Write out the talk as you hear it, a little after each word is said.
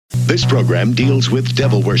This program deals with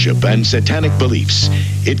devil worship and satanic beliefs.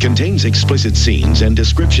 It contains explicit scenes and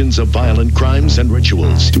descriptions of violent crimes and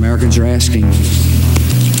rituals. Americans are asking,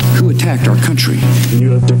 who attacked our country?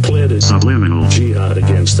 You have declared a subliminal jihad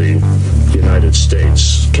against the United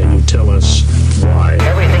States. Can you tell us why?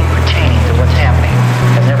 Everything pertaining to what's happening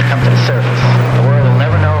has never come to the surface. The world will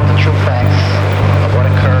never know the true facts of what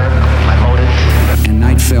occurred, my motives. And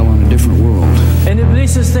night fell on a different world. And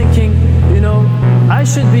Iblis is thinking, I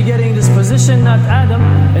should be getting this position, not Adam,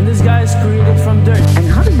 and this guy is created from dirt. And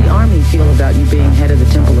how does the army feel about you being head of the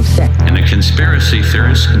Temple of Set? And the conspiracy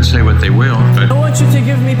theorists can say what they will, but I want you to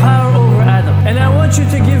give me power over Adam. And I want you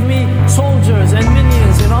to give me soldiers and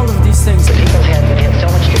minions and all of these things. The people had so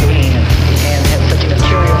much to gain and had such an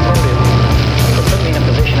ulterior motive for putting me in a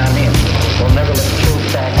position I'm in. We'll never let the true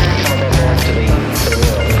facts come of their to the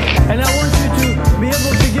world. And I want you to be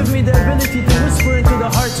able to give me the ability to whisper into the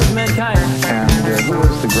hearts of mankind. And who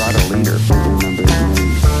was the grotto leader?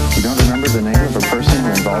 You don't remember the name of a person who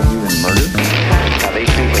involved you in murder? Now these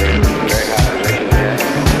people are in very high positions there.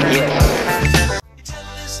 Yes.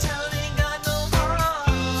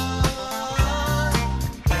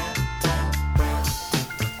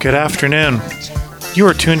 Good afternoon. You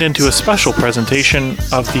are tuned into a special presentation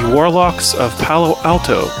of the Warlocks of Palo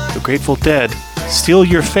Alto, The Grateful Dead, Steal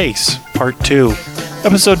Your Face, Part 2,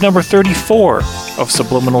 episode number 34 of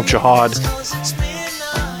Subliminal Jihad.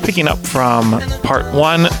 Picking up from Part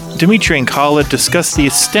 1, Dimitri and Khalid discuss the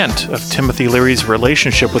extent of Timothy Leary's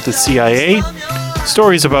relationship with the CIA,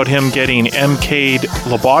 stories about him getting MK'd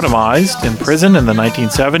lobotomized in prison in the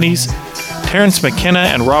 1970s, Terence McKenna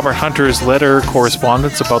and Robert Hunter's letter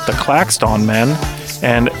correspondence about the Claxton men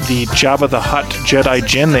and the Jabba the Hutt Jedi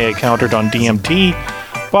Jinn they encountered on DMT,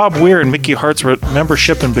 Bob Weir and Mickey Hart's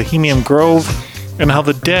membership in Bohemian Grove, and how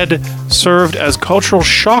the Dead served as cultural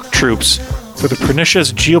shock troops for the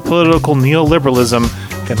pernicious geopolitical neoliberalism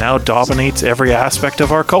that now dominates every aspect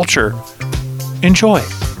of our culture. Enjoy.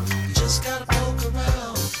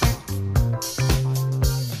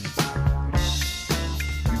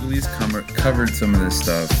 Covered some of this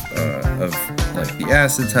stuff of like the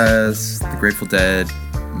acid test, the Grateful Dead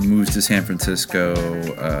moves to San Francisco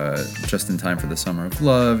just in time for the Summer of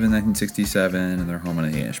Love in 1967, and their home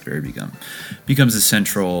on Ashbury becomes a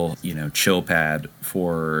central, chill pad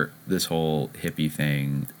for this whole hippie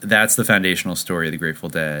thing. That's the foundational story of the Grateful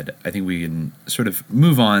Dead. I think we can sort of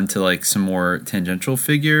move on to like some more tangential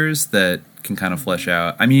figures that can kind of flesh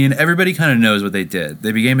out. I mean, everybody kind of knows what they did.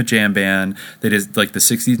 They became a jam band. They just, like, the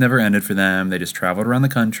 60s never ended for them. They just traveled around the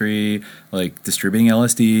country, like, distributing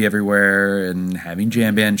LSD everywhere and having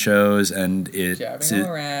jam band shows, and jabbing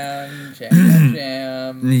around,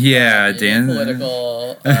 jam. Yeah, Dan.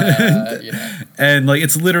 Political, And, like,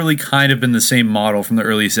 it's literally kind of been the same model from the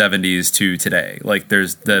early 70s to today. Like,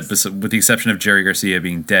 there's with the exception of Jerry Garcia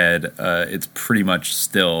being dead, it's pretty much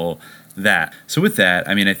still that. So with that,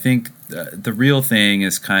 I mean, I think the real thing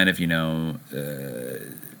is kind of,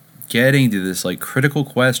 getting to this like critical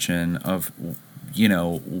question of,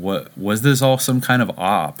 what was this all some kind of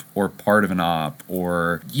op or part of an op,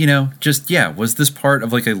 or, was this part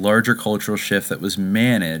of like a larger cultural shift that was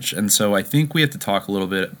managed? And so I think we have to talk a little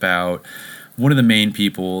bit about one of the main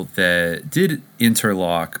people that did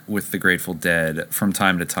interlock with the Grateful Dead from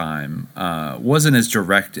time to time. Wasn't as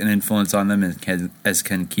direct an influence on them as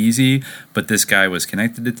Ken Kesey, but this guy was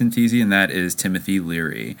connected to Ken Kesey, and that is Timothy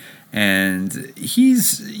Leary. And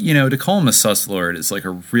he's, to call him a sus lord is like a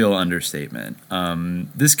real understatement.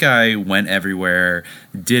 This guy went everywhere,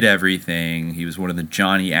 did everything. He was one of the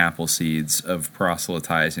Johnny Appleseeds of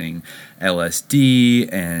proselytizing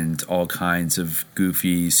LSD and all kinds of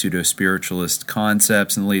goofy pseudo-spiritualist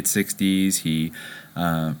concepts in the late 60s. He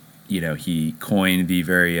coined the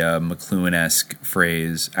very McLuhan-esque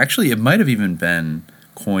phrase. Actually, it might have even been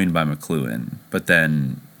coined by McLuhan, but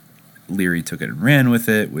then Leary took it and ran with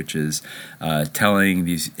it, which is telling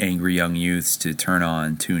these angry young youths to turn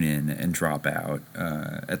on, tune in, and drop out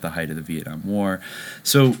at the height of the Vietnam War.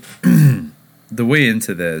 So the way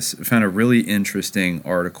into this, I found a really interesting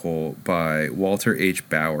article by Walter H.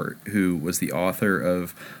 Bauer, who was the author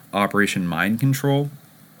of Operation Mind Control,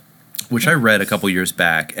 which I read a couple years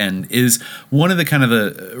back, and is one of the kind of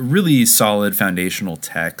the really solid foundational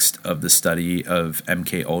text of the study of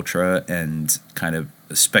MK Ultra and kind of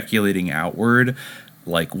speculating outward,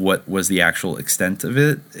 like what was the actual extent of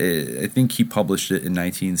it. I think he published it in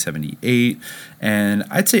 1978, and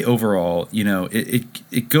I'd say overall,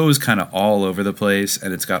 it goes kind of all over the place,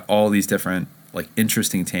 and it's got all these different like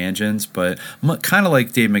interesting tangents, but kind of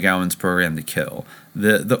like Dave McGowan's Program to Kill.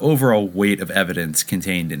 the overall weight of evidence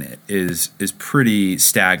contained in it is pretty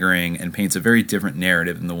staggering and paints a very different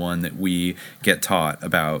narrative than the one that we get taught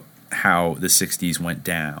about how the 60s went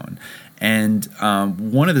down. And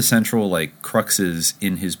one of the central cruxes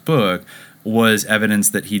in his book was evidence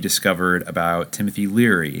that he discovered about Timothy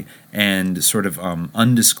Leary and sort of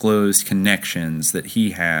undisclosed connections that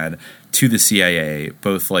he had to the CIA,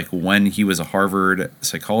 both when he was a Harvard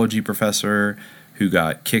psychology professor who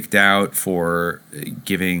got kicked out for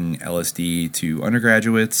giving LSD to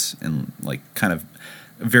undergraduates and kind of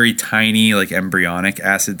very tiny embryonic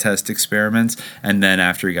acid test experiments, and then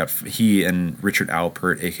after he and Richard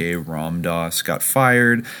Alpert, aka Ram Dass, got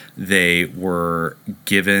fired, they were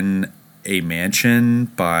given a mansion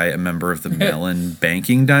by a member of the Mellon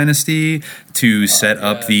banking dynasty to set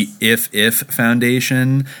up the If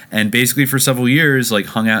Foundation, and basically for several years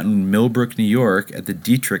hung out in Millbrook, New York at the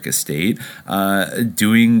Dietrich estate,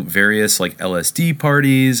 doing various LSD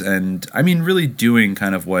parties, and I mean really doing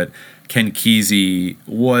kind of what Ken Kesey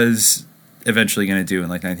was eventually going to do in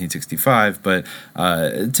 1965, but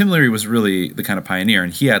Tim Leary was really the kind of pioneer,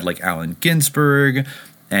 and he had Allen Ginsberg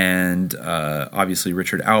and obviously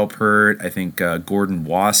Richard Alpert. I think Gordon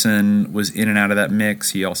Wasson was in and out of that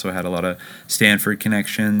mix. He also had a lot of Stanford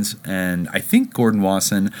connections, and I think Gordon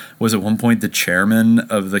Wasson was at one point the chairman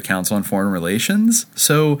of the Council on Foreign Relations.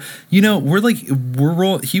 So he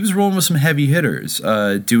was rolling with some heavy hitters,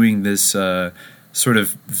 doing this sort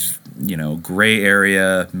of gray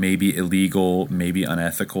area, maybe illegal, maybe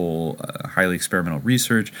unethical, highly experimental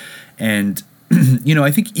research, and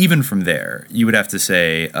I think even from there, you would have to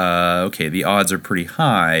say, okay, the odds are pretty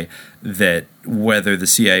high that whether the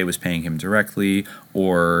CIA was paying him directly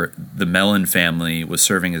or the Mellon family was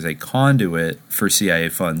serving as a conduit for CIA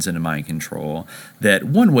funds into mind control, that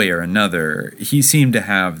one way or another, he seemed to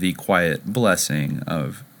have the quiet blessing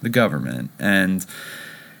of the government. And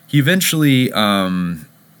he eventually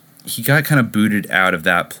he got kind of booted out of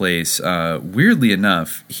that place. Weirdly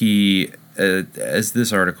enough, he... as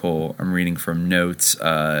this article I'm reading from notes,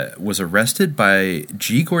 was arrested by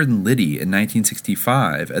G. Gordon Liddy in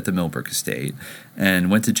 1965 at the Millbrook estate and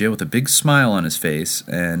went to jail with a big smile on his face.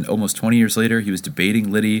 And almost 20 years later, he was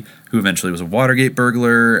debating Liddy, who eventually was a Watergate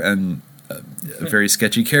burglar and a very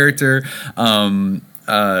sketchy character, on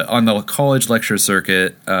the college lecture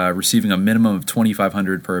circuit, receiving a minimum of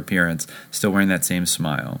 $2,500 per appearance, still wearing that same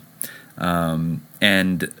smile.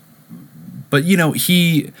 But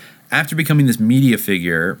he... After becoming this media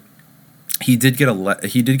figure, he did get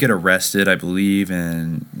arrested, I believe,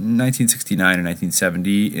 in 1969 or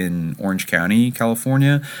 1970 in Orange County,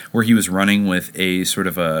 California, where he was running with a sort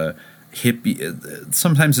of a hippie,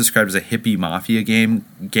 sometimes described as a hippie mafia gang,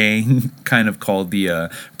 kind of called the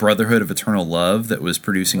Brotherhood of Eternal Love, that was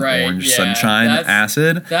producing Orange Sunshine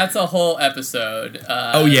acid. That's a whole episode.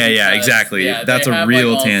 Exactly. That's a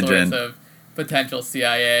real tangent. Potential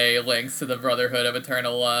CIA links to the Brotherhood of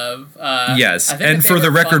Eternal Love. Yes, and for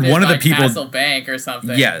the record, one of the people, Castle Bank or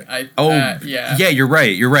something. Yeah. You're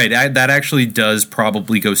right. That actually does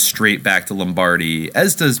probably go straight back to Lombardi,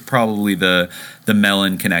 as does probably the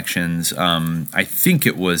Mellon connections. I think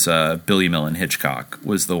it was Billy Mellon Hitchcock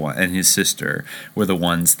was the one, and his sister were the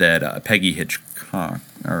ones that Peggy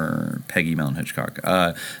Mellon Hitchcock.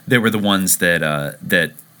 They were the ones that.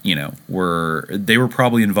 They were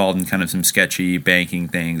probably involved in kind of some sketchy banking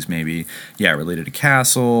things, maybe, related to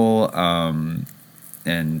Castle, the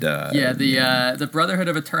Brotherhood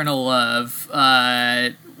of Eternal Love,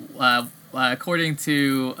 according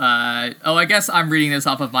to, I guess I'm reading this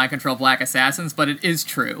off of Mind Control Black Assassins, but it is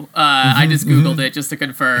true. I just Googled it just to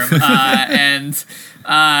confirm, and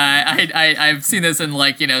I've seen this in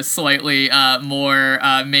slightly more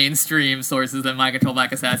mainstream sources than Mind Control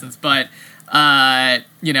Black Assassins, but.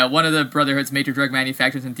 One of the Brotherhood's major drug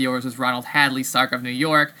manufacturers and dealers was Ronald Hadley Stark of New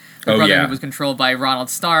York. The Brotherhood was controlled by Ronald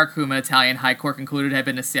Stark, whom an Italian high court concluded had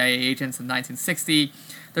been a CIA agent since 1960.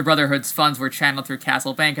 The Brotherhood's funds were channeled through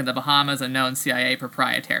Castle Bank in the Bahamas, a known CIA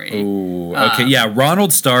proprietary. Oh, okay,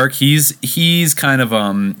 Ronald Stark. He's kind of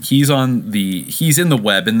he's in the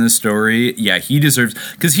web in this story. Yeah, he deserves,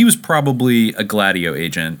 because he was probably a Gladio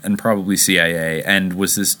agent and probably CIA, and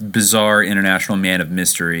was this bizarre international man of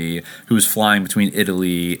mystery who was flying between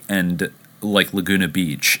Italy and Laguna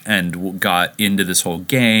Beach and got into this whole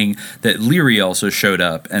gang that Leary also showed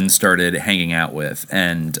up and started hanging out with,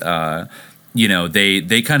 and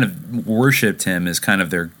they kind of worshipped him as kind of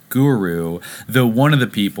their guru, though one of the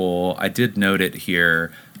people, I did note it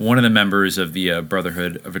here, one of the members of the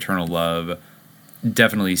Brotherhood of Eternal Love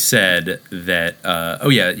definitely said that,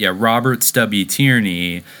 Robert Stubby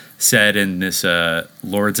Tierney said in this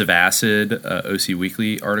Lords of Acid OC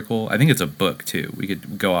Weekly article. I think it's a book, too. We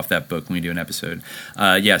could go off that book when we do an episode.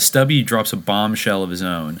 Stubby drops a bombshell of his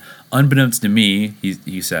own. Unbeknownst to me,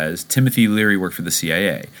 he says, Timothy Leary worked for the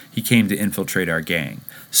CIA. He came to infiltrate our gang.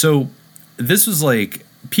 So this was like,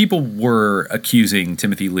 people were accusing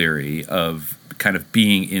Timothy Leary of kind of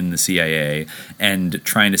being in the CIA and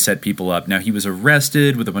trying to set people up. Now, he was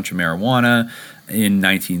arrested with a bunch of marijuana in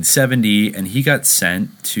 1970, and he got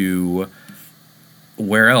sent to,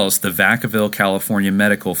 where else? The Vacaville, California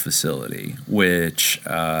Medical Facility, which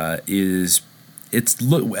as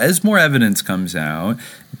more evidence comes out,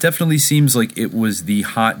 it definitely seems like it was the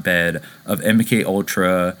hotbed of MK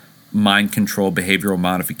Ultra mind control behavioral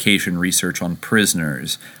modification research on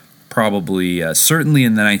prisoners. Probably, certainly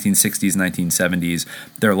in the 1960s, 1970s,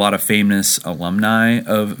 there are a lot of famous alumni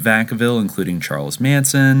of Vacaville, including Charles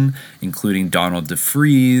Manson, including Donald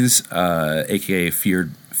DeFreeze, a.k.a.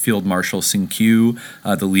 Field Marshal Sin-Q,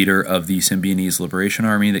 the leader of the Symbionese Liberation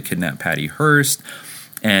Army that kidnapped Patty Hearst.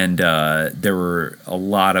 And there were a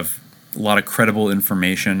lot of credible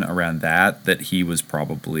information around that he was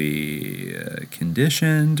probably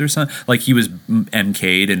conditioned or something. Like he was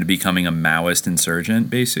MK'd into becoming a Maoist insurgent,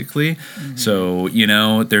 basically. Mm-hmm. So,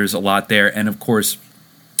 there's a lot there. And of course,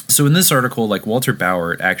 so in this article, like Walter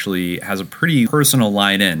Bauer actually has a pretty personal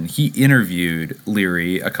line in. He interviewed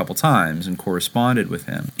Leary a couple times and corresponded with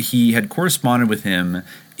him. He had corresponded with him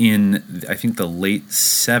in, I think, the late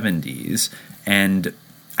 70s. And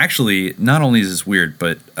actually, not only is this weird,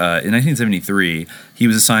 but in 1973, he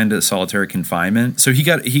was assigned to solitary confinement. So he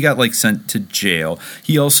got like sent to jail.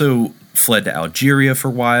 He also fled to Algeria for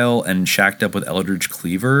a while and shacked up with Eldridge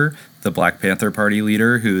Cleaver, the Black Panther Party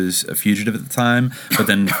leader, who was a fugitive at the time. But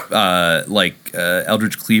then,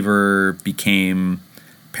 Eldridge Cleaver became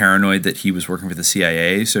paranoid that he was working for the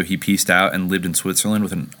CIA, so he pieced out and lived in Switzerland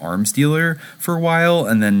with an arms dealer for a while,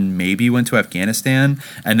 and then maybe went to Afghanistan,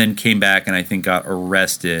 and then came back and I think got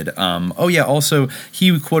arrested. Also,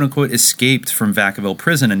 he quote-unquote escaped from Vacaville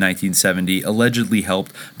prison in 1970, allegedly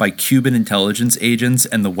helped by Cuban intelligence agents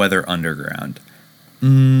and the Weather Underground.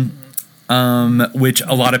 Which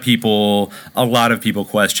a lot of people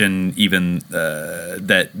question even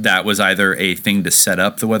that was either a thing to set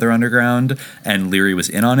up the Weather Underground and Leary was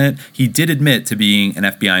in on it. He did admit to being an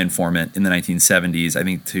FBI informant in the 1970s, I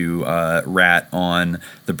think, to rat on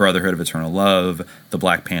the Brotherhood of Eternal Love, the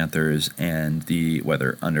Black Panthers, and the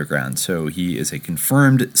Weather Underground. So he is a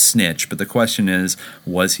confirmed snitch, but the question is,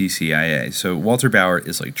 was he CIA? So Walter Bauer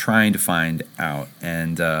is like trying to find out,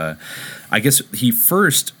 and I guess he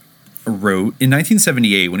first wrote in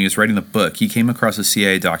 1978 when he was writing the book, he came across a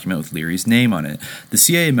CIA document with Leary's name on it. The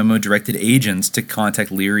CIA memo directed agents to contact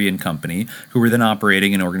Leary and company, who were then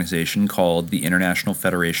operating an organization called the International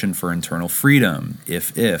Federation for Internal Freedom,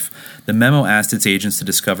 IF. The memo asked its agents to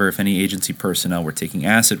discover if any agency personnel were taking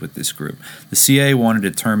acid with this group. The CIA wanted to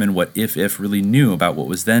determine what IF really knew about what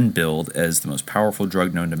was then billed as the most powerful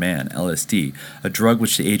drug known to man, LSD, a drug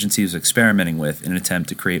which the agency was experimenting with in an attempt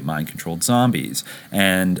to create mind-controlled zombies.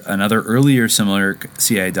 And another earlier similar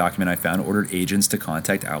CIA document I found ordered agents to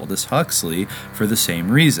contact Aldous Huxley for the same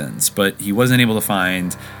reasons, but he wasn't able to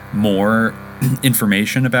find more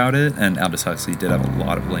information about it, and Aldous Huxley did have a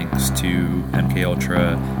lot of links to MK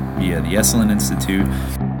Ultra via the Esalen Institute.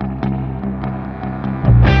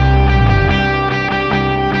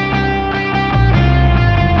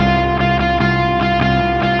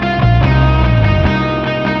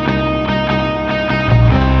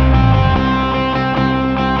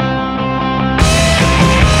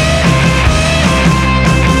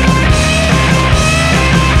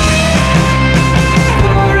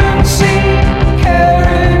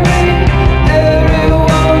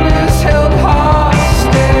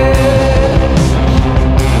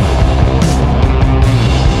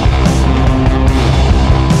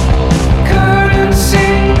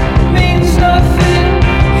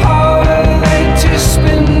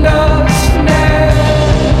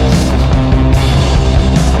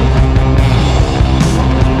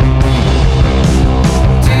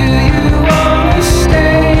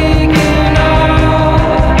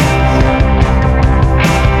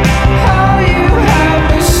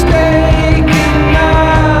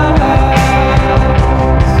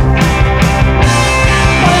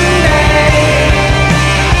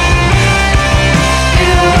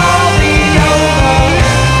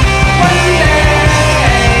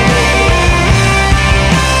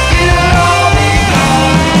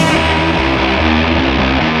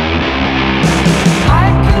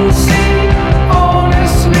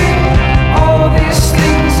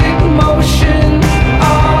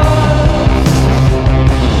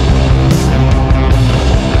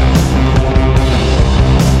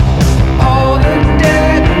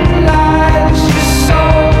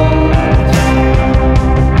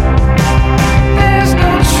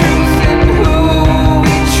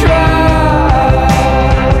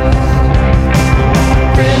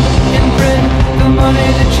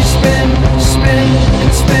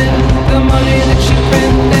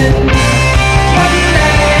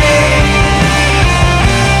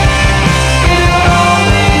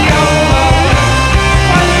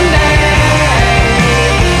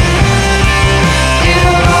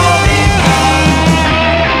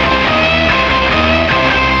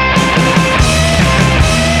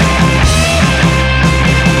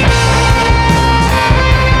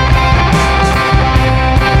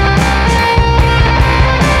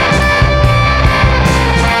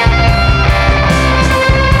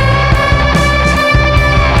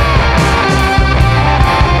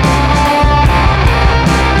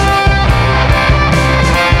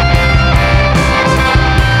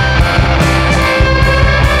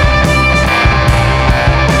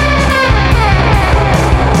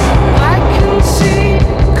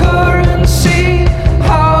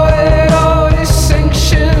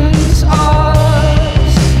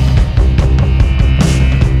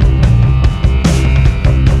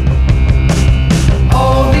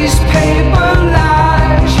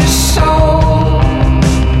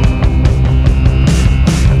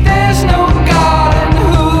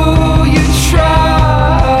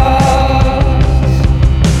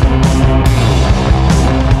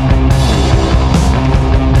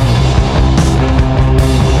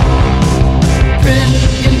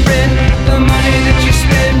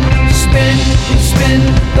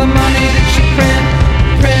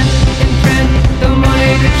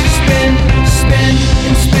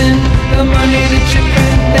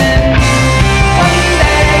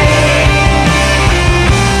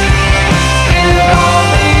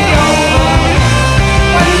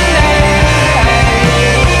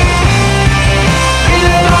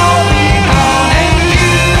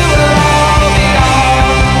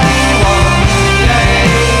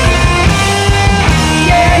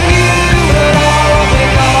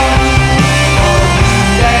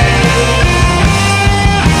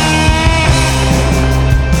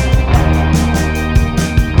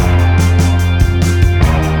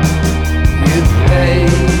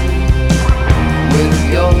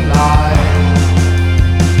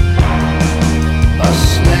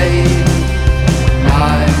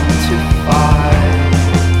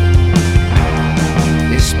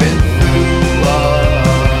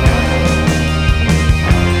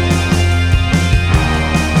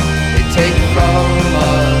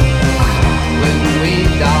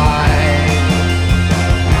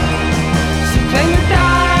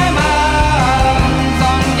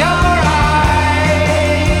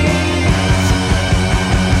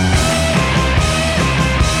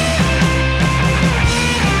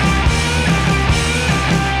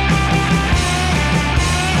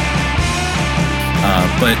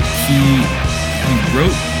 he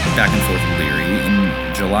wrote back and forth with Leary.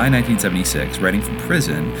 In July 1976, writing from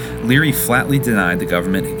prison, Leary flatly denied the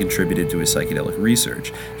government had contributed to his psychedelic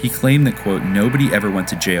research. He claimed that, quote, nobody ever went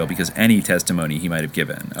to jail because any testimony he might have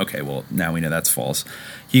given. Okay, well, now we know that's false.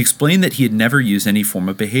 He explained that he had never used any form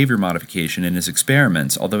of behavior modification in his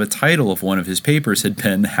experiments, although a title of one of his papers had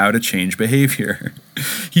been How to Change Behavior.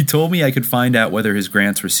 He told me I could find out whether his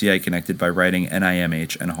grants were CIA connected by writing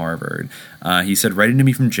NIMH and Harvard. He said, writing to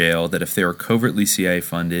me from jail, that if they were covertly CIA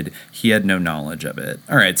funded, he had no knowledge of it.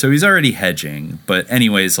 All right, so he's already hedging. But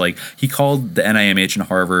anyways, like, he called the NIMH and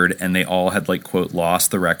Harvard, and they all had, like, quote,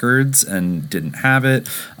 lost the records and didn't have it.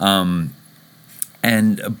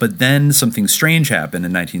 But then something strange happened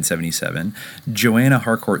in 1977. Joanna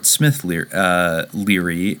Harcourt Smith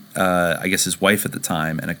Leary, I guess his wife at the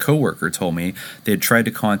time, and a coworker told me they had tried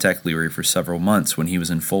to contact Leary for several months when he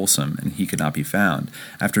was in Folsom and he could not be found.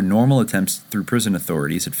 After normal attempts through prison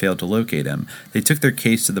authorities had failed to locate him, they took their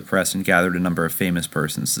case to the press and gathered a number of famous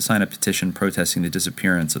persons to sign a petition protesting the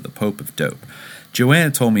disappearance of the Pope of Dope.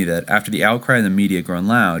 Joanna told me that after the outcry in the media grown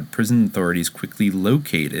loud, prison authorities quickly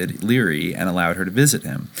located Leary and allowed her to visit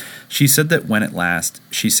him. She said that when at last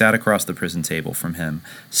she sat across the prison table from him,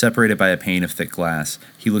 separated by a pane of thick glass,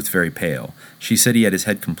 he looked very pale. She said he had his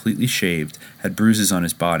head completely shaved, had bruises on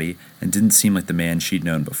his body, and didn't seem like the man she'd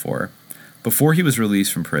known before. Before he was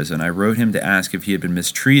released from prison, I wrote him to ask if he had been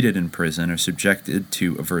mistreated in prison or subjected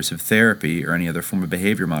to aversive therapy or any other form of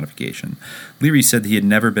behavior modification. Leary said that he had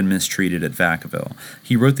never been mistreated at Vacaville.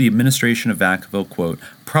 He wrote the administration of Vacaville, quote,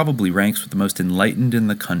 probably ranks with the most enlightened in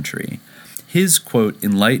the country. His, quote,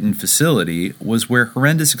 enlightened facility was where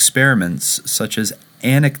horrendous experiments such as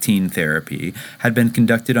anactine therapy had been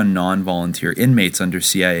conducted on non-volunteer inmates under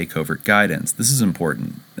CIA covert guidance. This is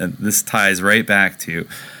important. This ties right back to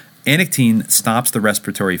anactine stops the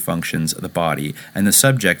respiratory functions of the body, and the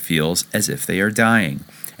subject feels as if they are dying.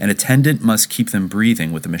 An attendant must keep them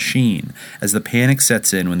breathing with a machine. As the panic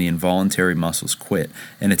sets in when the involuntary muscles quit,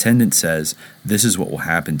 an attendant says, "This is what will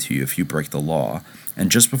happen to you if you break the law."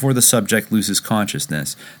 And just before the subject loses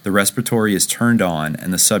consciousness, the respiratory is turned on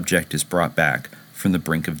and the subject is brought back from the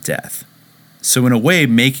brink of death. So in a way,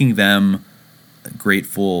 making them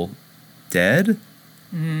Grateful Dead?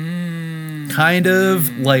 Kind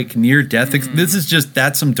of like near death. This is just,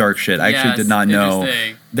 that's some dark shit. I actually did not know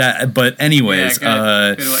that. But anyways,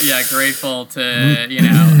 good, grateful to,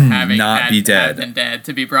 having not be dead. Been dead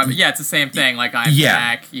to be brought. Yeah, it's the same thing. Like, I'm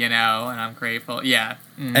back, and I'm grateful. Yeah.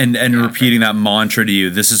 And repeating that mantra to you,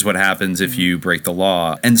 this is what happens if you break the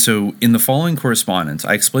law. And so in the following correspondence,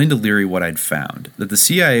 I explained to Leary what I'd found, that the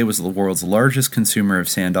CIA was the world's largest consumer of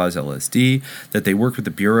Sandoz LSD, that they worked with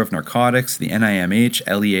the Bureau of Narcotics, the NIMH,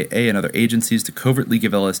 LEAA, and other agencies to covertly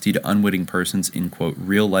give LSD to unwitting persons in, quote,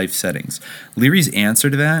 real-life settings. Leary's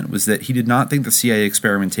answer to that was that he did not think the CIA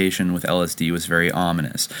experimentation with LSD was very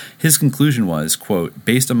ominous. His conclusion was, quote,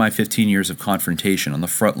 based on my 15 years of confrontation on the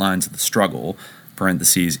front lines of the struggle,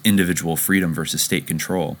 parentheses, individual freedom versus state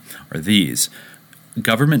control, are these.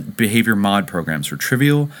 Government behavior mod programs were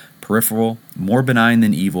trivial, peripheral, more benign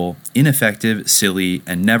than evil, ineffective, silly,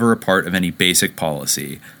 and never a part of any basic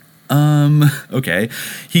policy. Okay.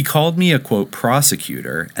 He called me a, quote,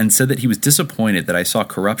 prosecutor and said that he was disappointed that I saw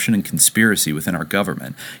corruption and conspiracy within our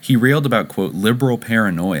government. He railed about, quote, liberal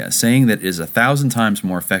paranoia, saying that it is 1,000 times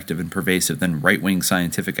more effective and pervasive than right-wing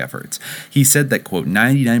scientific efforts. He said that, quote,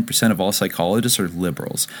 99% of all psychologists are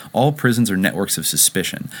liberals. All prisons are networks of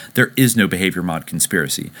suspicion. There is no behavior mod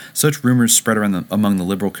conspiracy. Such rumors spread around among the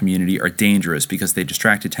liberal community are dangerous because they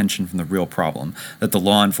distract attention from the real problem, that the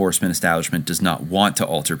law enforcement establishment does not want to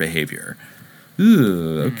alter behavior.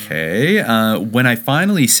 Ooh, okay. When I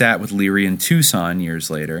finally sat with Leary in Tucson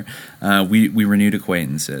years later, we renewed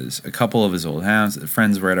acquaintances. A couple of his old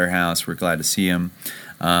friends were at our house. We're glad to see him.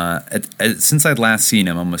 Since I'd last seen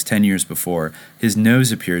him almost 10 years before, his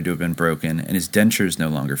nose appeared to have been broken and his dentures no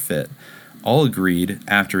longer fit. All agreed,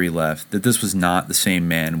 after he left, that this was not the same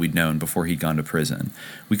man we'd known before he'd gone to prison.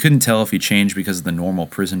 We couldn't tell if he changed because of the normal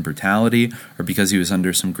prison brutality, or because he was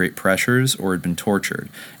under some great pressures, or had been tortured.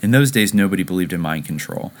 In those days, nobody believed in mind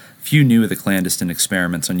control. Few knew of the clandestine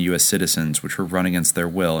experiments on U.S. citizens which were run against their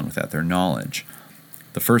will and without their knowledge.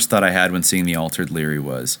 The first thought I had when seeing the altered Leary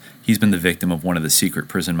was, he's been the victim of one of the secret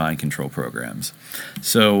prison mind control programs.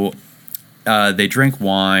 So they drank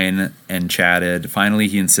wine and chatted. Finally,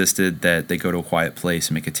 he insisted that they go to a quiet place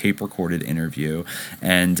and make a tape-recorded interview.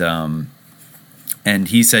 And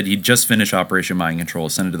he said he'd just finished Operation Mind Control,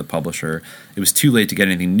 sent it to the publisher. It was too late to get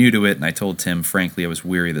anything new to it, and I told Tim, frankly, I was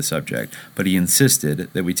weary of the subject. But he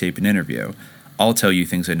insisted that we tape an interview. I'll tell you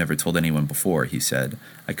things I never told anyone before, he said.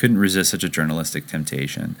 I couldn't resist such a journalistic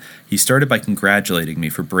temptation. He started by congratulating me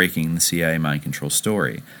for breaking the CIA mind control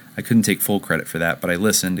story. I couldn't take full credit for that, but I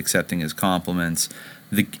listened, accepting his compliments.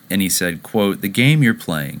 And he said, quote, "The game you're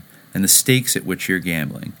playing and the stakes at which you're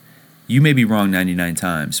gambling. You may be wrong 99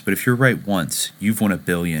 times, but if you're right once, you've won $1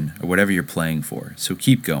 billion or whatever you're playing for. So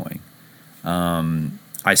keep going."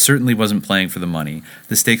 I certainly wasn't playing for the money.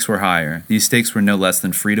 The stakes were higher. These stakes were no less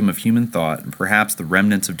than freedom of human thought and perhaps the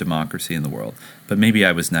remnants of democracy in the world. But maybe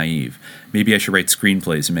I was naive. Maybe I should write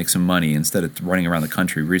screenplays and make some money instead of running around the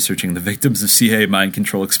country researching the victims of CIA mind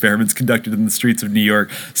control experiments conducted in the streets of New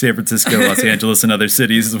York, San Francisco, Los Angeles, and other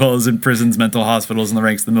cities, as well as in prisons, mental hospitals, and the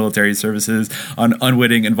ranks of the military services, on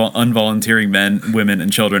unwitting and unvolunteering men, women,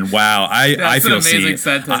 and children. Wow, I feel seen.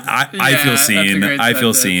 I feel seen. I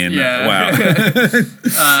feel seen. Yeah.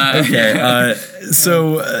 Wow. Okay.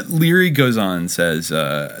 So Leary goes on and says,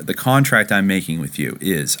 the contract I'm making with you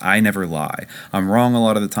is I never lie. I'm wrong a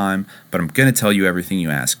lot of the time, but I'm going to tell you everything you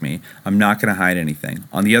ask me. I'm not going to hide anything.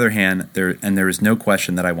 On the other hand, there is no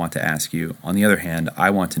question that I want to ask you. On the other hand, I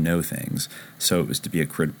want to know things. So it was to be a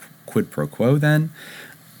quid pro quo then.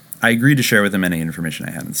 I agreed to share with him any information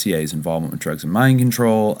I had on the CIA's involvement with drugs and mind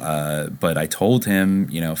control, but I told him,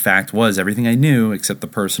 fact was everything I knew except the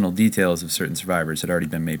personal details of certain survivors had already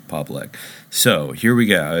been made public. So here we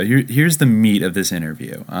go. Here's the meat of this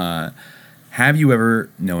interview. Have you ever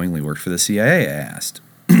knowingly worked for the CIA, I asked.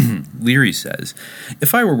 Leary says,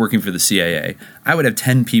 if I were working for the CIA, I would have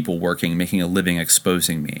 10 people working, making a living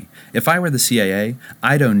exposing me. If I were the CIA,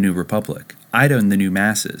 I'd own New Republic. I'd own the New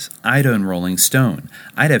Masses. I'd own Rolling Stone.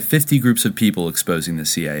 I'd have 50 groups of people exposing the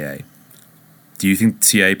CIA. Do you think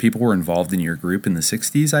CIA people were involved in your group in the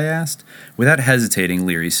 60s, I asked? Without hesitating,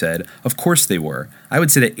 Leary said, of course they were. I would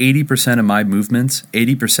say that 80% of my movements,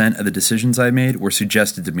 80% of the decisions I made were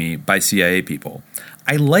suggested to me by CIA people.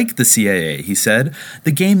 I like the CIA, he said.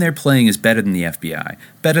 The game they're playing is better than the FBI,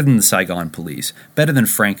 better than the Saigon police, better than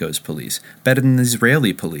Franco's police, better than the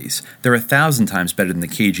Israeli police. They're 1,000 times better than the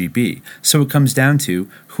KGB. So it comes down to,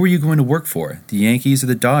 who are you going to work for, the Yankees or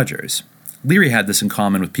the Dodgers? Leary had this in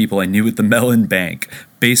common with people I knew at the Mellon Bank.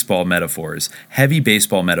 Baseball metaphors. Heavy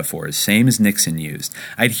baseball metaphors, same as Nixon used.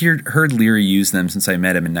 I'd heard Leary use them since I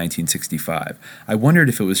met him in 1965. I wondered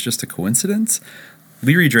if it was just a coincidence.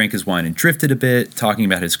 Leary drank his wine and drifted a bit, talking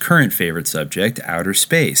about his current favorite subject, outer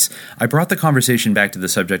space. I brought the conversation back to the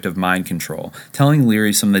subject of mind control, telling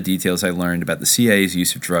Leary some of the details I learned about the CIA's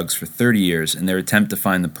use of drugs for 30 years and their attempt to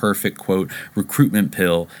find the perfect, quote, recruitment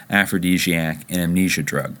pill, aphrodisiac, and amnesia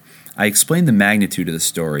drug. I explained the magnitude of the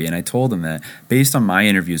story, and I told him that, based on my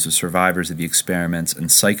interviews with survivors of the experiments and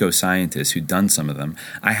psychoscientists who'd done some of them,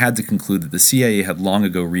 I had to conclude that the CIA had long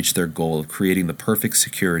ago reached their goal of creating the perfect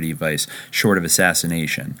security device short of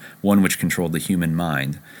assassination, one which controlled the human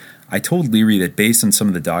mind. I told Leary that based on some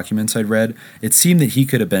of the documents I'd read, it seemed that he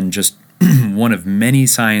could have been just one of many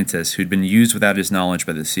scientists who'd been used without his knowledge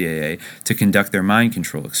by the CIA to conduct their mind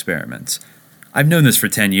control experiments. I've known this for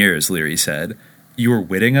 10 years, Leary said. You were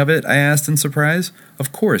witting of it? I asked in surprise.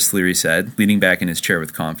 Of course, Leary said, leaning back in his chair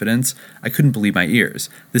with confidence. I couldn't believe my ears.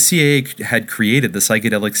 The CIA had created the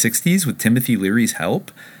psychedelic 60s with Timothy Leary's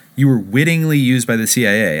help? You were wittingly used by the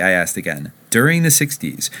CIA, I asked again. During the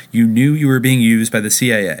 60s, you knew you were being used by the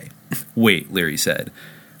CIA. Wait, Leary said.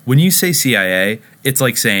 When you say CIA, it's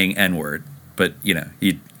like saying N-word. But,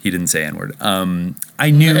 he didn't say N-word.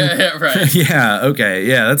 I knew... Right. Yeah, okay.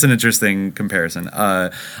 Yeah, that's an interesting comparison.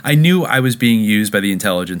 I knew I was being used by the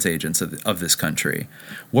intelligence agents of this country.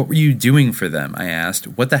 What were you doing for them, I asked.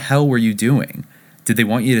 What the hell were you doing? Did they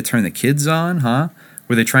want you to turn the kids on, huh?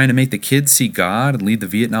 Were they trying to make the kids see God and leave the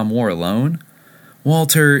Vietnam War alone?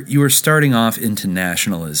 Walter, you are starting off into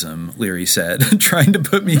nationalism, Leary said, trying to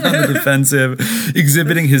put me on the defensive,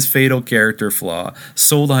 exhibiting his fatal character flaw,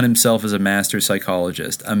 sold on himself as a master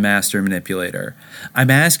psychologist, a master manipulator.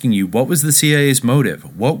 I'm asking you, what was the CIA's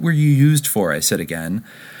motive? What were you used for? I said again.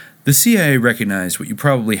 The CIA recognized what you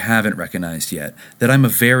probably haven't recognized yet, that I'm a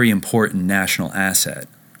very important national asset.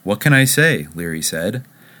 What can I say? Leary said.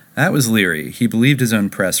 That was Leary. He believed his own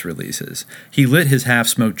press releases. He lit his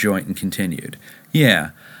half-smoked joint and continued. Yeah,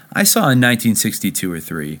 I saw in 1962 or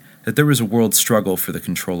 3 that there was a world struggle for the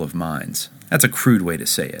control of minds. That's a crude way to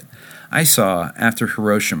say it. I saw, after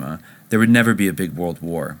Hiroshima, there would never be a big world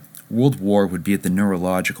war. World war would be at the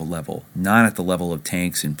neurological level, not at the level of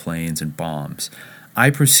tanks and planes and bombs. I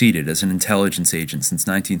proceeded as an intelligence agent since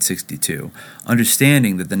 1962,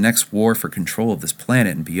 understanding that the next war for control of this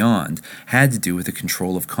planet and beyond had to do with the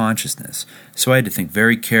control of consciousness, so I had to think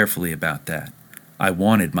very carefully about that. I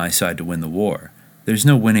wanted my side to win the war. There's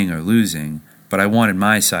no winning or losing, but I wanted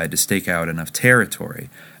my side to stake out enough territory.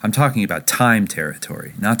 I'm talking about time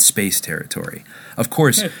territory, not space territory. Of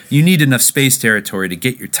course, you need enough space territory to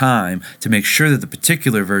get your time to make sure that the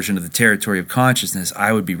particular version of the territory of consciousness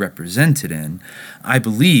I would be represented in. I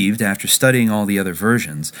believed, after studying all the other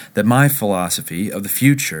versions, that my philosophy of the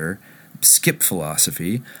future, skip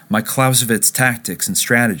philosophy, my Clausewitz tactics and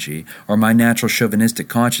strategy, or my natural chauvinistic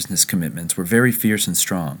consciousness commitments were very fierce and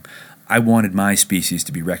strong. I wanted my species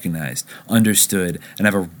to be recognized, understood, and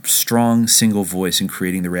have a strong single voice in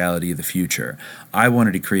creating the reality of the future. I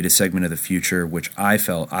wanted to create a segment of the future which I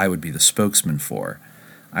felt I would be the spokesman for.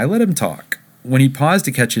 I let him talk. When he paused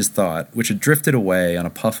to catch his thought, which had drifted away on a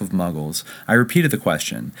puff of muggles, I repeated the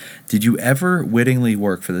question, "Did you ever wittingly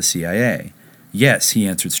work for the CIA?" "Yes," he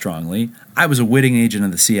answered strongly. "I was a witting agent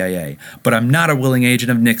of the CIA, but I'm not a willing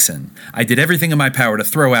agent of Nixon. I did everything in my power to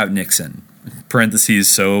throw out Nixon." Parentheses,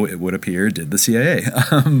 so it would appear, did the CIA.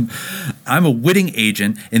 I'm a witting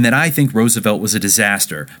agent in that I think Roosevelt was a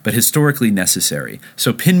disaster, but historically necessary.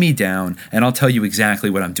 So pin me down, and I'll tell you exactly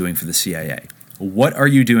what I'm doing for the CIA. "What are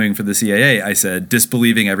you doing for the CIA?" I said,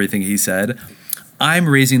 disbelieving everything he said. "I'm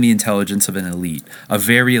raising the intelligence of an elite, a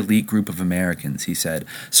very elite group of Americans," he said.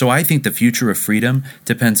 "So I think the future of freedom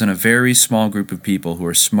depends on a very small group of people who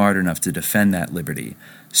are smart enough to defend that liberty."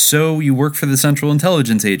 "So you work for the Central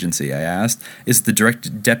Intelligence Agency?" I asked. "Is it the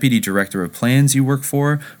deputy director of plans you work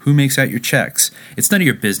for? Who makes out your checks? It's none of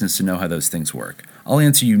your business to know how those things work. I'll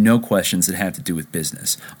answer you no questions that have to do with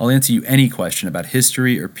business. I'll answer you any question about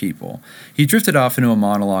history or people." He drifted off into a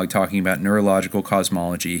monologue talking about neurological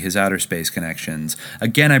cosmology, his outer space connections.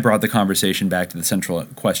 Again, I brought the conversation back to the central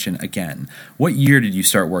question again. "What year did you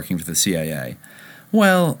start working for the CIA?"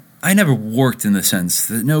 "Well, I never worked in the sense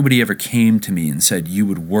that nobody ever came to me and said you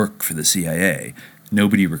would work for the CIA."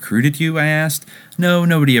 "Nobody recruited you?" I asked. "No,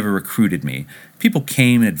 nobody ever recruited me. People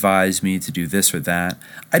came and advised me to do this or that.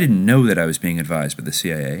 I didn't know that I was being advised by the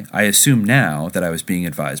CIA. I assume now that I was being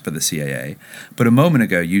advised by the CIA. But a moment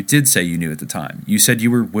ago, you did say you knew at the time. You said you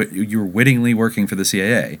were wittingly working for the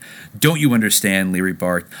CIA. Don't you understand?" Leary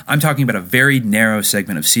barked. "I'm talking about a very narrow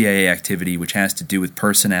segment of CIA activity which has to do with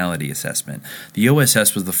personality assessment. The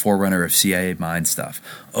OSS was the forerunner of CIA mind stuff.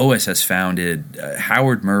 OSS founded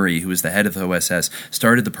Howard Murray, who was the head of the OSS,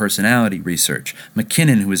 started the personality research.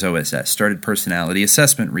 McKinnon, who was OSS, started personality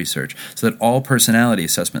assessment research, so that all personality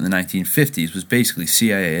assessment in the 1950s was basically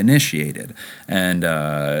CIA initiated." And,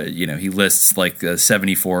 he lists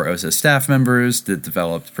 74 OSS staff members that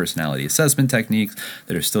developed personality assessment techniques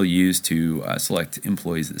that are still used to select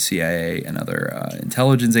employees at the CIA and other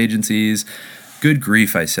intelligence agencies. "Good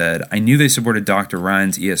grief," I said. "I knew they supported Dr.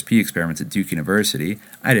 Ryan's ESP experiments at Duke University."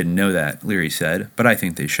 "I didn't know that," Leary said, "but I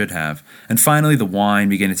think they should have." And finally, the wine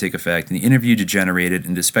began to take effect, and the interview degenerated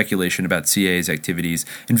into speculation about CIA's activities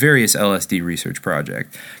in various LSD research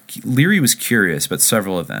projects. Leary was curious about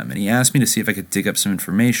several of them, and he asked me to see if I could dig up some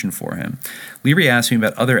information for him. Leary asked me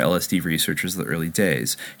about other LSD researchers of the early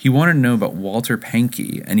days. He wanted to know about Walter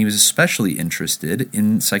Pankey, and he was especially interested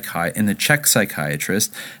in the Czech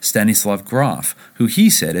psychiatrist Stanislav Grof, who he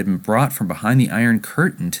said had been brought from behind the Iron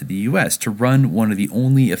Curtain to the U.S. to run one of the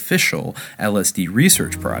only official LSD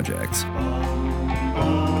research projects.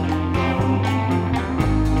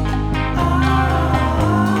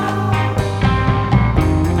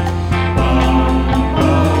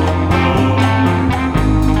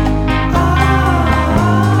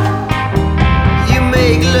 You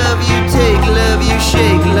make love, you take love, you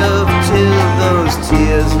shake love till those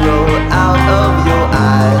tears roll out of your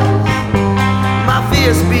eyes.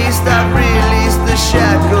 Fierce beast, I've released the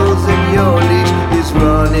shackles and your leash is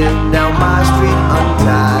running down my street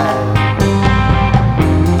untied.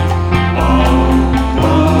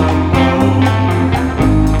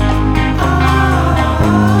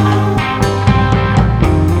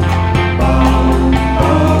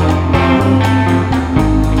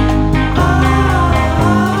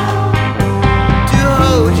 To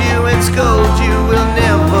hold you and scold you will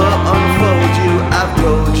never unfold you. I've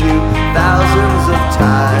told you thousands of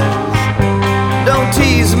times. Don't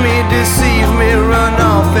tease me, deceive me, run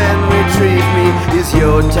off and retrieve me. Is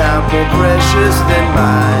your time more precious than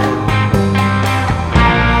mine?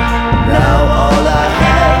 Now all I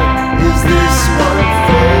have is this one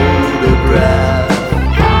photograph.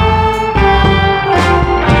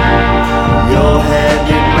 Your hand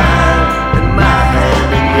in mine and my hand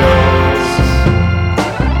in yours.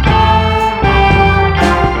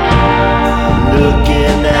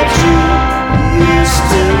 Looking at you used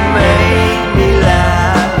to make me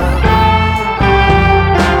laugh.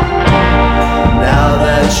 Now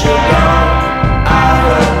that you're gone, I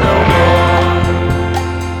heard no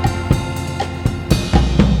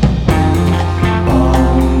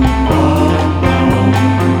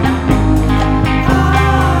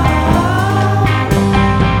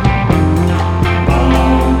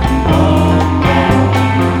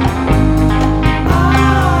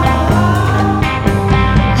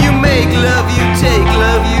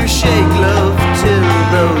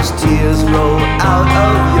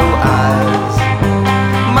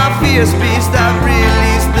fierce beast, I've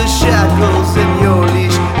released the shackles, and your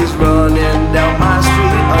leash is running down my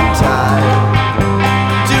street untied.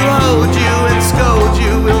 To hold you and scold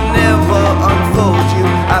you will never unfold you,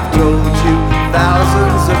 I've told you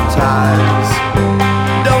thousands of times.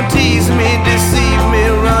 Don't tease me, deceive me,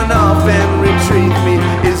 run off and retrieve me.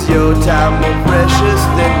 Is your time more precious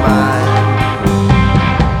than mine?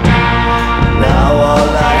 Now all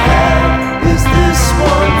I have is this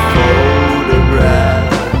one photograph.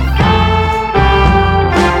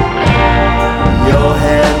 Your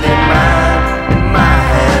hand in mine, and my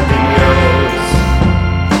hand in yours.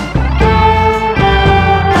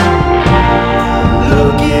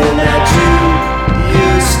 Looking at you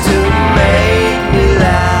used to make me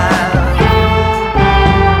laugh.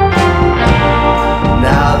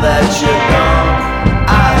 Now that you're gone,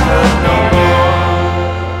 I hurt no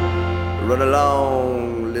more. Run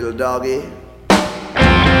along, little doggy.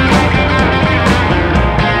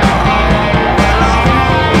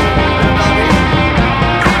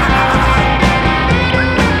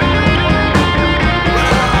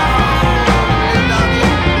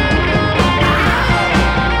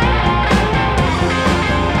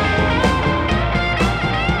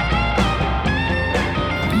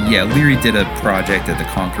 Yeah, Leary did a project at the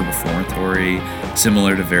Concord Reformatory,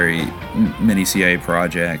 similar to very many CIA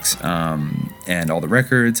projects, and all the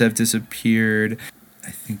records have disappeared.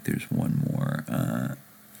 I think there's one more.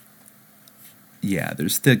 Yeah,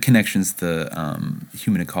 there's the connections to the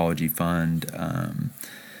Human Ecology Fund.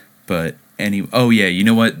 Oh yeah, you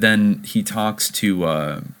know what? Then he talks to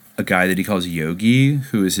a guy that he calls Yogi,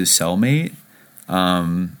 who is his cellmate.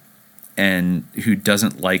 And who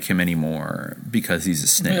doesn't like him anymore because he's a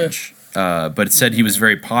snitch. But it said he was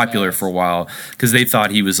very popular for a while because they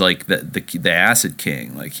thought he was like the acid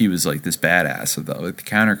king, like he was like this badass of the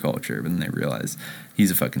counterculture. But then they realized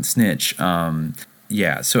he's a fucking snitch.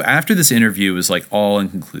 Yeah. So after this interview, it was like all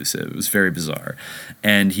inconclusive. It was very bizarre,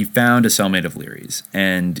 and he found a cellmate of Leary's,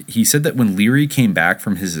 and he said that when Leary came back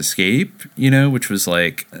from his escape, which was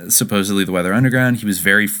like supposedly the Weather Underground, he was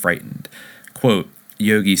very frightened. Quote,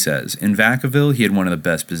 Yogi says, in Vacaville, he had one of the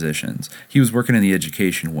best positions. He was working in the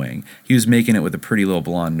education wing. He was making it with a pretty little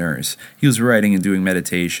blonde nurse. He was writing and doing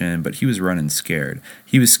meditation, but he was running scared.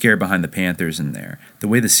 He was scared behind the Panthers in there. The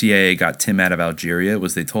way the CIA got Tim out of Algeria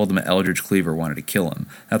was they told him Eldridge Cleaver wanted to kill him.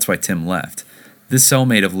 That's why Tim left. This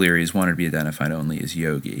cellmate of Leary's wanted to be identified only as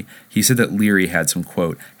Yogi. He said that Leary had some,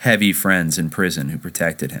 quote, heavy friends in prison who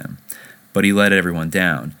protected him. But he let everyone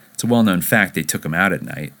down. It's a well-known fact they took him out at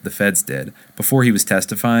night. The feds did. Before he was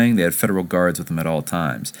testifying, they had federal guards with him at all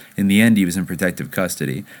times. In the end, he was in protective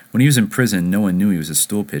custody. When he was in prison, no one knew he was a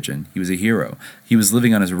stool pigeon. He was a hero. He was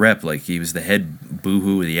living on his rep like he was the head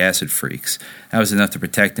boohoo of the acid freaks. That was enough to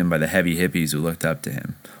protect him by the heavy hippies who looked up to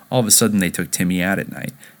him. All of a sudden, they took Timmy out at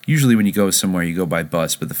night. Usually when you go somewhere, you go by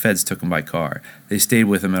bus, but the feds took him by car. They stayed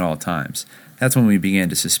with him at all times. That's when we began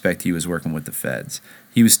to suspect he was working with the feds.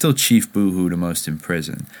 He was still chief boohoo to most in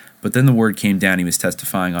prison. But then the word came down he was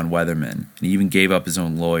testifying on Weathermen, and he even gave up his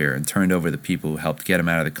own lawyer and turned over the people who helped get him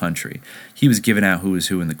out of the country. He was giving out who was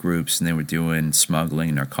who in the groups, and they were doing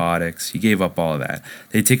smuggling, narcotics. He gave up all of that.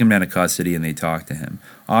 They take him down to custody, and they talked to him.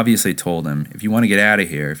 Obviously told him, if you want to get out of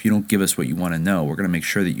here, if you don't give us what you want to know, we're going to make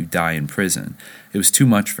sure that you die in prison. It was too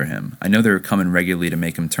much for him. I know they were coming regularly to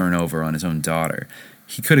make him turn over on his own daughter.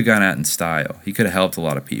 He could have gone out in style. He could have helped a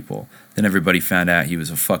lot of people. Then everybody found out he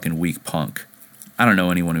was a fucking weak punk. I don't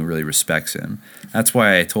know anyone who really respects him. That's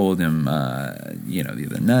why I told him, the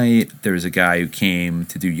other night, there was a guy who came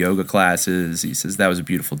to do yoga classes. He says, that was a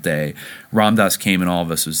beautiful day. Ram Dass came and all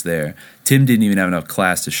of us was there. Tim didn't even have enough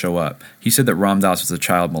class to show up. He said that Ram Dass was a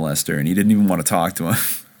child molester and he didn't even want to talk to him.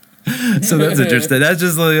 So that's interesting. That's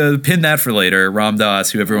just like pin that for later. Ram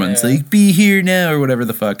Dass, who everyone's like, be here now or whatever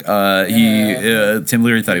the fuck. Tim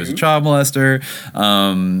Leary thought he was a child molester.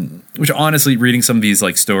 Which honestly, reading some of these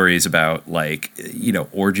like stories about like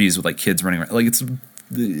orgies with like kids running around, like it's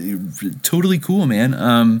totally cool, man.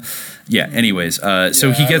 Anyways,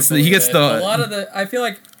 so he gets the a lot of the. I feel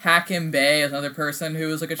like Hakim Bey is another person who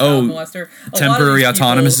was like a child molester. Temporary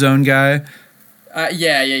autonomous zone guy.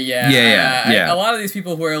 Yeah. A lot of these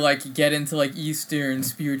people who are like get into like Eastern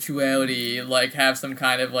spirituality, like have some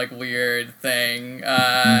kind of like weird thing.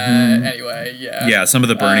 Anyway, yeah. Yeah, some of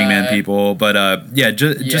the Burning Man people, but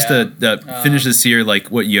just to finish this here,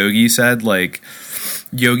 like what Yogi said, like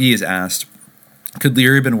Yogi is asked Could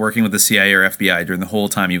Leary have been working with the CIA or FBI during the whole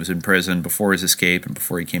time he was in prison, before his escape and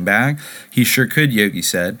before he came back? He sure could, Yogi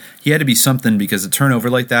said. He had to be something, because a turnover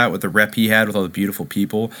like that, with the rep he had with all the beautiful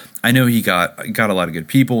people, I know he got a lot of good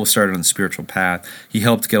people, started on the spiritual path. He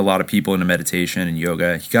helped get a lot of people into meditation and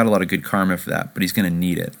yoga. He got a lot of good karma for that, but he's going to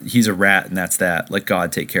need it. He's a rat, and that's that. Let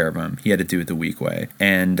God take care of him. He had to do it the weak way.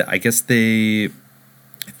 And I guess they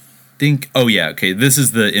think, oh yeah, okay, this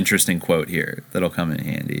is the interesting quote here that'll come in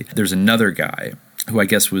handy. There's another guy who I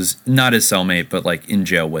guess was not his cellmate, but like in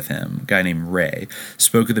jail with him, a guy named Ray,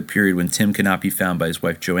 spoke of the period when Tim could not be found by his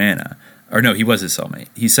wife Joanna. Or no, he was his cellmate.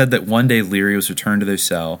 He said that one day Leary was returned to their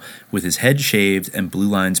cell with his head shaved and blue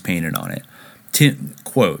lines painted on it. Tim,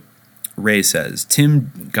 quote, Ray says,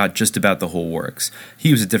 Tim got just about the whole works.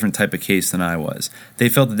 He was a different type of case than I was. They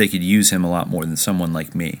felt that they could use him a lot more than someone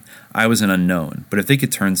like me. I was an unknown, but if they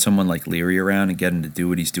could turn someone like Leary around and get him to do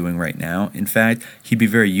what he's doing right now, in fact, he'd be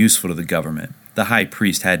very useful to the government. The high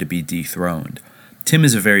priest had to be dethroned. Tim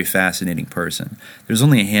is a very fascinating person. There's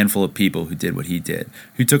only a handful of people who did what he did,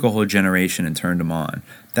 who took a whole generation and turned him on.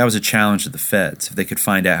 That was a challenge to the feds, if they could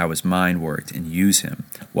find out how his mind worked and use him.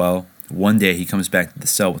 Well, one day he comes back to the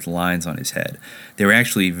cell with lines on his head. They were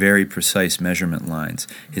actually very precise measurement lines.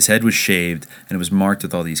 His head was shaved, and it was marked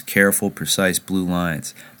with all these careful, precise blue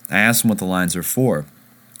lines. I asked him what the lines are for.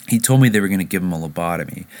 He told me they were going to give him a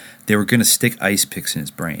lobotomy. They were going to stick ice picks in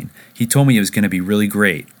his brain. He told me it was going to be really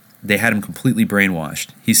great. They had him completely brainwashed.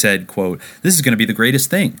 He said, quote, "This is going to be the greatest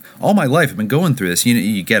thing. All my life I've been going through this.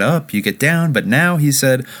 You get up, you get down, but now," he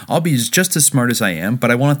said, "I'll be just as smart as I am,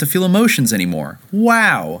 but I won't have to feel emotions anymore."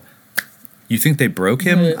 Wow. You think they broke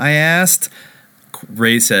him? I asked.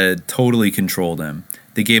 Ray said, totally controlled him.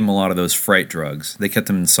 They gave him a lot of those fright drugs. They kept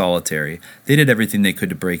him in solitary. They did everything they could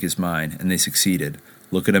to break his mind, and they succeeded.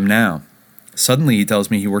 Look at him now. Suddenly he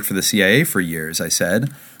tells me he worked for the CIA for years, I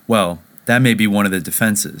said. Well, that may be one of the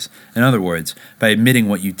defenses. In other words, by admitting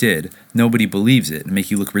what you did, nobody believes it and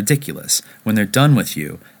make you look ridiculous when they're done with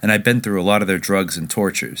you, and I've been through a lot of their drugs and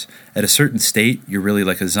tortures. At a certain state, you're really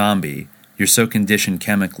like a zombie. You're so conditioned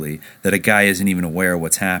chemically that a guy isn't even aware of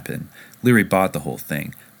what's happened. Leary bought the whole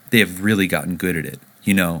thing. They have really gotten good at it.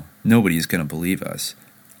 You know, nobody's going to believe us.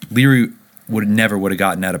 Leary never would have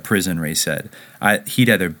gotten out of prison, Ray said. He'd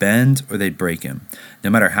either bend or they'd break him. No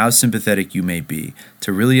matter how sympathetic you may be,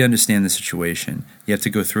 to really understand the situation, you have to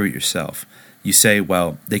go through it yourself. You say,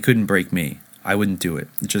 well, they couldn't break me. I wouldn't do it.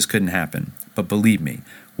 It just couldn't happen. But believe me,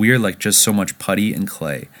 we are like just so much putty and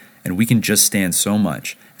clay, and we can just stand so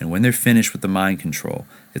much, and when they're finished with the mind control,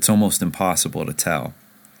 it's almost impossible to tell.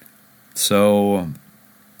 So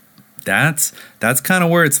that's kind of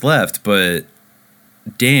where it's left, but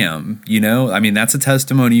damn, you know, I mean, that's a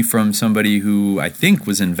testimony from somebody who I think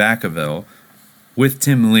was in Vacaville with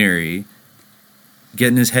Tim Leary,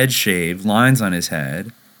 getting his head shaved, lines on his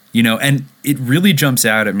head, you know, and it really jumps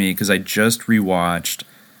out at me because I just rewatched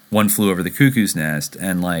One Flew Over the Cuckoo's Nest,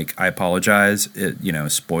 and like, I apologize,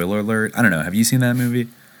 spoiler alert. I don't know. Have you seen that movie?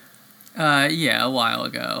 Yeah, a while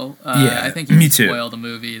ago. Yeah, I think you me too. spoiled the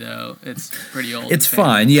movie, though. It's pretty old. It's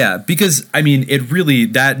fine, yeah, because, I mean, it really,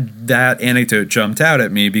 that anecdote jumped out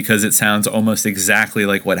at me because it sounds almost exactly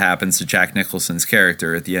like what happens to Jack Nicholson's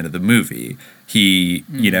character at the end of the movie. He,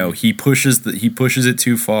 you know, he pushes it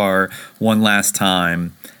too far one last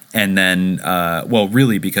time, and then,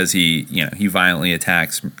 really because he violently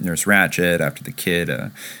attacks Nurse Ratched after the kid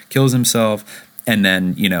kills himself. And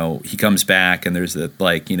then, you know, he comes back and there's that,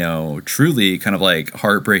 like, you know, truly kind of like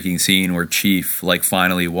heartbreaking scene where Chief like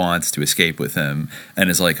finally wants to escape with him and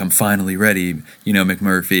is like, I'm finally ready, you know,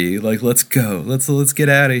 McMurphy, like, let's go, let's get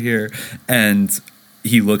out of here. And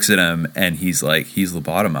he looks at him and he's like, he's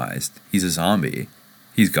lobotomized. He's a zombie.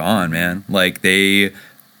 He's gone, man. Like, they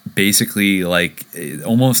basically like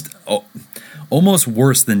almost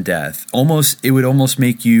worse than death. It would almost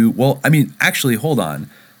make you, well, I mean, actually, hold on.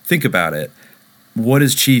 Think about it. What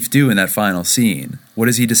does Chief do in that final scene? What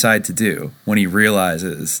does he decide to do when he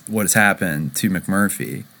realizes what has happened to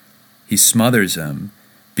McMurphy? He smothers him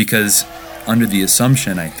because under the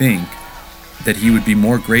assumption, I think, that he would be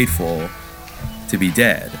more grateful to be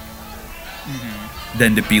dead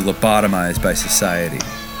than to be lobotomized by society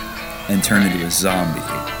and turn into a zombie.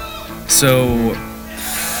 So,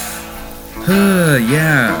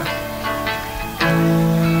 yeah.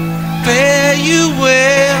 Fare you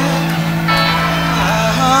well,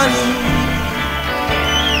 honey.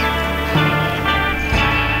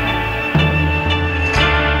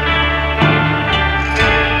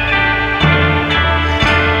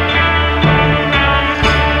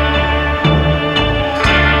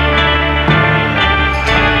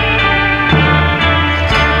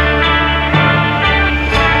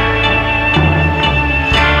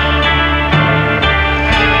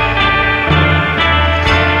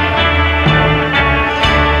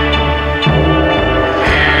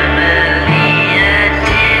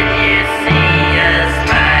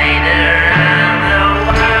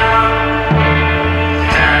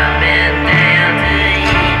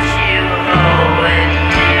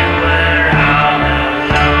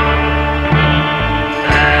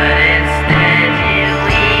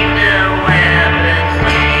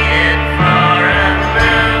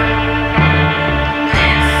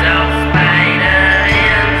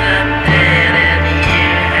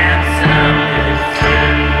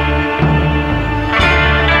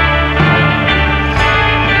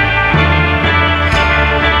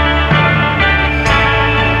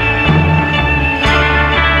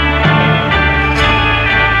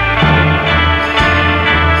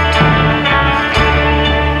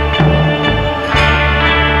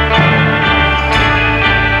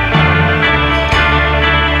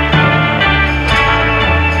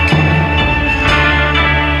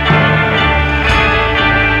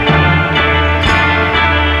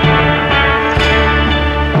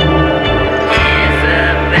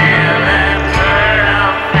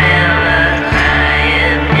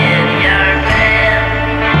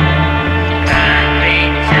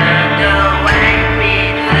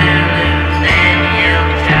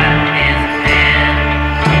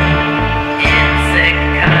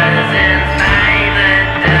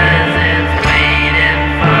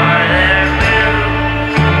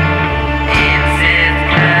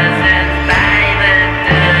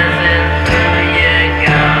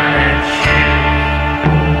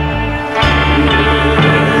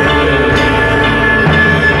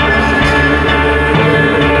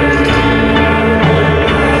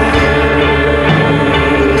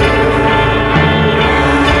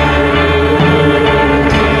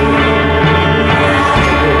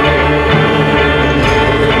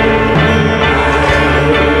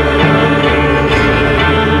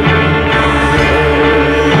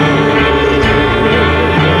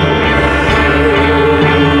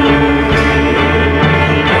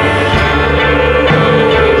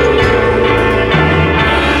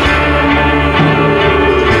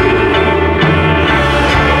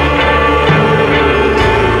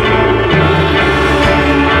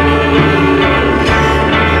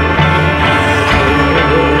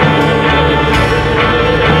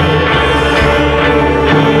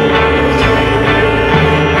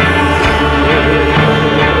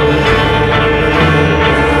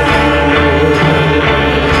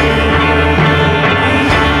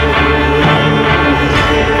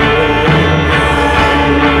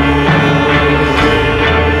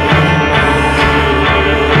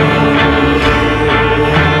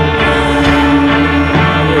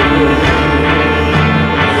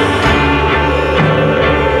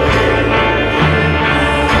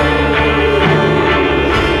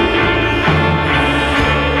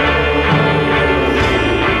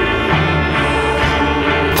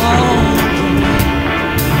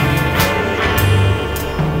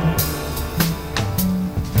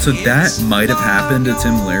 So that might have happened to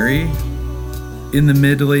Tim Leary in the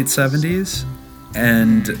mid to late 70s.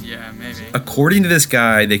 And yeah, maybe. According to this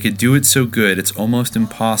guy, they could do it so good, it's almost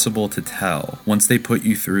impossible to tell once they put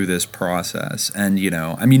you through this process. And,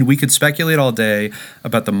 I mean, we could speculate all day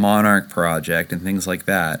about the Monarch Project and things like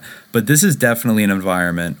that. But this is definitely an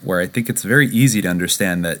environment where I think it's very easy to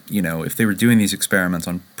understand that, if they were doing these experiments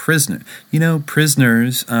on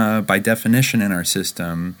prisoners, by definition in our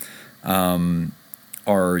system,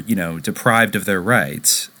 are, deprived of their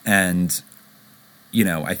rights. And,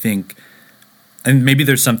 I think... And maybe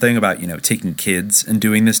there's something about, taking kids and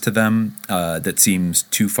doing this to them that seems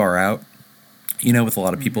too far out, with a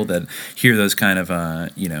lot of people that hear those kind of,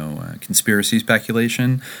 conspiracy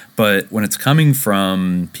speculation. But when it's coming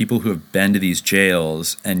from people who have been to these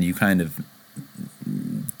jails and you kind of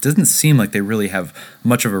doesn't seem like they really have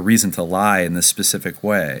much of a reason to lie in this specific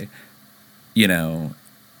way,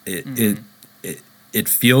 it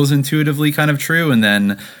feels intuitively kind of true. And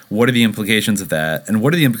then what are the implications of that? And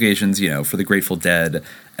what are the implications, for the Grateful Dead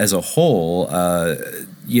as a whole?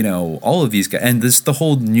 All of these guys, and the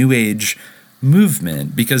whole New Age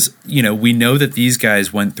movement, because, we know that these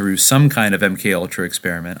guys went through some kind of MK Ultra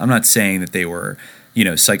experiment. I'm not saying that they were,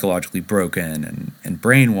 psychologically broken and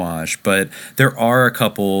brainwashed, but there are a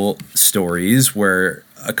couple stories where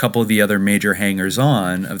a couple of the other major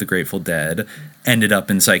hangers-on of the Grateful Dead ended up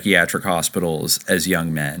in psychiatric hospitals as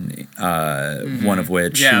young men, one of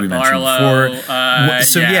which we mentioned before.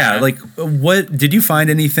 What did you find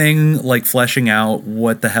anything like fleshing out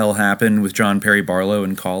what the hell happened with John Perry Barlow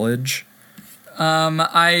in college?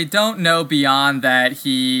 I don't know beyond that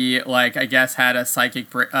he, I guess, had a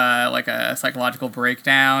a psychological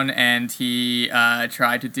breakdown, and he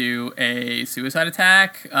tried to do a suicide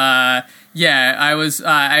attack. I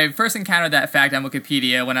first encountered that fact on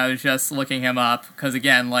Wikipedia when I was just looking him up, because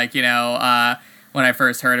again, when I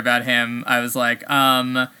first heard about him, I was like,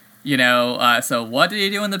 so what did he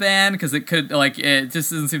do in the band? Because it could, it just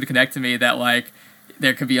doesn't seem to connect to me that,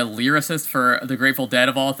 there could be a lyricist for the Grateful Dead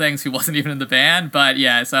of all things who wasn't even in the band. But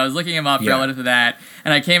yeah, so I was looking him up relative to that,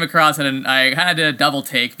 and I came across it, and I kind of did a double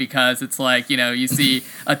take, because it's you see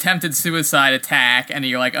attempted suicide attack, and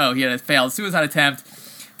you're like, oh, he had a failed suicide attempt.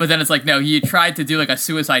 But then it's no, he tried to do a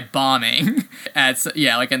suicide bombing at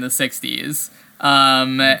in the 60s.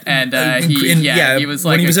 He was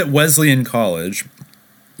when he was at Wesleyan College.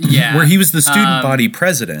 Yeah, where he was the student body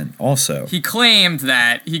president also. He claimed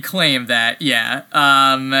that, yeah.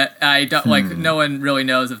 I don't, no one really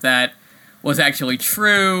knows if that was actually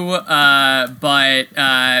true, but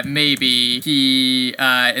maybe he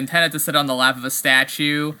intended to sit on the lap of a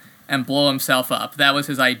statue and blow himself up. That was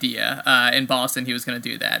his idea. In Boston, he was going to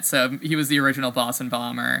do that. So he was the original Boston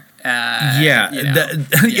bomber.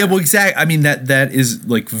 Well, exactly. I mean, that is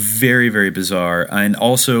very, very bizarre. And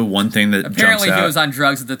also one thing that apparently jumps out, he was on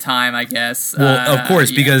drugs at the time, I guess. Well, of course,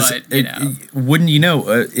 because wouldn't you know,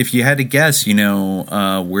 if you had to guess,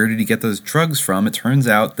 where did he get those drugs from? It turns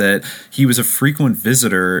out that he was a frequent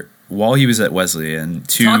visitor while he was at Wesleyan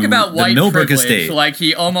to talk about white the Millbrook privilege. Estate.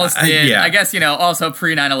 He almost did. I guess, also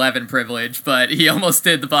pre 9/11 privilege, but he almost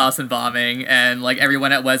did the Boston bombing, and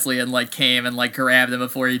everyone at Wesleyan came and grabbed him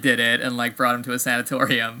before he did it, and brought him to a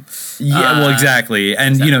sanatorium. Yeah, well, exactly.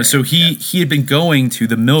 And so he had been going to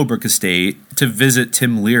the Millbrook Estate to visit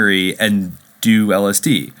Tim Leary and do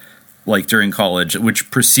LSD during college, which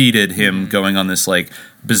preceded him going on this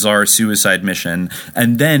bizarre suicide mission,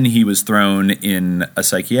 and then he was thrown in a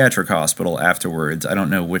psychiatric hospital afterwards. I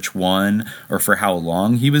don't know which one or for how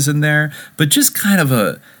long he was in there, but just kind of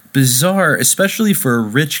a bizarre, especially for a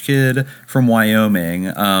rich kid from Wyoming.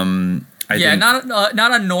 I think not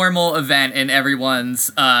a normal event in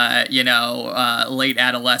everyone's late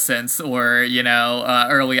adolescence or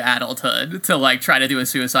early adulthood to try to do a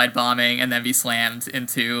suicide bombing and then be slammed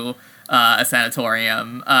into a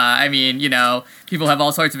sanatorium. People have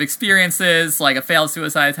all sorts of experiences, a failed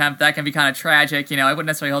suicide attempt, that can be kind of tragic. I wouldn't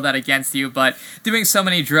necessarily hold that against you, but doing so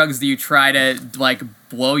many drugs that you try to,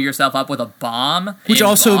 blow yourself up with a bomb, which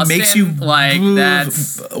also Boston, makes you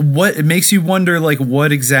it makes you wonder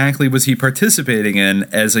what exactly was he participating in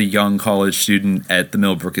as a young college student at the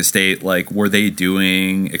Millbrook Estate? Were they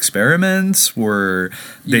doing experiments? Were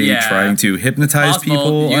they trying to hypnosize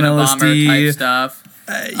people on LSD type stuff?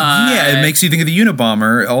 Yeah, it makes you think of the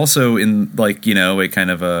Unabomber, also in like, you know, a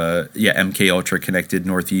kind of a MK Ultra connected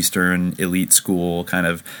Northeastern elite school kind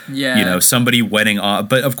of, you know, somebody wedding off.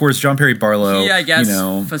 But of course, John Perry Barlow, he, I guess, you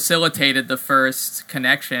know, facilitated the first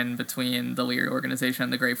connection between the Leary organization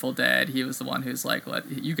and the Grateful Dead. He was the one who's like, "What,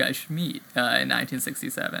 you guys should meet" in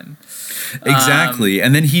 1967. Exactly,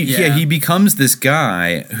 and then he becomes this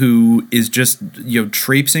guy who is just, you know,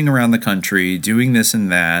 traipsing around the country doing this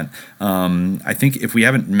and that. I think if we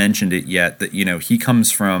haven't mentioned it yet, that, you know, he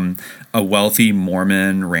comes from a wealthy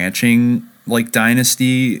Mormon ranching like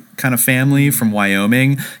dynasty kind of family from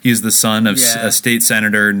Wyoming. He's the son of a state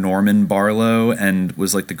senator, Norman Barlow, and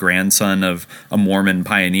was like the grandson of a Mormon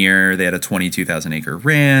pioneer. They had a 22,000 acre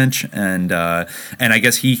ranch, and I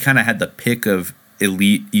guess he kind of had the pick of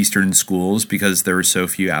elite Eastern schools because there were so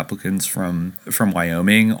few applicants from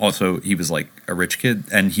Wyoming. Also, he was like a rich kid,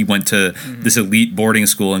 and he went to this elite boarding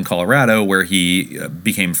school in Colorado where he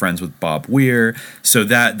became friends with Bob Weir. So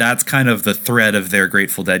that's kind of the thread of their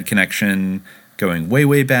Grateful Dead connection going way,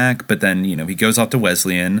 way back. But then, you know, he goes off to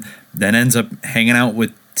Wesleyan, then ends up hanging out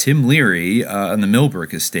with Tim Leary on the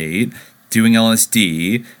Millbrook estate, doing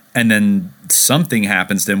LSD, and then something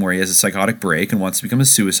happens to him where he has a psychotic break and wants to become a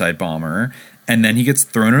suicide bomber. And then he gets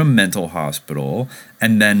thrown in a mental hospital.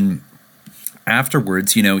 And then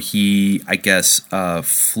afterwards, you know, he, I guess,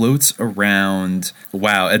 floats around.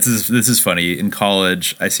 Wow, this is funny. In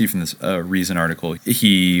college, I see from this Reason article,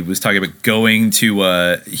 he was talking about going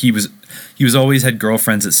to, he was always had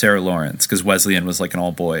girlfriends at Sarah Lawrence because Wesleyan was like an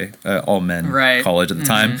all men college at the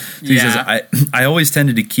time. So he says, I always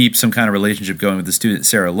tended to keep some kind of relationship going with the student at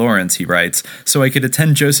Sarah Lawrence, he writes, so I could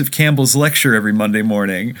attend Joseph Campbell's lecture every Monday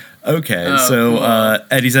morning. Okay, cool.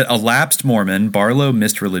 And he's a lapsed Mormon. Barlow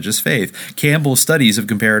missed religious faith. Campbell's studies of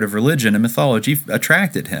comparative religion and mythology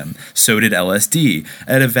attracted him. So did LSD.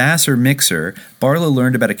 At a Vassar mixer, Barlow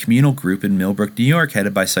learned about a communal group in Millbrook, New York,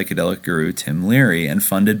 headed by psychedelic guru Tim Leary and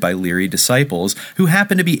funded by Leary disciples who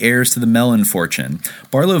happened to be heirs to the Mellon fortune.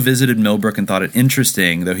 Barlow visited Millbrook and thought it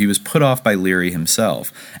interesting, though he was put off by Leary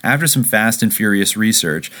himself. After some fast and furious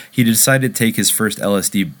research, he decided to take his first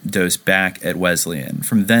LSD dose back at Wesleyan.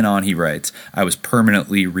 From then on, he writes, I was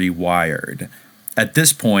permanently rewired. At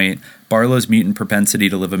this point, Barlow's mutant propensity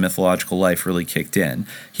to live a mythological life really kicked in.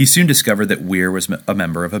 He soon discovered that Weir was a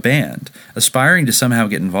member of a band. Aspiring to somehow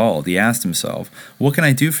get involved, he asked himself, what can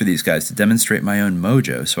I do for these guys to demonstrate my own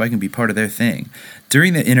mojo so I can be part of their thing?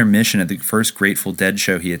 During the intermission at the first Grateful Dead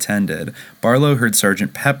show he attended, Barlow heard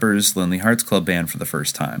Sgt. Pepper's Lonely Hearts Club Band for the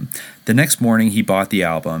first time. The next morning, he bought the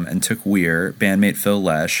album and took Weir, bandmate Phil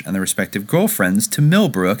Lesh, and their respective girlfriends to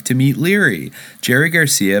Millbrook to meet Leary. Jerry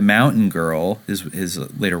Garcia, Mountain Girl, his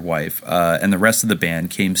later wife, and the rest of the band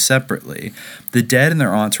came separately. The Dead and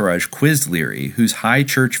their entourage quizzed Leary, whose high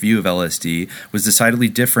church view of LSD was decidedly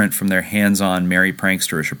different from their hands-on, merry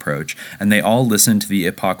pranksterish approach, and they all listened to the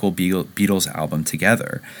epochal Beatles album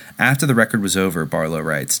together. After the record was over, Barlow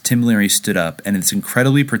writes, Tim Leary stood up and in this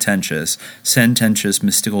incredibly pretentious, sententious,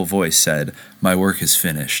 mystical voice said, my work is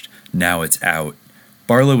finished. Now it's out.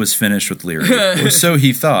 Barlow was finished with Leary, or so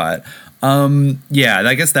he thought. Yeah,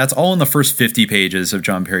 I guess that's all in the first 50 pages of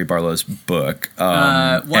John Perry Barlow's book. One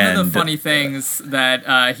of the funny things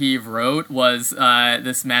that he wrote was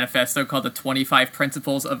this manifesto called The 25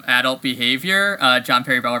 Principles of Adult Behavior. John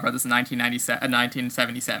Perry Barlow wrote this in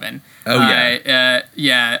 1977. Oh,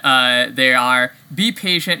 yeah. They are, be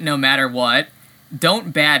patient no matter what.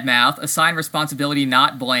 Don't badmouth, assign responsibility,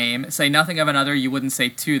 not blame, say nothing of another you wouldn't say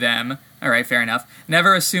to them. All right, fair enough.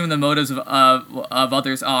 Never assume the motives of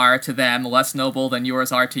others are, to them, less noble than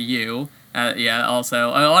yours are to you. Also,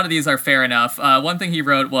 a lot of these are fair enough. One thing he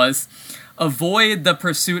wrote was, avoid the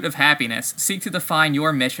pursuit of happiness. Seek to define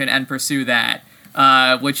your mission and pursue that.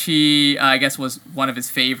 Which he, I guess, was one of his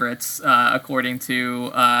favorites, according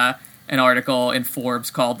to an article in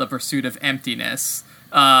Forbes called The Pursuit of Emptiness.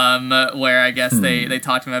 Where I guess they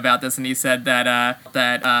talked to him about this, and he said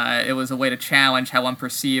that it was a way to challenge how one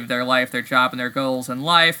perceived their life, their job, and their goals in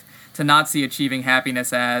life, to not see achieving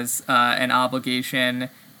happiness as an obligation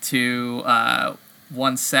to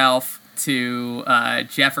oneself, to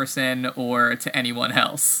Jefferson, or to anyone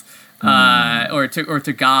else, or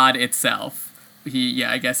to God itself.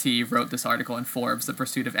 I guess he wrote this article in Forbes, The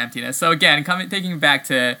Pursuit of Emptiness. So again, taking back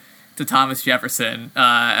to Thomas Jefferson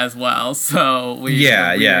as well. So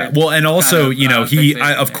well, and also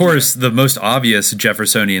of course the most obvious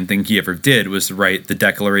Jeffersonian thing he ever did was to write the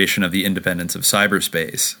Declaration of the Independence of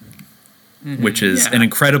Cyberspace, which is an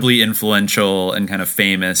incredibly influential and kind of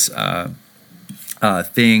famous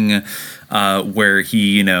thing where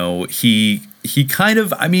he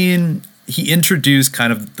introduced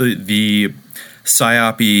kind of the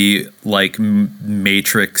psyopy like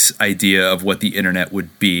matrix idea of what the internet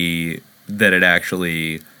would be that it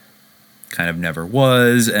actually kind of never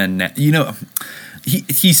was. And you know,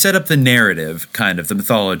 he set up the narrative, kind of the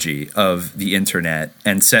mythology of the internet,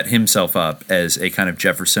 and set himself up as a kind of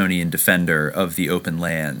Jeffersonian defender of the open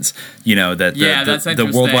lands. You know, that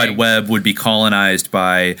the World Wide Web would be colonized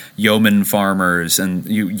by yeoman farmers and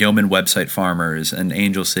yeoman website farmers and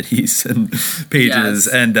angel cities and pages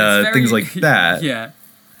and things like that. Yeah.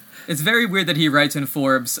 It's very weird that he writes in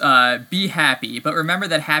Forbes, be happy, but remember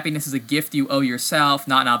that happiness is a gift you owe yourself,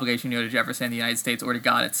 not an obligation you owe to Jefferson, the United States, or to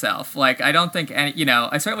God itself. Like, I don't think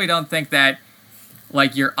I certainly don't think that,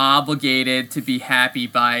 like, you're obligated to be happy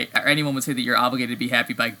by, or anyone would say that you're obligated to be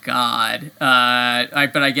happy by God.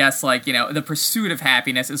 But I guess, like, you know, the pursuit of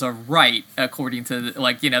happiness is a right, according to,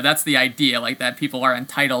 like, you know, that's the idea, like, that people are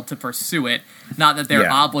entitled to pursue it, not that they're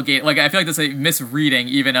obligated. Like, I feel like that's a misreading,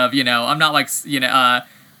 even of, you know, I'm not, like, you know,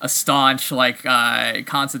 a staunch, like,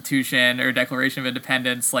 Constitution or Declaration of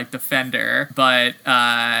Independence, like, defender, but,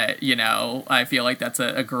 you know, I feel like that's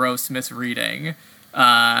a gross misreading. You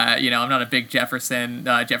know, I'm not a big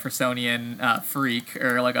Jeffersonian freak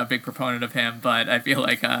or, like, a big proponent of him, but I feel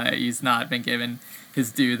like he's not been given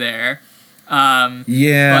his due there.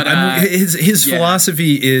 His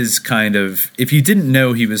philosophy is kind of, if you didn't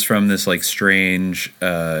know he was from this like strange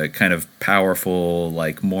kind of powerful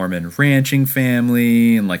like Mormon ranching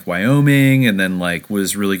family in like Wyoming, and then like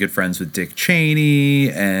was really good friends with Dick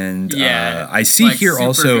Cheney, and I see like, here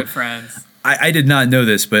also good friends. I did not know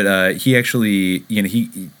this, but he actually, you know,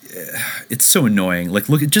 it's so annoying. Like,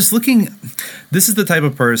 looking, this is the type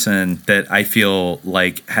of person that I feel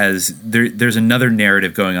like there's another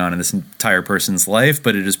narrative going on in this entire person's life,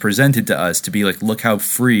 but it is presented to us to be like, look how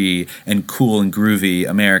free and cool and groovy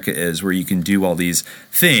America is, where you can do all these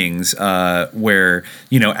things, where,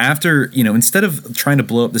 you know, after, you know, instead of trying to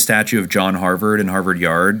blow up the statue of John Harvard in Harvard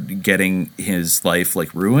Yard, getting his life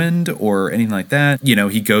like ruined or anything like that, you know,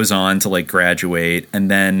 he goes on to like graduate,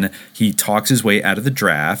 and then he talks his way out of the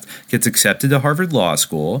draft, gets accepted to Harvard Law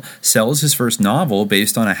School, sells his first novel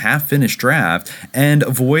based on a half-finished draft, and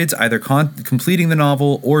avoids either completing the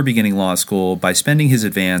novel or beginning law school by spending his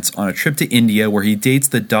advance on a trip to India, where he dates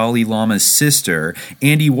the Dalai Lama's sister.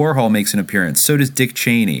 Andy Warhol makes an appearance. So does Dick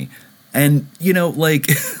Cheney. And, you know, like,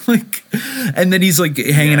 and then he's, like,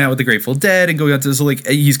 hanging out with the Grateful Dead and going out to, so, like,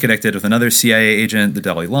 he's connected with another CIA agent, the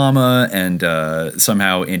Dalai Lama, and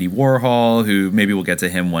somehow Andy Warhol, who maybe we'll get to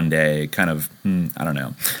him one day, kind of, I don't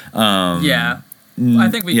know. I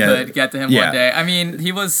think we could get to him one day. I mean,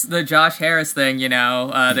 he was the Josh Harris thing, you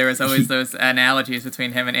know. There was always those analogies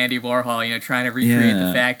between him and Andy Warhol, you know, trying to recreate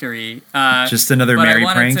the factory. Just another merry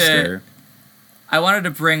prankster. I wanted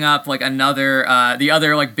to bring up like the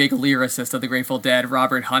other like big lyricist of the Grateful Dead,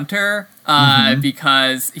 Robert Hunter,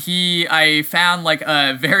 because I found like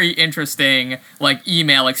a very interesting like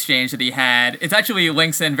email exchange that he had. It actually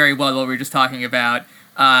links in very well to what we were just talking about,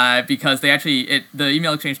 because the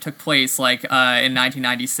email exchange took place like in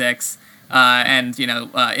 1996 and you know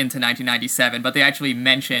into 1997, but they actually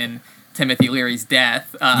mention Timothy Leary's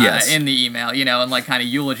death in the email, you know, and like kind of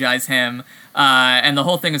eulogize him. And the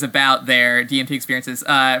whole thing is about their DMT experiences.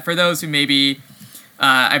 For those who maybe,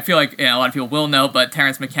 I feel like, you know, a lot of people will know, but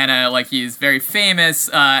Terence McKenna, like, he's very famous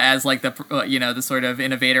as like the, you know, the sort of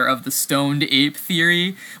innovator of the stoned ape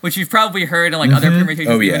theory, which you've probably heard in like other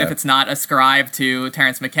permutations, even if it's not ascribed to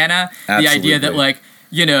Terence McKenna. Absolutely. The idea that like,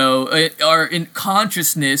 you know, our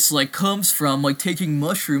consciousness, like, comes from, like, taking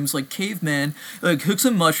mushrooms, like, cavemen, like, took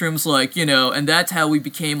some mushrooms, like, you know, and that's how we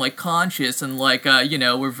became, like, conscious, and, like, you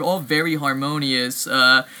know, we're all very harmonious,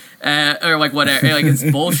 or, like, whatever, like, it's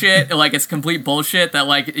bullshit, like, it's complete bullshit that,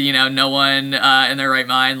 like, you know, no one in their right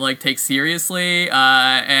mind, like, takes seriously,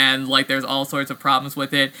 and, like, there's all sorts of problems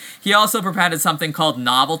with it. He also propounded something called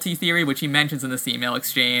novelty theory, which he mentions in this email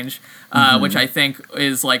exchange, which I think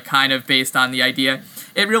is, like, kind of based on the idea.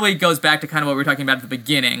 It really goes back to kind of what we were talking about at the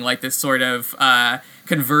beginning, like this sort of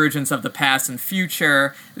convergence of the past and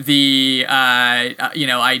future, the, you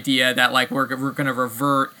know, idea that, like, we're going to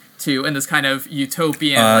revert to, in this kind of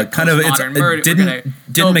utopian, like, kind of,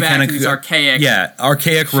 didn't McKenna, these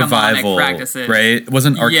archaic revival practices. Right?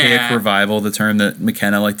 Wasn't archaic revival the term that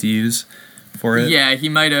McKenna liked to use for it? Yeah, he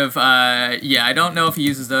might have, I don't know if he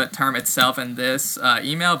uses the term itself in this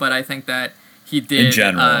email, but I think that he did in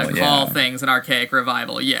general, call things an archaic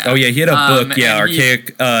revival. Yeah. Oh yeah, he had a book. Yeah,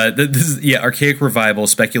 archaic. Archaic revival: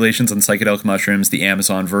 speculations on psychedelic mushrooms, the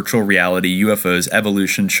Amazon, virtual reality, UFOs,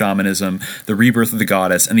 evolution, shamanism, the rebirth of the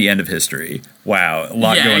goddess, and the end of history. Wow, a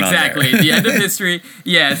lot going on there. Exactly. The end of history.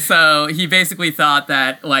 Yeah. So he basically thought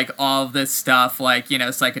that like all of this stuff, like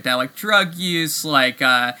psychedelic drug use, like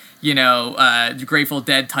Grateful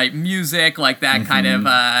Dead type music, like that kind of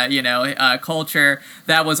culture,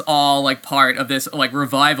 that was all like part of this like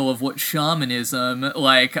revival of what shamanism,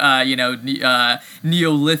 like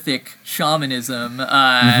Neolithic shamanism,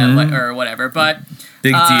 or whatever. But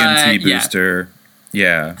big DMT booster.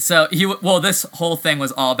 Yeah. So this whole thing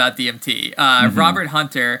was all about DMT. Robert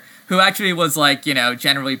Hunter, who actually was like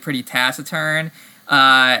generally pretty taciturn.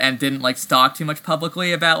 And didn't like talk too much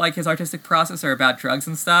publicly about like his artistic process or about drugs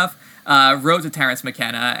and stuff, wrote to Terence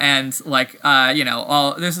McKenna, and like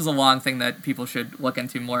this is a long thing that people should look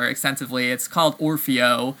into more extensively. It's called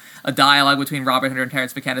Orfeo, a dialogue between Robert Hunter and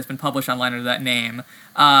Terence McKenna. It's been published online under that name,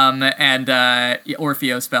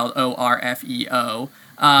 Orfeo spelled Orfeo.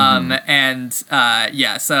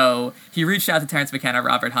 So he reached out to Terence McKenna,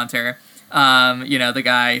 Robert Hunter, the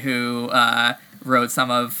guy who wrote some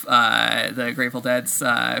of the Grateful Dead's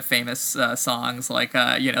famous songs, like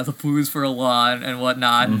the Blues for a Law and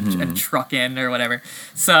whatnot, and Truckin' or whatever.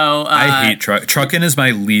 So I hate Truckin' is my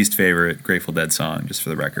least favorite Grateful Dead song, just for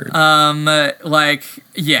the record. And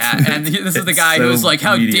this is the guy who's like,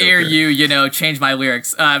 how dare you, change my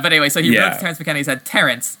lyrics. But anyway, so he wrote to Terence McKenna. He said,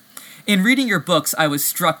 Terence, in reading your books, I was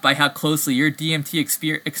struck by how closely your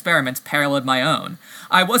DMT experiments paralleled my own.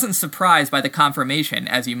 I wasn't surprised by the confirmation,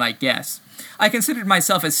 as you might guess. I considered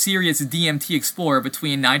myself a serious DMT explorer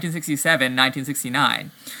between 1967 and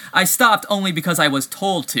 1969. I stopped only because I was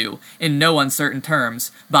told to, in no uncertain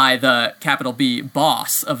terms, by the, capital B,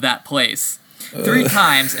 boss of that place. 3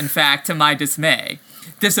 times, in fact, to my dismay.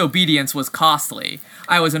 Disobedience was costly.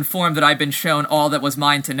 I was informed that I'd been shown all that was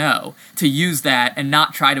mine to know, to use that and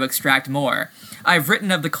not try to extract more. I've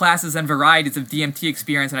written of the classes and varieties of DMT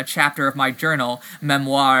experience in a chapter of my journal,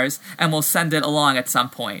 Memoirs, and will send it along at some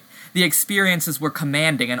point. The experiences were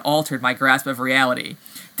commanding and altered my grasp of reality.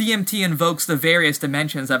 DMT invokes the various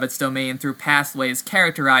dimensions of its domain through pathways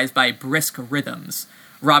characterized by brisk rhythms.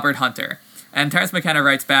 Robert Hunter. And Terence McKenna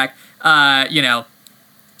writes back,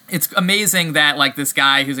 it's amazing that, like, this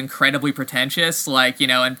guy who's incredibly pretentious, like,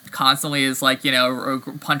 and constantly is, like,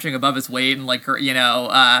 punching above his weight and, like,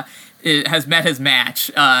 it has met his match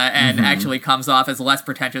and actually comes off as less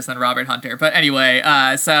pretentious than Robert Hunter. But anyway,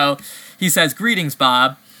 so he says, Greetings,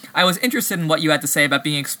 Bob. I was interested in what you had to say about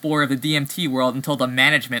being an explorer of the DMT world until the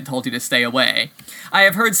management told you to stay away. I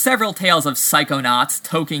have heard several tales of psychonauts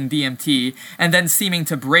toking DMT and then seeming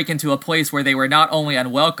to break into a place where they were not only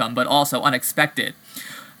unwelcome but also unexpected.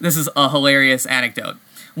 This is a hilarious anecdote.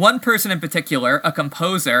 One person in particular, a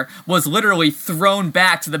composer, was literally thrown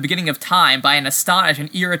back to the beginning of time by an astonished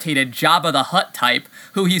and irritated Jabba the Hutt type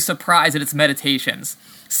who he surprised at its meditations.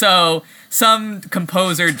 So, some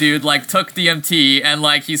composer dude, like, took DMT and,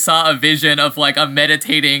 like, he saw a vision of, like, a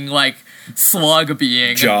meditating, like, slug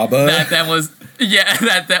being. Jabba? That then was,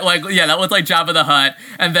 that was, like, Jabba the Hutt.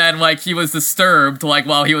 And then, like, he was disturbed, like,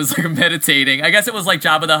 while he was, like, meditating. I guess it was, like,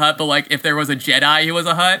 Jabba the Hutt, but, like, if there was a Jedi, he was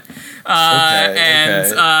a Hutt.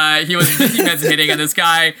 He was meditating, and this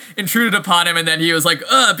guy intruded upon him, and then he was like,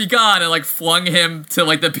 be gone, and, like, flung him to,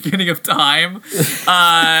 like, the beginning of time.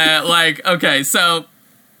 So...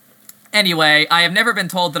 Anyway, I have never been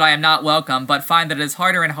told that I am not welcome, but find that it is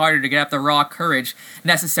harder and harder to get up the raw courage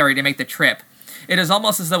necessary to make the trip. It is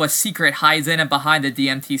almost as though a secret hides in and behind the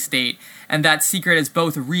DMT state, and that secret is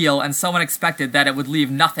both real and so unexpected that it would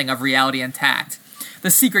leave nothing of reality intact.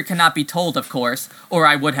 The secret cannot be told, of course, or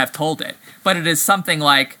I would have told it, but it is something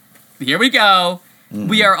like, here we go,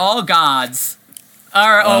 we are all gods.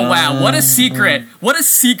 Oh wow! What a secret! What a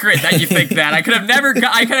secret that you think that. I could have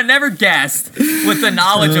never guessed with the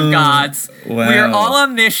knowledge of gods. Wow. We are all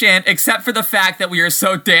omniscient, except for the fact that we are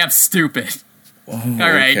so damn stupid. Oh,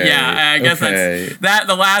 all right, okay. I guess that's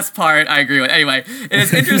the last part I agree with. Anyway, it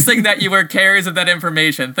is interesting that you were carriers of that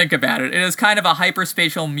information. Think about it. It is kind of a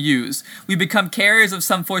hyperspatial muse. We become carriers of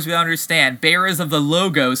some force we don't understand, bearers of the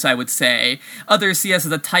logos, I would say. Others see us as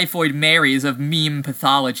the typhoid Marys of meme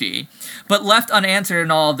pathology. But left unanswered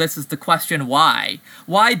in all of this is the question why.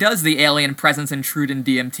 Why does the alien presence intrude in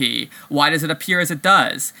DMT? Why does it appear as it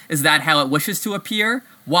does? Is that how it wishes to appear?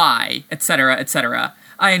 Why? Etc., etc.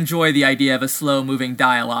 I enjoy the idea of a slow-moving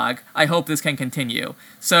dialogue. I hope this can continue.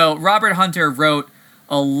 So, Robert Hunter wrote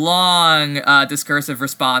a long discursive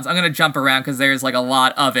response. I'm going to jump around because there's, like, a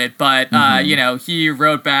lot of it. But, he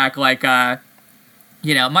wrote back, like,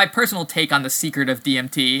 My personal take on the secret of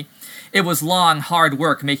DMT, it was long, hard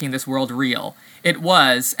work making this world real. It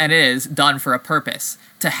was, and is, done for a purpose,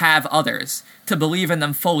 to have others, to believe in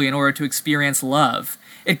them fully in order to experience love.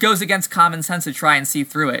 It goes against common sense to try and see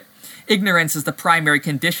through it. Ignorance is the primary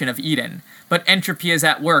condition of Eden, but entropy is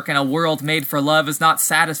at work, and a world made for love is not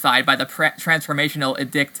satisfied by the transformational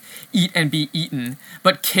edict, eat and be eaten,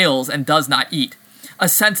 but kills and does not eat. A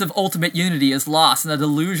sense of ultimate unity is lost, and the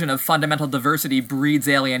delusion of fundamental diversity breeds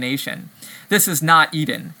alienation. This is not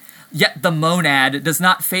Eden. Yet the monad does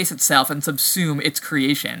not face itself and subsume its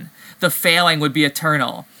creation. The failing would be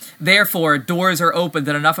eternal. Therefore, doors are opened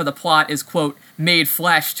and enough of the plot is, quote, made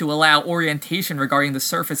flesh to allow orientation regarding the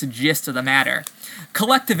surface gist of the matter.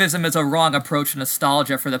 Collectivism is a wrong approach to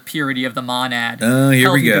nostalgia for the purity of the monad.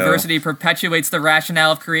 Here we go. Diversity perpetuates the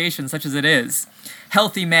rationale of creation such as it is.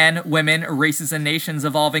 Healthy men, women, races, and nations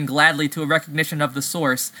evolving gladly to a recognition of the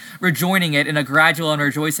source, rejoining it in a gradual and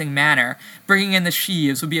rejoicing manner, bringing in the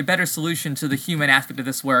sheaves would be a better solution to the human aspect of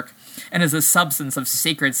this work, and is a substance of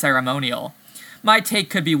sacred ceremonial. My take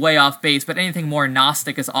could be way off base, but anything more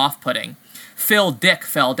Gnostic is off-putting. Phil Dick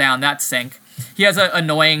fell down that sink. He has an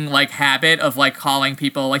annoying, habit of, calling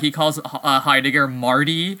people, he calls Heidegger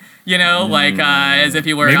Marty, as if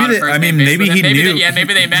he were on a first name basis with him. Knew.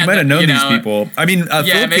 Maybe they met. He might have known these people.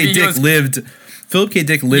 Philip K.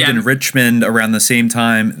 Dick lived in Richmond around the same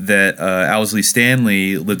time that Owsley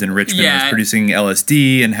Stanley lived in Richmond, was producing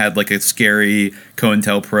LSD, and had, a scary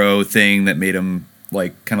COINTELPRO thing that made him,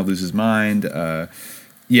 kind of lose his mind. So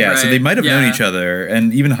they might have known each other,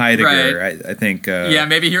 and even Heidegger, I think.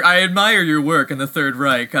 Maybe I admire your work in the Third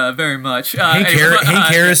Reich very much. Hank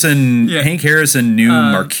Harrison knew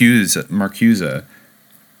Marcuse.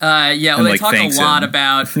 They talk a lot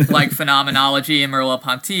about phenomenology and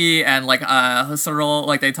Merleau-Ponty and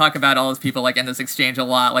Husserl. They talk about all those people in this exchange a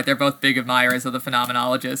lot. They're both big admirers of the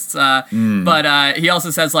phenomenologists. But he also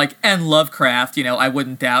says and Lovecraft. I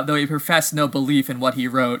wouldn't doubt, though he professed no belief in what he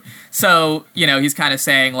wrote. So he's kind of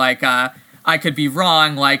saying I could be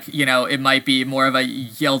wrong. It might be more of a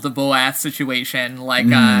Yelda-Boath situation.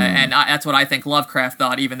 And that's what I think Lovecraft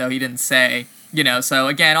thought, even though he didn't say. So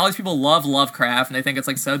again, all these people love Lovecraft and they think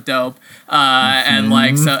it's so dope. But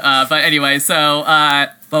anyway, blah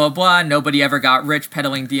blah blah. Nobody ever got rich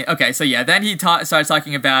peddling DMT. Okay, so then he starts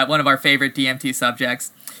talking about one of our favorite DMT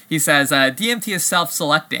subjects. He says, DMT is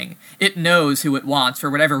self-selecting. It knows who it wants for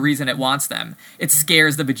whatever reason it wants them. It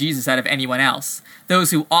scares the bejesus out of anyone else.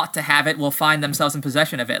 Those who ought to have it will find themselves in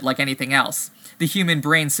possession of it, like anything else. The human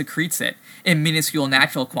brain secretes it. In minuscule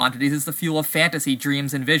natural quantities, it's the fuel of fantasy,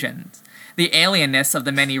 dreams, and visions. The alienness of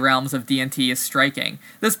the many realms of DMT is striking.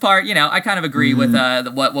 This part, I kind of agree with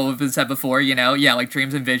what we've been said before.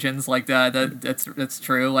 Dreams and visions, that's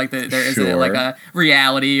true. There is a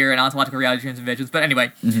reality or an ontological reality, dreams and visions. But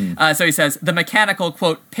anyway, so he says the mechanical,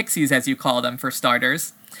 quote, pixies, as you call them, for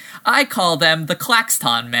starters. I call them the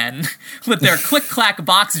Claxton men, with their click-clack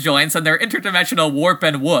box joints and their interdimensional warp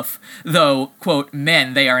and woof, though, quote,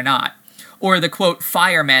 men they are not. Or the, quote,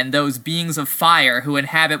 firemen, those beings of fire who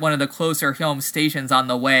inhabit one of the closer home stations on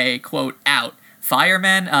the way, quote, out.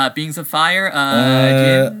 Firemen? Beings of fire?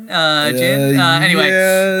 Jinn? Anyway.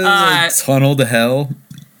 Tunnel to Hell.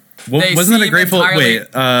 Wasn't that a Grateful...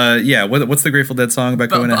 what's the Grateful Dead song about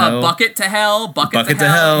going to hell? Bucket to Hell. Bucket to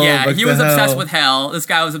hell. Yeah, he was obsessed with hell. This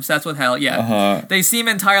guy was obsessed with hell, yeah. Uh-huh. They seem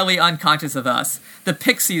entirely unconscious of us. The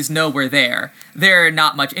pixies know we're there. They're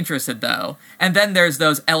not much interested, though. And then there's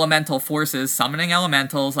those elemental forces, summoning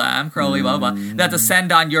elementals, Crowley, blah, blah, blah, that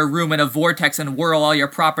descend on your room in a vortex and whirl all your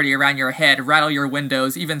property around your head, rattle your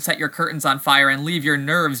windows, even set your curtains on fire and leave your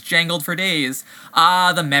nerves jangled for days.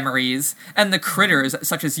 Ah, the memories. And the critters,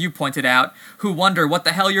 such as you pointed out, who wonder what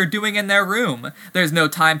the hell you're doing in their room. There's no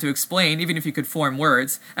time to explain, even if you could form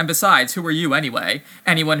words. And besides, who are you anyway?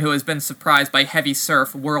 Anyone who has been surprised by heavy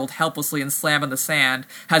surf, whirled helplessly and slammed on the sand,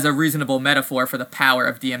 has a reasonable metaphor for the power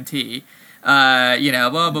of DMT. Blah,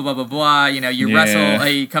 blah, blah, blah, blah, wrestle.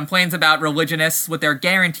 He complains about religionists with their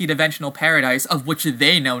guaranteed eventual paradise, of which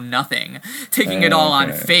they know nothing. Taking it all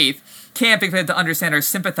on faith. Can't expect to understand or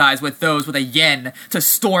sympathize with those with a yen to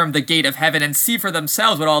storm the gate of heaven and see for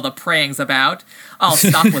themselves what all the praying's about. I'll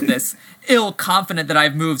stop with this, ill-confident that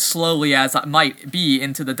I've moved slowly as I might be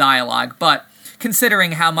into the dialogue, but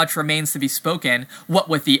considering how much remains to be spoken, what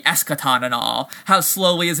with the eschaton and all, how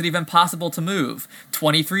slowly is it even possible to move?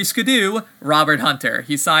 23 Skidoo, Robert Hunter.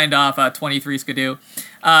 He signed off 23 Skidoo.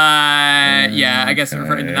 I guess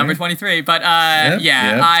referring to number 23, but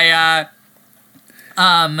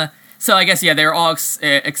So I guess, they're all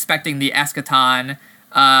expecting the eschaton,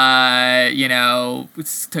 to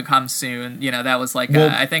come soon. That was like,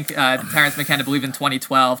 I think Terrence McKenna believed in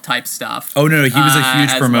 2012 type stuff. Oh, no, he was a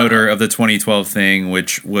huge promoter well. of the 2012 thing,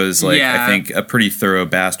 which was like, Yeah. I think, a pretty thorough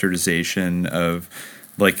bastardization of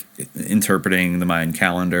like interpreting the Mayan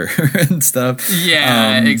calendar and stuff.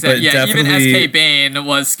 Yeah, exactly. Yeah, even definitely- S.K. Bain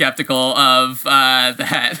was skeptical of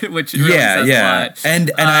that, which really says a lot.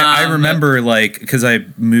 And I remember, like, because I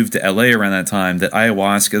moved to LA around that time, that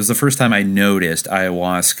ayahuasca, it was the first time I noticed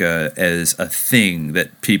ayahuasca as a thing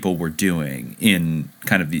that people were doing in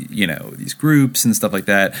kind of the, these groups and stuff like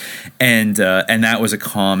that. And that was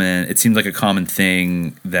it seemed like a common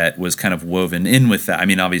thing that was kind of woven in with that. I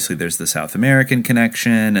mean, obviously there's the South American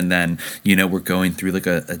connection, and then, we're going through like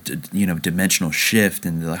a dimensional shift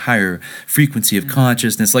and the higher frequency of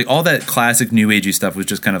consciousness. Like all that classic new agey stuff was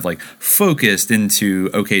just kind of like focused into,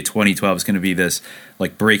 okay, 2012 is going to be this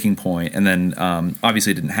like breaking point. And then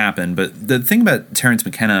obviously it didn't happen. But the thing about Terrence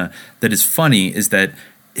McKenna that is funny is that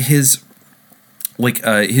his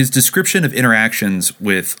description of interactions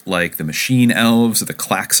with like the machine elves or the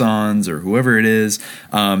klaxons or whoever it is,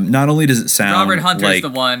 not only does it sound Robert Hunter's like, the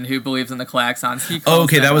one who believes in the klaxons. He oh, calls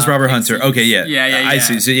okay, them, that was Robert Hunter. Okay, yeah. Yeah. I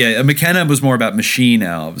see. So yeah, McKenna was more about machine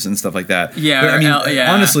elves and stuff like that. Yeah, but, I mean,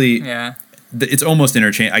 honestly, yeah. It's almost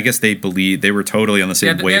interchangeable. I guess they were totally on the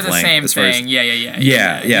same wavelength. They're the same as far as, thing. Yeah.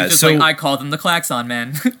 Yeah. Just So like I call them the klaxon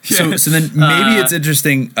men. So then maybe it's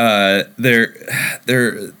interesting.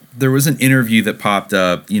 There was an interview that popped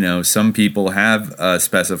up. Some people have have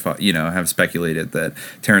speculated that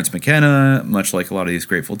Terrence McKenna, much like a lot of these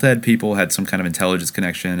Grateful Dead people, had some kind of intelligence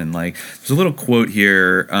connection. And like, there's a little quote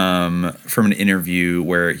here from an interview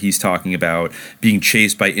where he's talking about being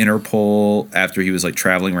chased by Interpol after he was like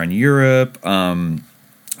traveling around Europe,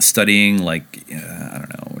 studying like I don't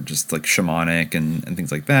know, just like shamanic and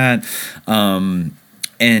things like that.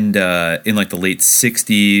 And in like the late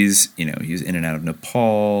 60s, he was in and out of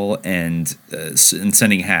Nepal and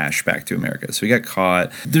sending hash back to America. So he got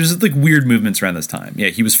caught. There's like weird movements around this time. Yeah,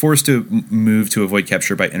 he was forced to move to avoid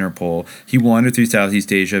capture by Interpol. He wandered through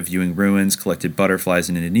Southeast Asia, viewing ruins, collected butterflies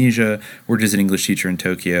in Indonesia, worked as an English teacher in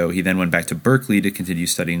Tokyo. He then went back to Berkeley to continue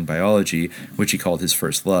studying biology, which he called his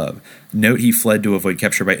first love. Note he fled to avoid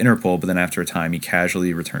capture by Interpol, but then after a time he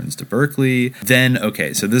casually returns to Berkeley. Then,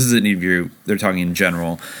 okay, so this is an interview. They're talking in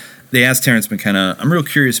general. They asked Terrence McKenna, I'm real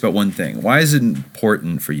curious about one thing. Why is it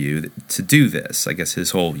important for you to do this? I guess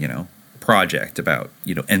his whole, project about,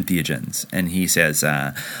 entheogens. And he says,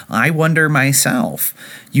 I wonder myself.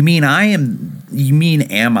 You mean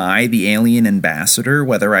am I the alien ambassador,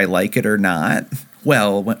 whether I like it or not?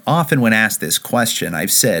 Well, often when asked this question,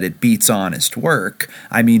 I've said it beats honest work.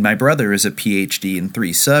 I mean, my brother is a PhD in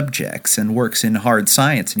 3 subjects and works in hard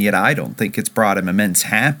science, and yet I don't think it's brought him immense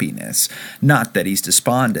happiness. Not that he's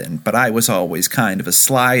despondent, but I was always kind of a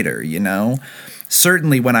slider,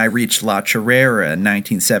 Certainly when I reached La Chorrera in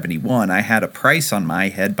 1971, I had a price on my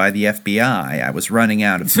head by the FBI. I was running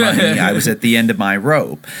out of money. I was at the end of my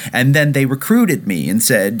rope. And then they recruited me and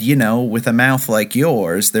said, with a mouth like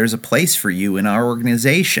yours, there's a place for you in our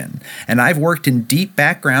organization. And I've worked in deep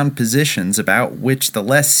background positions about which the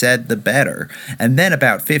less said, the better. And then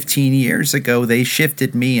about 15 years ago, they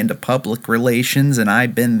shifted me into public relations, and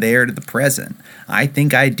I've been there to the present. I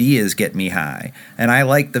think ideas get me high, and I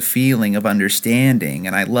like the feeling of understanding,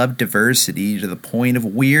 and I love diversity to the point of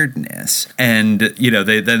weirdness. And,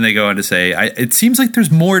 they go on to say, it seems like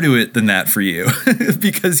there's more to it than that for you.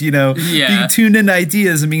 Because, being tuned into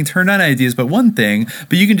ideas and being turned on ideas, but one thing,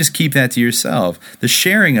 but you can just keep that to yourself. The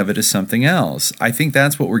sharing of it is something else. I think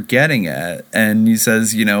that's what we're getting at. And he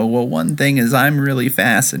says, well, one thing is I'm really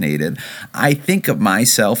fascinated. I think of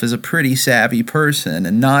myself as a pretty savvy person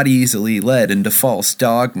and not easily led into false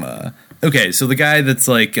dogma. Okay, so the guy that's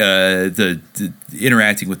like the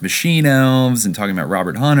interacting with machine elves and talking about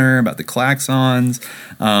Robert Hunter, about the klaxons,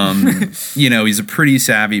 he's a pretty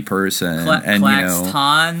savvy person.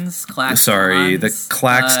 Klaxtons? Sorry, the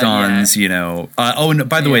klaxtons. Yeah. And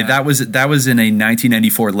by the way, that was in a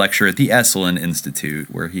 1994 lecture at the Esalen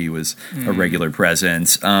Institute where he was a regular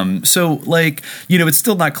presence. So it's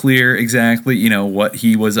still not clear exactly what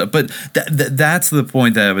he was, but that's the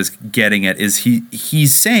point that I was getting at. Is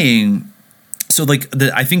he's saying. So,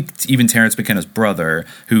 I think even Terrence McKenna's brother,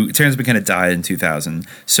 Terrence McKenna died in 2000.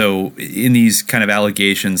 So, in these kind of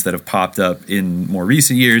allegations that have popped up in more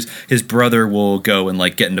recent years, his brother will go and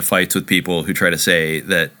get into fights with people who try to say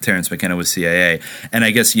that Terrence McKenna was CIA. And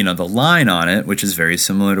I guess, the line on it, which is very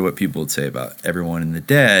similar to what people would say about everyone in the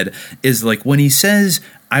dead, is when he says,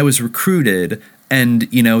 I was recruited, and,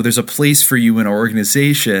 you know, there's a place for you in our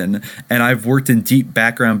organization. And I've worked in deep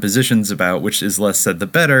background positions about, which is less said the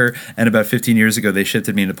better. And about 15 years ago, they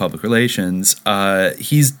shifted me into public relations.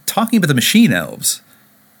 He's talking about the machine elves.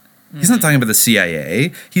 He's not talking about the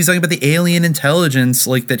CIA. He's talking about the alien intelligence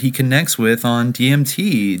like that he connects with on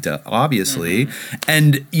DMT, obviously.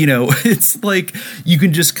 And, you know, it's like you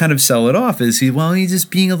can just kind of sell it off as he's just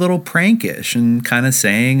being a little prankish and kind of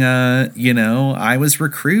saying, you know, I was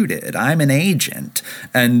recruited. I'm an agent.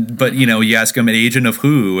 But, you know, you ask him an agent of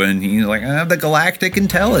who? And he's like, the Galactic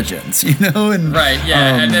Intelligence, you know? And, right,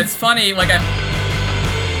 yeah. And it's funny, like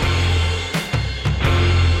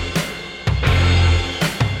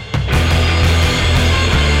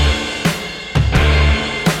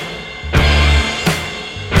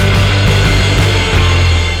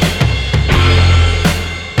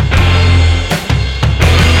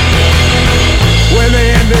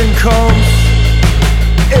comes,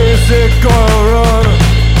 is it gonna run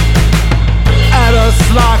at us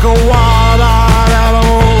like a wild-eyed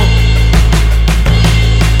animal?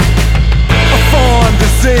 A foreign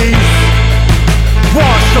disease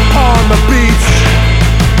washed upon the beach,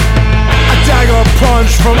 a dagger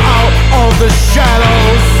plunge from out of the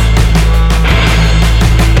shadows.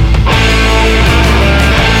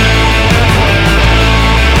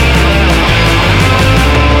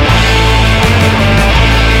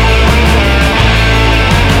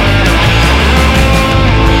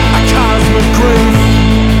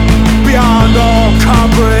 Beyond all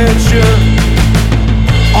comprehension,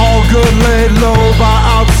 all good laid low by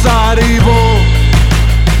outside evil.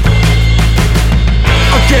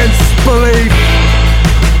 Against belief,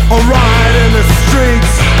 a riot in the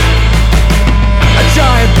streets, a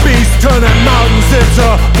giant beast turning mountains into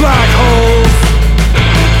black holes.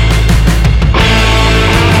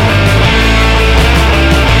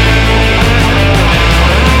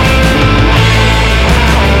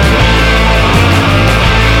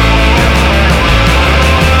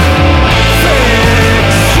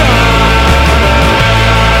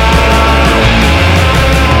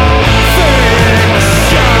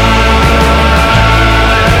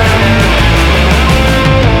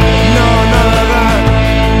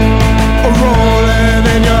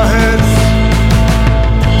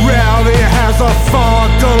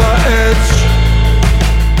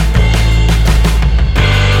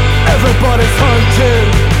 Everybody's hunted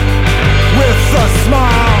with a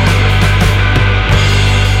smile,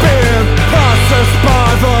 being processed by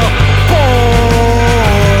the boys.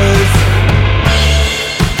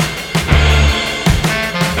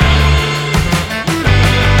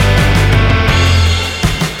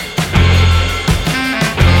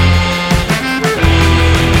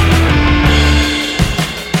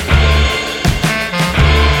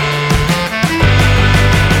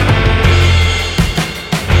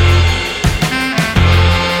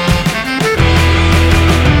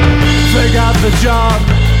 The job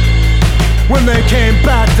when they came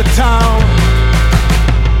back to town.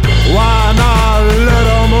 Why not let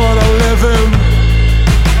them earn a living?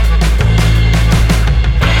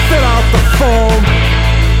 Fill out the form,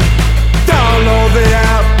 download the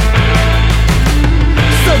app,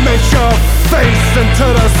 submit your face into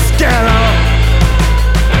the scanner.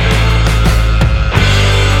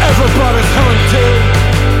 Everybody's hunted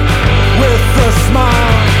with a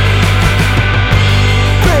smile,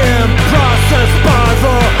 being processed by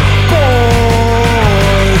the boys.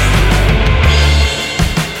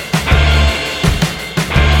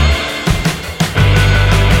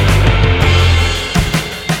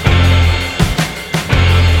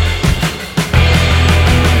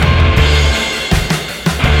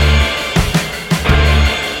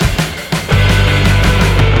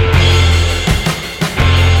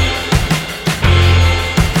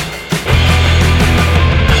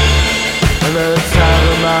 And then it's time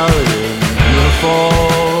them out in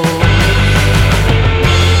uniform.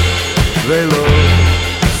 They look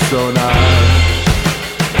so nice.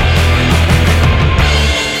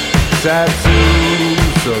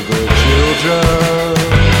 Tattoos of the children,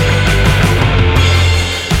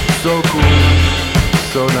 so cool,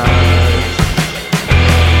 so nice.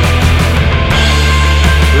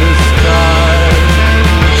 This kind,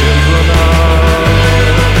 gentle enough,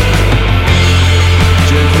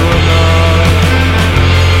 gentle enough.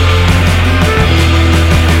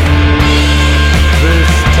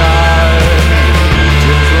 This time,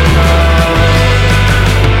 gentle enough,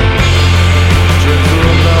 gentle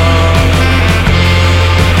enough.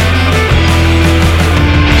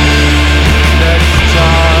 Next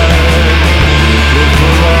time, look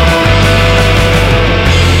for love.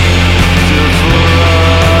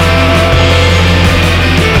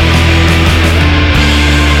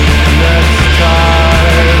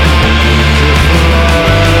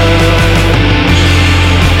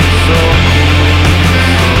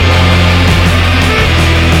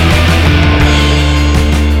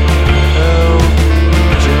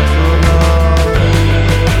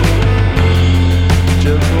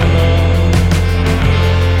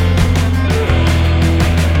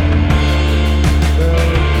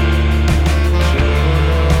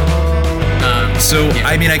 So,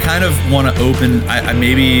 I mean, I kind of want to open, I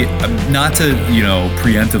maybe, not to,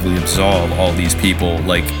 preemptively absolve all these people.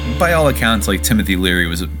 Like, by all accounts, like, Timothy Leary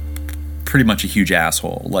was pretty much a huge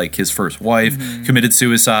asshole. Like, his first wife committed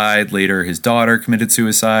suicide. Later, his daughter committed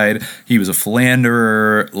suicide. He was a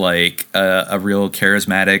philanderer, like, a real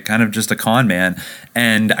charismatic, kind of just a con man.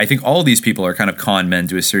 And I think all these people are kind of con men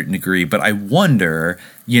to a certain degree. But I wonder,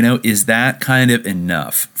 is that kind of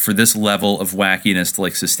enough for this level of wackiness to,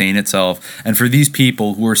 like, sustain itself? And for these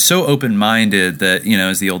people who are so open-minded that,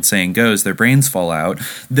 as the old saying goes, their brains fall out,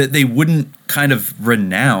 that they wouldn't kind of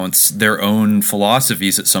renounce their own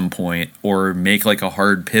philosophies at some point or make, like, a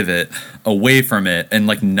hard pivot away from it. And,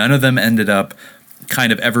 like, none of them ended up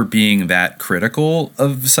kind of ever being that critical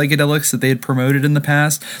of psychedelics that they had promoted in the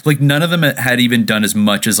past. Like, none of them had even done as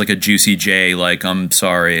much as, like, a Juicy J, like, I'm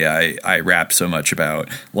sorry, I rap so much about,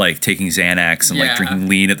 like, taking Xanax and, like, drinking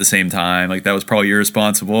lean at the same time. Like, that was probably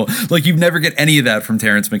irresponsible. Like, you'd never get any of that from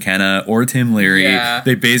Terrence McKenna or Tim Leary. Yeah.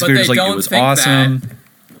 They basically were just like, it was awesome.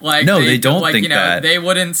 Like, no, they don't think that. They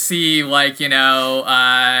wouldn't see, like, Juice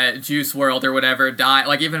WRLD or whatever die.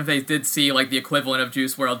 Like, even if they did see, like, the equivalent of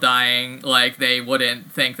Juice WRLD dying, like, they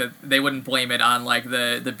wouldn't think that, they wouldn't blame it on, like,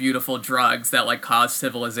 the beautiful drugs that, like, caused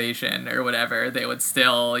civilization or whatever. They would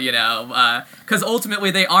still, because ultimately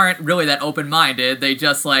they aren't really that open-minded. They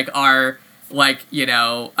just, like, are, like,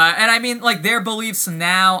 and I mean, like, their beliefs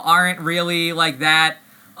now aren't really, like, that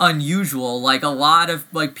unusual. Like, a lot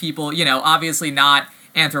of, like, people, obviously not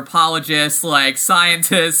anthropologists, like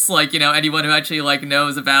scientists, like, anyone who actually, like,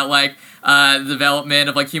 knows about, like, the development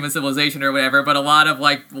of, like, human civilization or whatever, but a lot of,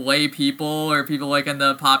 like, lay people or people, like, in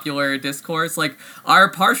the popular discourse, like, are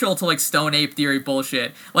partial to, like, stone ape theory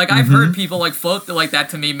bullshit. Like, I've heard people, like, float like that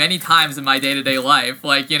to me many times in my day-to-day life,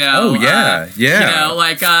 like, oh yeah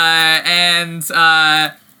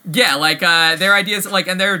their ideas, like,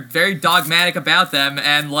 and they're very dogmatic about them,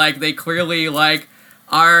 and, like, they clearly, like,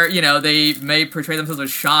 are, they may portray themselves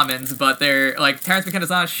as shamans, but they're, like, Terrence McKenna's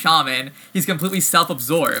not a shaman. He's completely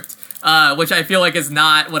self-absorbed, which I feel like is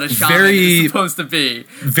not what a shaman is supposed to be.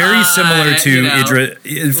 Very similar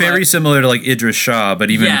to similar to, like, Idris Shah,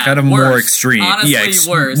 but even kind of more extreme.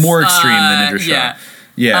 Honestly, worse. More extreme than Idris Shah.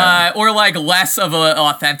 Yeah. Or, like, less of an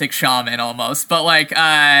authentic shaman, almost. But, like,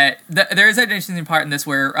 there is an interesting part in this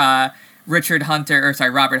where,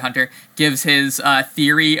 Robert Hunter gives his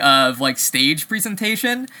theory of, like, stage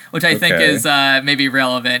presentation, which I think is maybe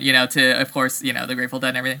relevant, to, of course, the Grateful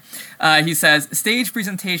Dead and everything. He says, stage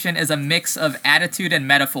presentation is a mix of attitude and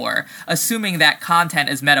metaphor, assuming that content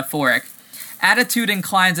is metaphoric. Attitude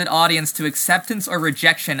inclines an audience to acceptance or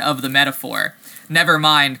rejection of the metaphor. Never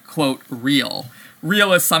mind, quote, real.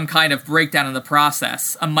 Real is some kind of breakdown in the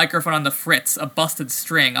process, a microphone on the fritz, a busted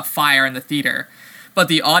string, a fire in the theater. But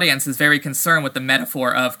the audience is very concerned with the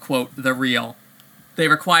metaphor of, quote, the real. They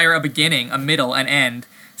require a beginning, a middle, an end.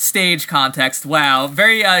 Stage context, wow.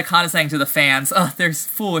 Very condescending to the fans. Oh, there's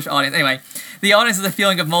foolish audience. Anyway, the audience is a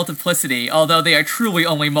feeling of multiplicity, although they are truly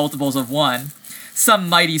only multiples of one. Some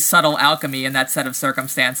mighty subtle alchemy in that set of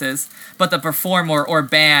circumstances. But the performer or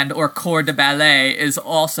band or corps de ballet is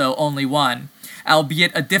also only one,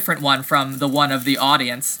 albeit a different one from the one of the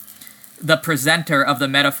audience. The presenter of the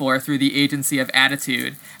metaphor through the agency of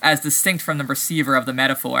attitude, as distinct from the receiver of the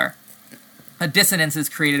metaphor. A dissonance is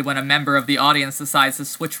created when a member of the audience decides to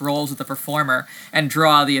switch roles with the performer and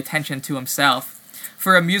draw the attention to himself.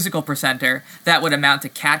 For a musical presenter, that would amount to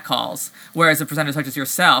catcalls, whereas a presenter such as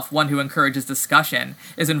yourself, one who encourages discussion,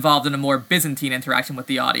 is involved in a more Byzantine interaction with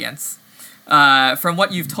the audience. From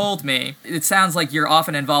what you've told me, it sounds like you're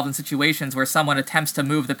often involved in situations where someone attempts to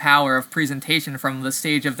move the power of presentation from the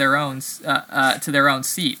stage of their own to their own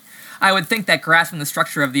seat. I would think that grasping the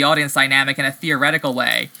structure of the audience dynamic in a theoretical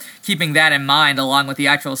way, keeping that in mind along with the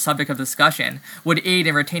actual subject of discussion, would aid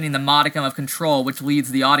in retaining the modicum of control which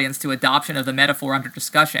leads the audience to adoption of the metaphor under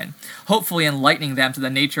discussion, hopefully enlightening them to the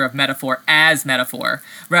nature of metaphor as metaphor,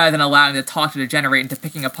 rather than allowing the talk to degenerate into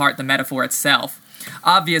picking apart the metaphor itself.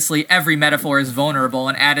 Obviously, every metaphor is vulnerable,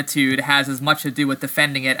 and attitude has as much to do with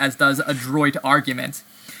defending it as does adroit argument.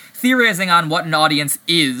 Theorizing on what an audience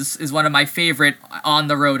is one of my favorite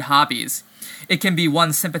on-the-road hobbies. It can be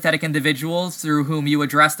one sympathetic individual through whom you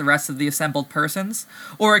address the rest of the assembled persons,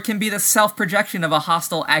 or it can be the self-projection of a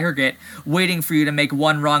hostile aggregate waiting for you to make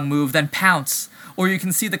one wrong move, then pounce, or you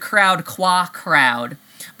can see the crowd qua crowd.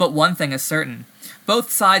 But one thing is certain.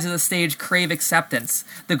 Both sides of the stage crave acceptance,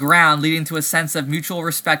 the ground leading to a sense of mutual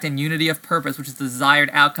respect and unity of purpose, which is the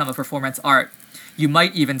desired outcome of performance art. You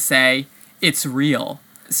might even say, it's real.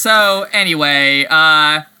 So, anyway,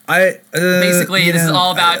 basically, this is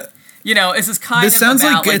all about this is kind This of sounds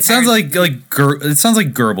about, it sounds like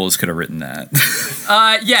Goebbels could have written that.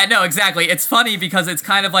 Yeah, no, exactly. It's funny because it's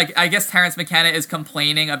kind of like, I guess Terence McKenna is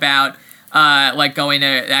complaining about like going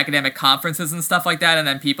to academic conferences and stuff like that, and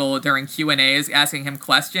then people during Q&As asking him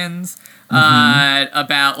questions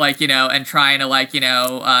about like, and trying to like,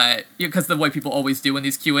 because the way people always do in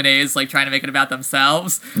these Q&As, like trying to make it about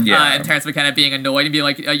themselves. Yeah. And Terence McKenna being annoyed and being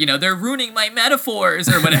like, they're ruining my metaphors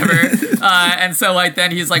or whatever. And so like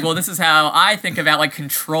then he's like, well, this is how I think about like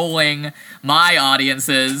controlling my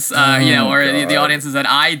audiences, or the audiences that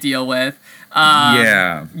I deal with.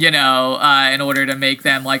 In order to make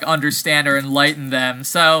them like understand or enlighten them.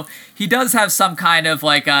 So he does have some kind of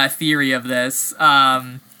like theory of this.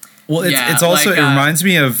 It's also like, it reminds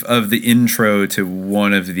me of the intro to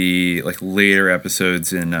one of the like later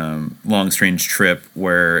episodes in Long Strange Trip,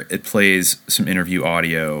 where it plays some interview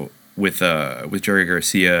audio with Jerry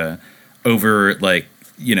Garcia over like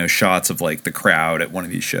shots of like the crowd at one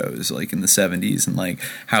of these shows like in the 70s, and like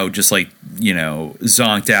how just like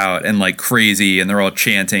zonked out and like crazy, and they're all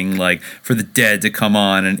chanting like for the dead to come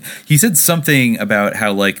on. And he said something about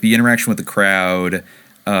how like the interaction with the crowd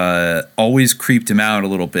always creeped him out a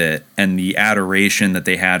little bit, and the adoration that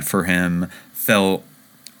they had for him felt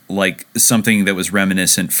like something that was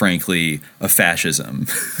reminiscent, frankly, of fascism.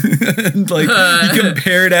 Like he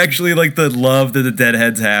compared actually like the love that the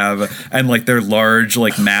Deadheads have and like their large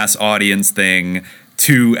like mass audience thing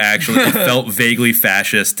to actually it felt vaguely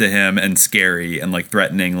fascist to him and scary and like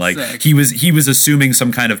threatening. Like he was assuming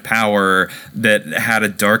some kind of power that had a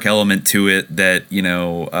dark element to it that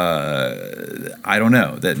I don't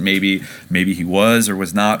know, that maybe he was or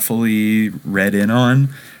was not fully read in on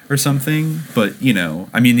or something. But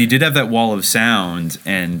I mean, he did have that wall of sound,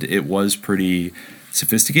 and it was pretty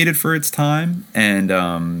sophisticated for its time.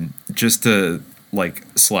 And just to like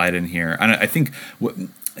slide in here, I think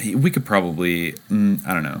we could probably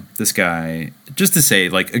I don't know, this guy, just to say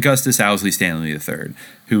like Augustus Owsley Stanley III,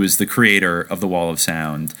 who is the creator of the Wall of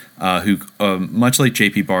Sound, who much like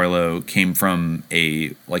J.P. Barlow came from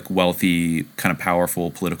a like wealthy kind of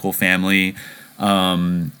powerful political family.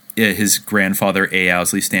 His grandfather, A.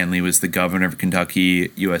 Owsley Stanley, was the governor of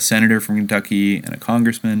Kentucky, U.S. senator from Kentucky, and a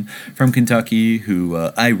congressman from Kentucky who,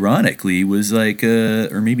 ironically, was like,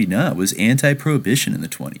 or maybe not, was anti-prohibition in the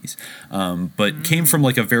 20s, but came from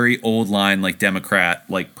like a very old line, like Democrat,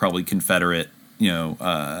 like probably Confederate,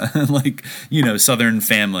 Southern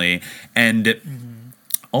family, and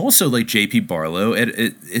also like J.P. Barlow.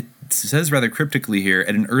 It says rather cryptically here,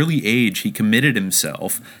 at an early age, he committed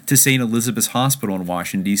himself to St. Elizabeth's Hospital in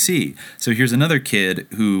Washington, D.C. So here's another kid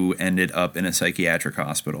who ended up in a psychiatric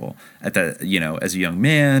hospital at that, as a young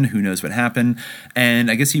man. Who knows what happened? And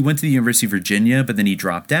I guess he went to the University of Virginia, but then he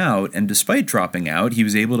dropped out. And despite dropping out, he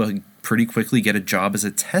was able to pretty quickly get a job as a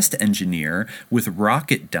test engineer with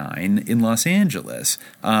Rocketdyne in Los Angeles,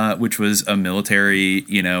 which was a military,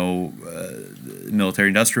 military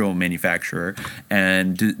industrial manufacturer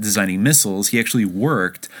and designing missiles. He actually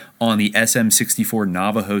worked on the SM-64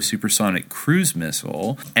 Navajo supersonic cruise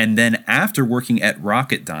missile. And then after working at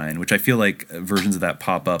Rocketdyne, which I feel like versions of that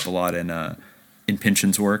pop up a lot in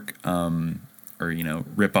Pynchon's work, or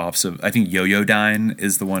rip-offs of, I think Yo-Yo-Dyne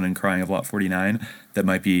is the one in Crying of Lot 49 that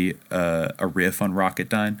might be a riff on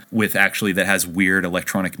Rocketdyne, with actually that has weird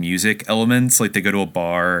electronic music elements. Like they go to a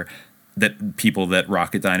bar that people that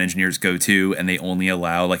Rocketdyne engineers go to, and they only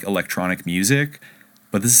allow like electronic music.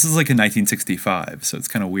 But this is like in 1965, so it's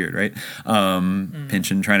kind of weird, right?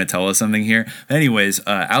 Pynchon trying to tell us something here. Anyways,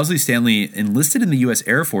 Owsley Stanley enlisted in the U.S.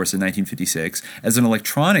 Air Force in 1956 as an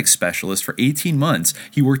electronics specialist for 18 months.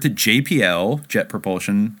 He worked at JPL, Jet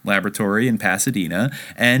Propulsion Laboratory in Pasadena,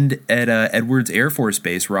 and at Edwards Air Force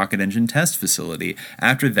Base Rocket Engine Test Facility.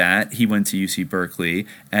 After that, he went to UC Berkeley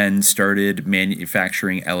and started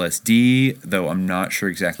manufacturing LSD, though I'm not sure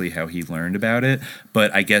exactly how he learned about it.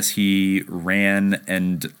 But I guess he ran and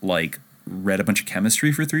like read a bunch of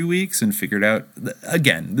chemistry for 3 weeks and figured out,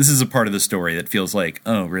 again, this is a part of the story that feels like,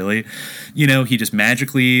 oh, really? He just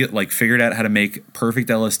magically like figured out how to make perfect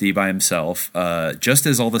LSD by himself, just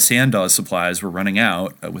as all the Sandoz supplies were running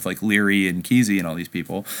out with like Leary and Kesey and all these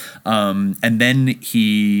people. And then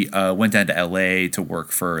he went down to LA to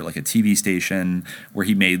work for like a TV station where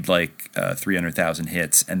he made like 300,000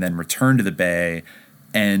 hits, and then returned to the Bay.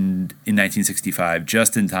 And in 1965,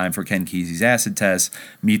 just in time for Ken Kesey's acid test,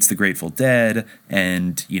 meets the Grateful Dead,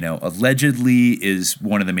 and allegedly is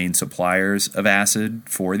one of the main suppliers of acid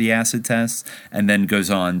for the acid tests, and then goes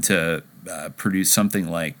on to produce something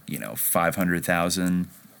like 500,000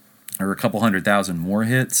 or a couple 100,000 more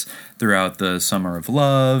hits throughout the Summer of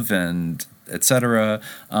Love and etc.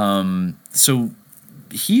 So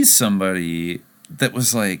he's somebody that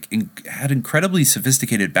was like had incredibly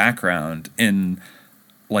sophisticated background in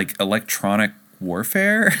like electronic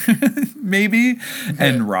warfare, maybe,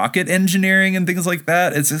 and rocket engineering and things like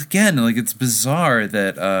that. It's again like it's bizarre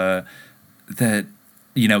that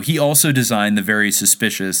he also designed the very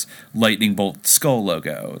suspicious lightning bolt skull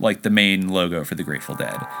logo, like the main logo for the Grateful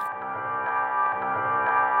Dead.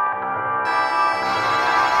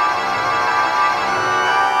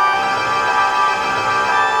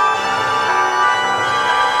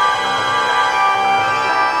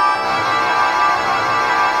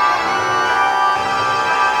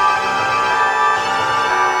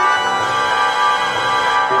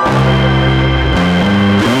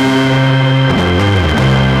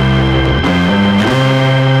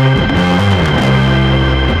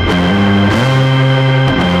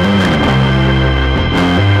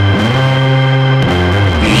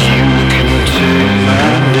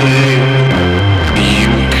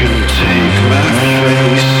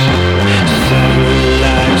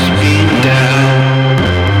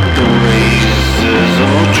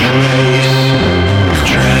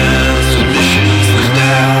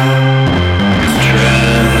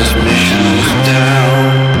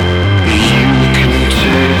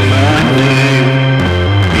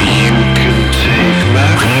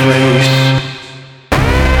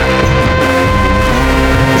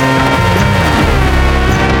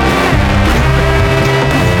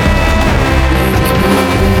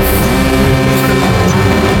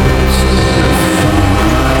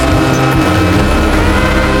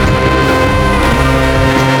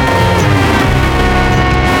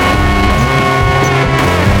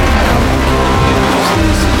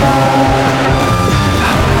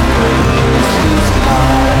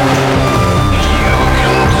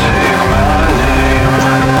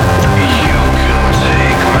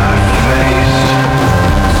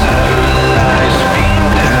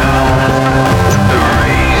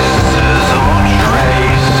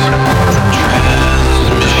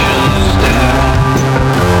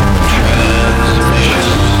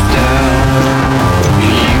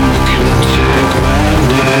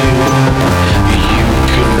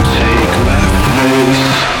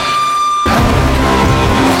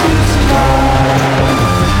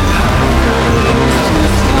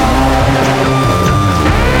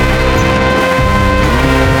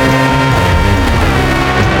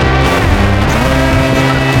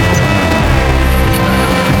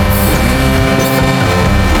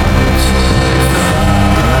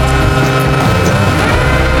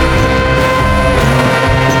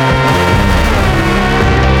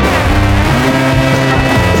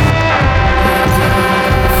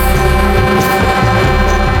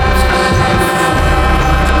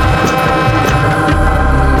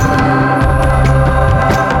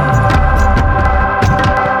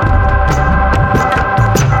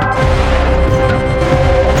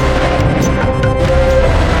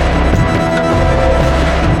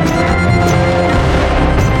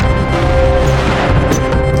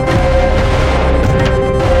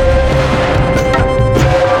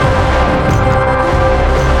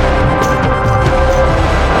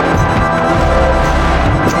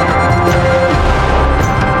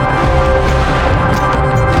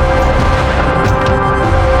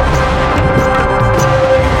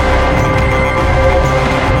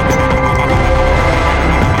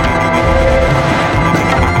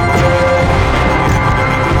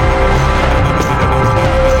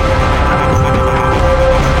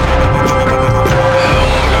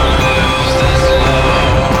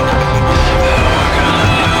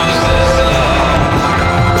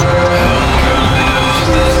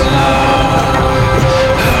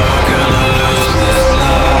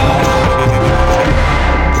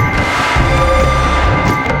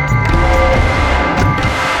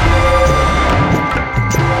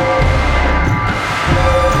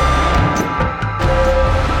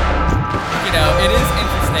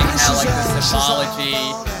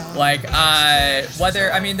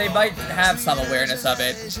 They might have some awareness of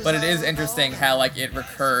it, but it is interesting how like it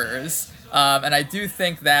recurs. And I do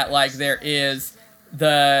think that like DMT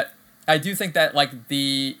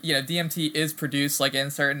is produced like in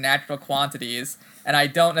certain natural quantities, and I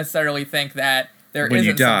don't necessarily think that there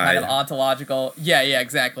isn't some kind of ontological. Yeah,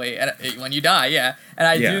 exactly. And when you die, yeah. And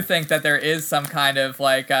I do think that there is some kind of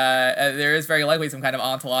like there is very likely some kind of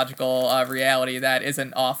ontological reality that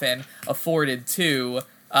isn't often afforded to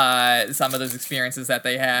some of those experiences that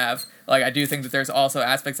they have. Like, I do think that there's also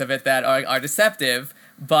aspects of it that are deceptive,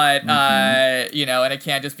 but, and it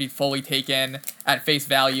can't just be fully taken at face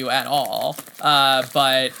value at all.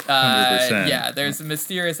 But, 100%. Yeah, there's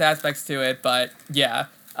mysterious aspects to it, but, yeah.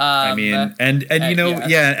 I mean, and you know,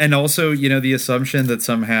 and also, you know, the assumption that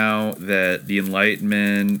somehow that the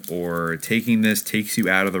Enlightenment or taking this takes you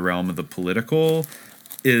out of the realm of the political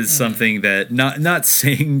is something that not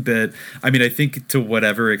saying that. I mean, I think to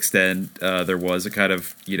whatever extent there was a kind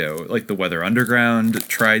of, you know, like the Weather Underground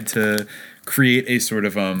tried to create a sort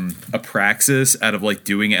of a praxis out of like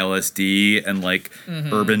doing LSD and like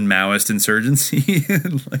urban Maoist insurgency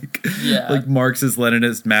and like Marxist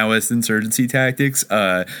Leninist Maoist insurgency tactics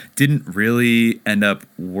didn't really end up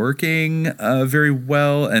working very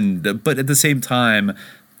well, and but at the same time,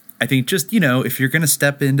 I think just, you know, if you're going to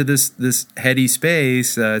step into this heady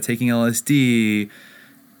space, taking LSD,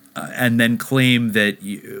 and then claim that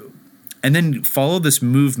you. And then follow this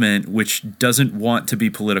movement which doesn't want to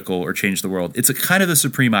be political or change the world. It's a kind of the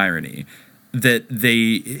supreme irony that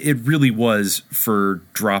it really was for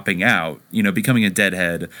dropping out, you know, becoming a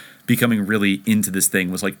deadhead, becoming really into this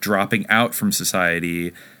thing was like dropping out from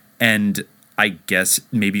society. And I guess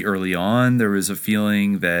maybe early on there was a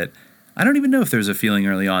feeling that, I don't even know if there was a feeling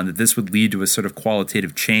early on that this would lead to a sort of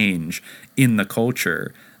qualitative change in the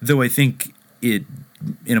culture. Though I think it,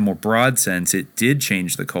 in a more broad sense, it did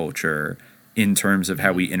change the culture in terms of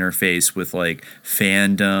how we interface with like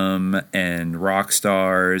fandom and rock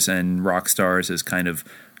stars as kind of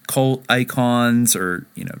cult icons, or,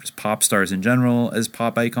 you know, just pop stars in general as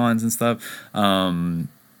pop icons and stuff.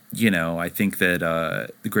 You know, I think that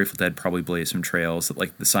the Grateful Dead probably blazed some trails that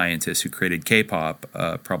like the scientists who created K-pop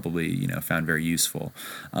probably, you know, found very useful.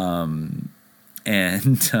 And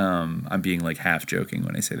I'm being like half joking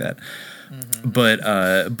when I say that. But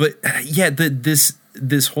yeah,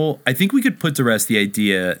 this whole, I think we could put to rest the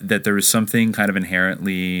idea that there was something kind of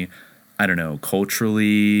inherently, I don't know,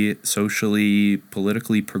 culturally, socially,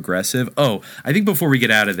 politically progressive. Oh, I think before we get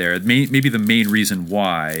out of there, maybe the main reason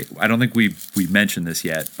why, I don't think we mentioned this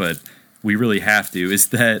yet, but we really have to, is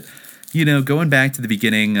that, you know, going back to the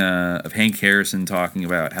beginning of Hank Harrison talking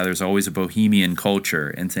about how there's always a bohemian culture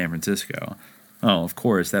in San Francisco. Oh, of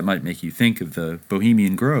course, that might make you think of the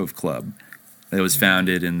Bohemian Grove Club that was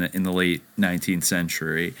founded in the late 19th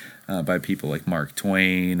century by people like Mark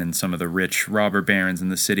Twain and some of the rich robber barons in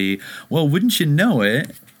the city. Well, wouldn't you know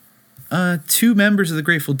it, two members of the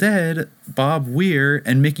Grateful Dead, Bob Weir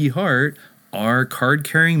and Mickey Hart, are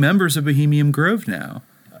card-carrying members of Bohemian Grove now.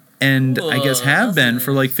 And I guess have been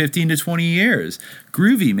for like 15 to 20 years.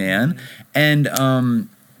 Groovy, man.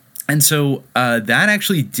 And so that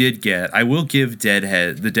actually did get, I will give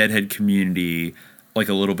the Deadhead community like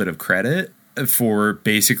a little bit of credit for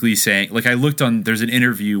basically saying, like, I looked on, there's an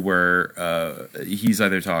interview where he's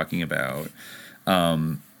either talking about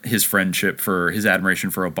his friendship for his admiration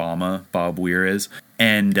for Obama, Bob Weir is,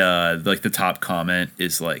 and like the top comment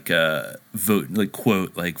is like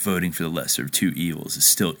quote, voting for the lesser of two evils is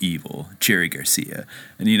still evil, Jerry Garcia.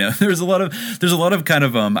 And you know, there's a lot of kind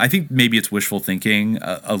of I think maybe it's wishful thinking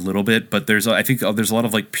a little bit, but I think there's a lot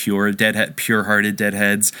of like pure-hearted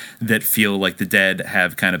deadheads that feel like the Dead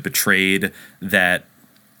have kind of betrayed that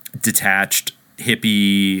detached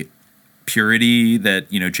hippie purity that,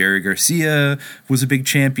 you know, Jerry Garcia was a big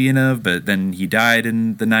champion of, but then he died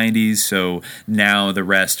in the 90s, so now the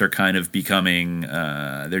rest are kind of becoming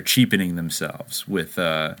they're cheapening themselves with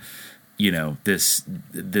you know, this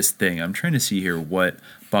thing. I'm trying to see here what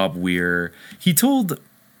Bob Weir, he told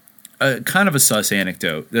kind of a sus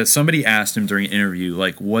anecdote that somebody asked him during an interview,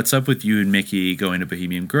 like, what's up with you and Mickey going to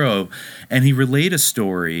Bohemian Grove? And he relayed a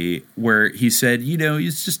story where he said, you know,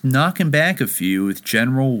 he's just knocking back a few with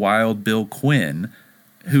General Wild Bill Quinn,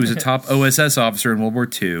 who was a top OSS officer in World War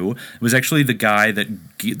II. It was actually the guy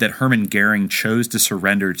that Hermann Goering chose to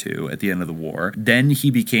surrender to at the end of the war. Then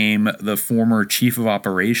he became the former chief of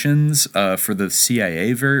operations for the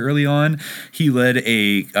CIA very early on. He led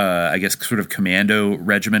a, I guess, sort of commando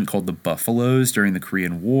regiment called the Buffaloes during the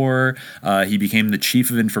Korean War. He became the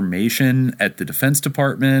chief of information at the Defense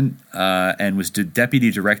Department and was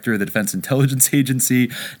deputy director of the Defense Intelligence Agency,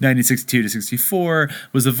 1962 to 64,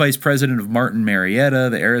 was the vice president of Martin Marietta,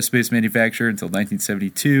 the aerospace manufacturer, until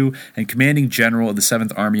 1972, and commanding general of the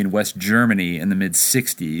 7th Army in West Germany in the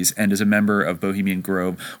mid-60s, and is a member of Bohemian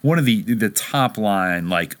Grove, one of the top line,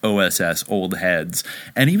 like, OSS old heads.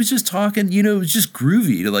 And he was just talking, you know, it was just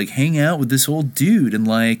groovy to, like, hang out with this old dude and,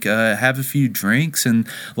 like, have a few drinks, and,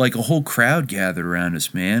 like, a whole crowd gathered around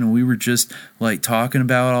us, man, and we were just, like, talking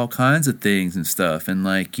about all kinds of things and stuff, and,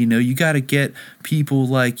 like, you know, you gotta get people,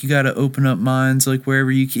 like, you gotta open up minds, like,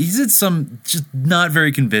 wherever you can. He said some just not very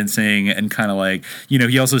convincing, and kind of like, you know,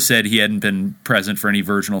 he also said he hadn't been present for any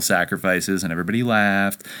virginal sacrifices, and everybody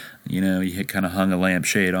laughed. You know, he had kind of hung a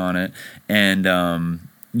lampshade on it, and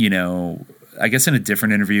you know, I guess in a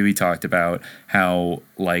different interview, he talked about how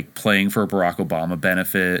like playing for a Barack Obama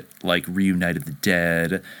benefit like reunited the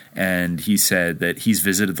dead. And he said that he's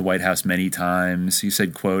visited the White House many times. He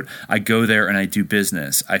said, quote, "I go there and I do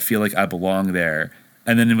business. I feel like I belong there."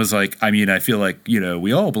 And then it was like, I mean, I feel like, you know,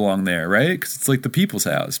 we all belong there, right? Because it's like the people's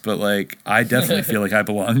house. But like, I definitely feel like I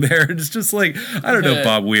belong there. And it's just like, I don't know,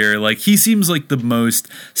 Bob Weir. Like, he seems like the most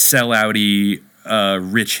sellouty,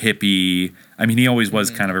 rich hippie. I mean, he always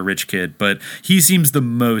was kind of a rich kid, but he seems the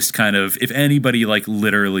most kind of, if anybody like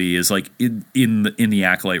literally is like in the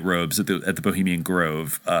acolyte robes at the Bohemian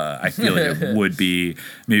Grove, I feel like it would be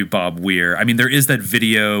maybe Bob Weir. I mean, there is that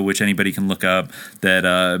video which anybody can look up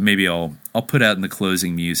that maybe I'll put out in the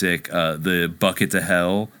closing music, the Bucket to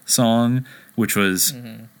Hell song, which was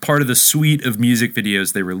part of the suite of music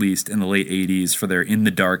videos they released in the late 80s for their In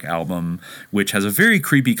the Dark album, which has a very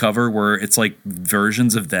creepy cover where it's like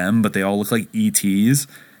versions of them, but they all look like ETs.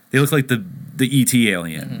 They look like the ET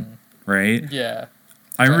alien, right? Yeah.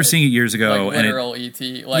 I remember seeing it years ago. Like literal and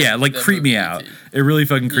ET. Like yeah, like creeped me out. It really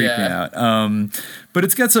fucking creeped me out. But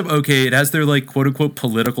it's got some, it has their like quote unquote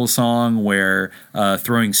political song where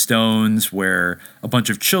Throwing Stones, where a bunch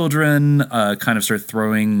of children kind of start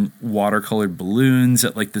throwing watercolored balloons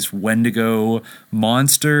at like this Wendigo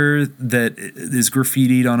monster that is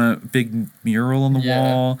graffitied on a big mural on the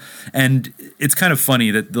wall. And it's kind of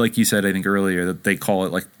funny that, like you said, I think earlier, that they call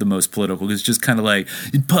it like the most political. It's just kind of like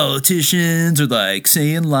politicians are like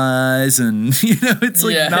saying lies, and you know, it's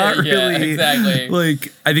like not really exactly.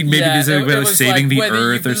 Like, I think maybe this is about saving the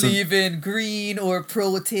earth or something. Whether you believe in green or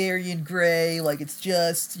proletarian gray, like it's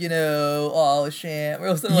just, you know, all a sham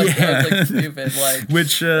or something like that. It's like stupid. Like,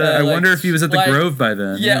 which I wonder if he was at the Grove by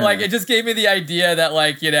then. Yeah, like it just gave me the idea that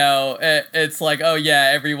like, you know, it's like, oh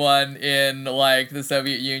yeah, everyone in like the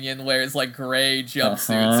Soviet Union wears like gray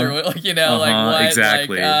jumpsuits or like, you know, like what?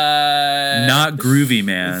 Exactly. Like, not groovy,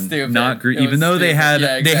 man. Stupid. Not groovy. Even though they had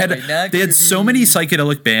they had so many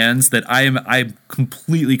psychedelic bands that I'm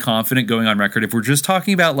completely confident going on record, if we're just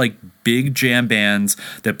talking about like big jam bands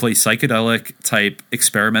that play psychedelic type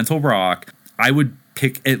experimental rock, I would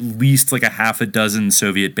pick at least like a half a dozen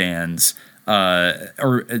Soviet bands.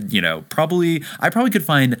 Or you know, I probably could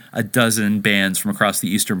find a dozen bands from across the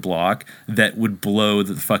Eastern Bloc that would blow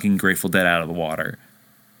the fucking Grateful Dead out of the water.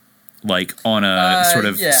 Like on a sort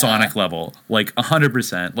of sonic level, like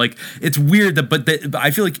 100%. Like it's weird but I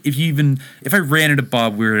feel like if I ran into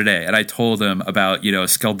Bob Weir today and I told him about, you know,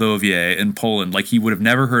 Skaldowie in Poland, like he would have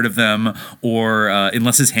never heard of them, or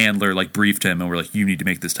unless his handler like briefed him and were like, you need to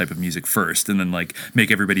make this type of music first and then like make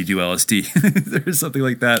everybody do LSD or something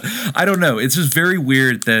like that. I don't know. It's just very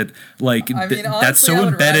weird that like honestly, that's so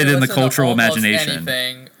embedded in the cultural imagination.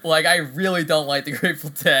 Anything. Like, I really don't like the Grateful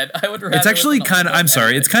Dead. I would rather... It's actually kind of... I'm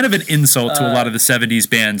sorry. It's kind of an insult to a lot of the 70s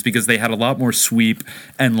bands because they had a lot more sweep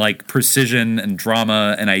and, like, precision and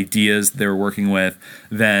drama and ideas they were working with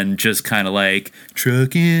than just kind of, like,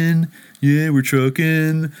 trucking. Yeah, we're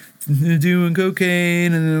trucking. Doing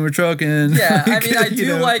cocaine and then we're trucking. Yeah, I mean, I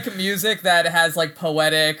do like music that has like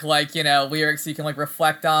poetic, like, you know, lyrics you can like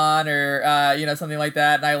reflect on or, you know, something like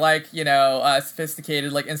that. And I like, you know,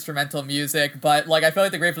 sophisticated like instrumental music, but like I feel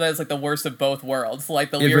like the Grateful Dead is like the worst of both worlds.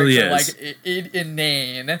 Like the lyrics really are like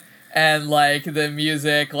inane, and like the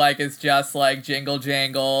music like is just like jingle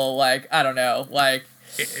jangle. Like I don't know, like.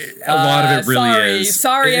 A lot of it really is.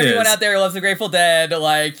 Sorry, everyone out there who loves the Grateful Dead.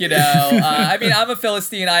 Like, you know, I mean, I'm a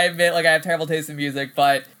Philistine. I admit, like, I have terrible taste in music,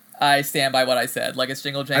 but I stand by what I said. Like, it's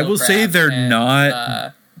jingle jangle. I will say they're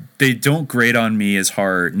not. They don't grate on me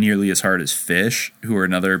nearly as hard as Fish, who are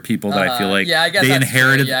another people that I feel like they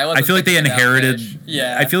inherited. I feel like they inherited.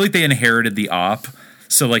 I feel like they inherited the op.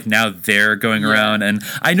 So, like, now they're going around, and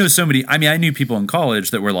I know I knew people in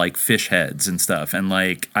college that were, like, Fish heads and stuff, and,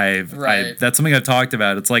 like, that's something I've talked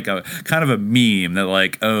about. It's, like, a kind of a meme that,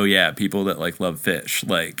 like, oh, yeah, people that, like, love Fish.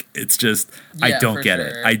 Like, it's just, I don't get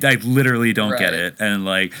it. I literally don't get it. And,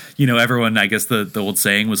 like, you know, everyone, I guess the old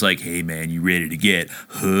saying was, like, hey, man, you ready to get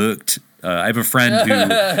hooked? I have a friend who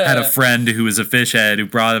had a friend who was a Fish head who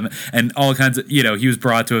brought him, and all kinds of, you know, he was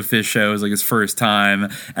brought to a Fish show. It was like his first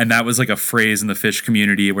time, and that was like a phrase in the Fish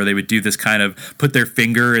community where they would do this kind of put their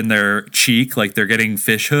finger in their cheek like they're getting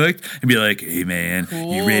fish hooked and be like, hey man,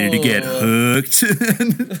 you ready to get hooked?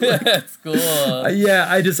 That's cool. Yeah,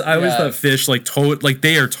 I always thought Fish like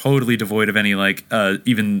they are totally devoid of any like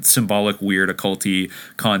even symbolic weird occulty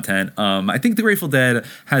content. I think the Grateful Dead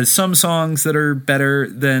has some songs that are better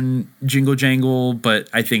than Jingle Jangle, but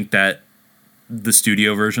I think that the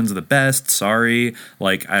studio versions are the best. Sorry.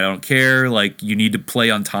 Like, I don't care. Like, you need to play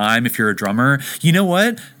on time if you're a drummer. You know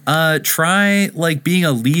what? Try like being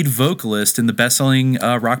a lead vocalist in the best-selling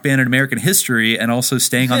rock band in American history, and also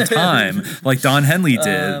staying on time, like Don Henley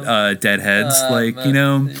did. Deadheads, he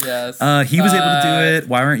was able to do it.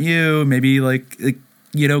 Why aren't you? Maybe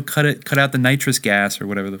cut out the nitrous gas or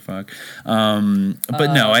whatever the fuck.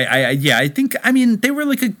 But no, I think, I mean, they were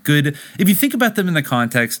like a good, if you think about them in the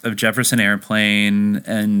context of Jefferson Airplane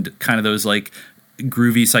and kind of those like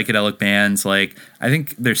groovy psychedelic bands, like I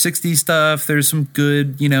think there's 60s stuff, there's some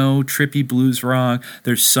good, trippy blues rock,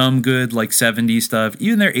 there's some good like 70s stuff,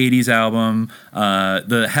 even their 80s album.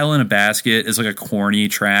 The Hell in a Basket is like a corny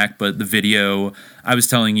track, but the video, I was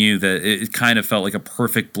telling you that it kind of felt like a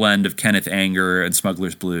perfect blend of Kenneth Anger and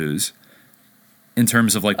Smuggler's Blues in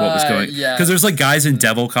terms of like what was going, because there's like guys in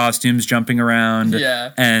devil costumes jumping around,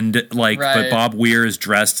 and like, but Bob Weir is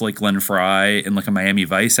dressed like Glenn Fry in like a Miami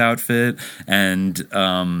Vice outfit, and there's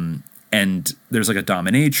like a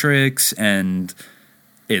dominatrix, and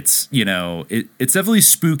it's, it's definitely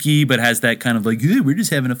spooky, but has that kind of like, we're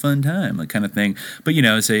just having a fun time, like kind of thing. But,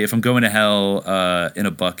 say if I'm going to hell in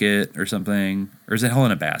a bucket or something, or is it Hell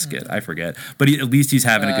in a Basket? I forget. But at least he's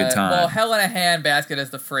having a good time. Well, Hell in a Handbasket is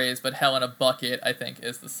the phrase, but Hell in a Bucket, I think,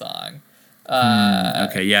 is the song.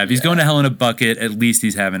 Okay, yeah. If he's going to Hell in a Bucket, at least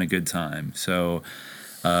he's having a good time. So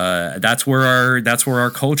that's where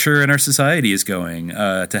our culture and our society is going,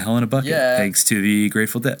 to Hell in a Bucket, thanks to the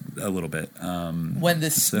Grateful Dead a little bit. When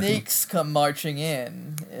the snakes come marching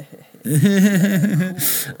in.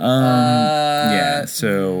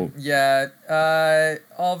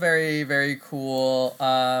 All very, very cool.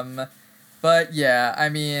 But yeah, I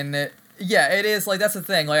mean, it is like, that's the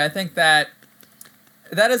thing. Like, I think that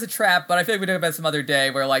is a trap, but I feel like we talk about it some other day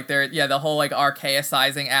where like the whole like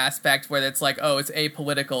archaicizing aspect where it's like, oh, it's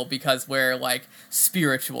apolitical because we're like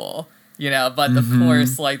spiritual, but of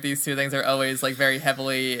course like these two things are always like very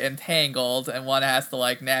heavily entangled, and one has to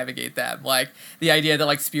like navigate them. Like the idea that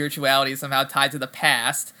like spirituality is somehow tied to the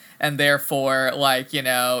past, and therefore like,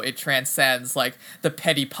 it transcends like the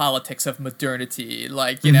petty politics of modernity.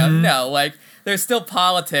 Like, no, like there's still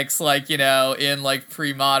politics, like, in like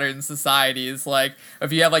pre-modern societies. Like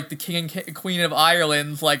if you have like the King and Queen of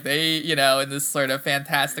Ireland, like they, in this sort of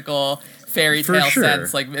fantastical fairy tale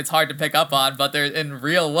sense, like it's hard to pick up on, but they're in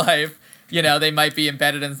real life, they might be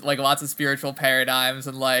embedded in like lots of spiritual paradigms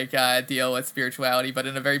and like deal with spirituality, but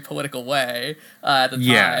in a very political way at the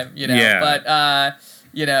time, but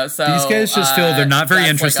so these guys just feel they're not very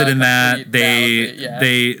interested in that.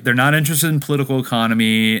 They're not interested in political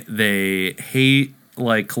economy. They hate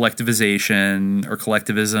like collectivization or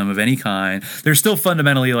collectivism of any kind. They're still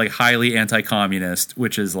fundamentally like highly anti-communist,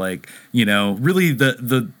 which is like, really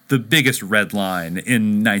the biggest red line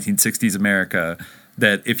in 1960s America.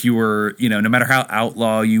 That if you were, no matter how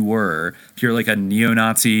outlaw you were, if you're like a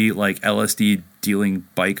neo-Nazi, like LSD dealing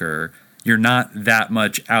biker, you're not that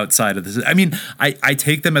much outside of this. I mean, I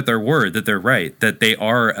take them at their word that they're right, that they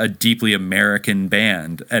are a deeply American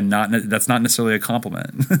band, and that's not necessarily a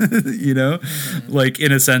compliment, like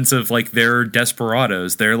in a sense of like they're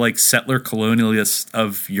desperados. They're like settler colonialists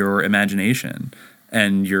of your imagination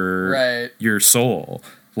and your soul.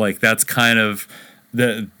 Like that's kind of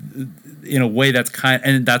in a way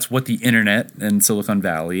and that's what the internet and Silicon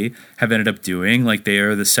Valley have ended up doing. Like they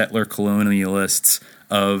are the settler colonialists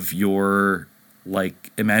of your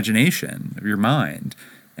like imagination, of your mind,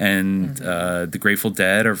 and the Grateful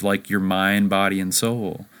Dead are like your mind, body, and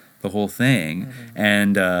soul, the whole thing.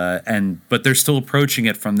 But they're still approaching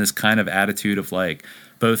it from this kind of attitude of like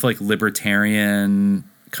both like libertarian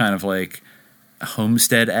kind of like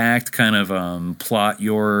Homestead Act kind of plot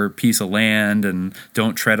your piece of land and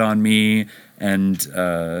don't tread on me, and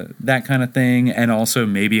that kind of thing, and also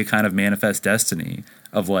maybe a kind of manifest destiny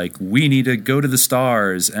of like we need to go to the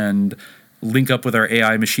stars and link up with our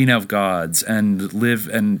AI machine elf gods and live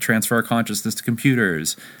and transfer our consciousness to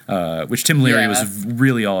computers, which Tim Leary was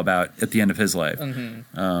really all about at the end of his life. The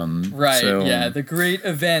great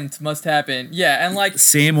event must happen. And like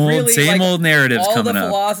same old narratives all coming the up.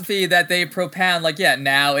 Philosophy that they propound, like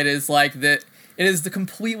now it is like it is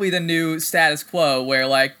completely the new status quo, where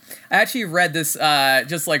like I actually read this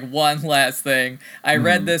just like one last thing. I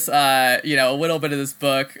read this a little bit of this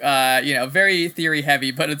book, very theory heavy,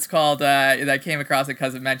 but it's called I came across it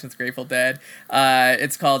because it mentions Grateful Dead.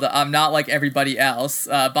 It's called I'm Not Like Everybody Else,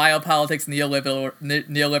 Biopolitics,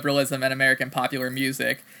 Neoliberalism and American Popular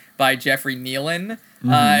Music by Jeffrey Nealon.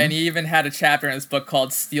 And he even had a chapter in his book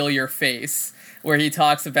called Steal Your Face. where he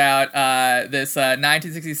talks about this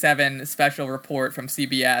 1967 special report from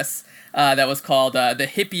CBS that was called The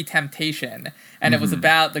Hippie Temptation, and it was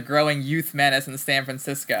about the growing youth menace in San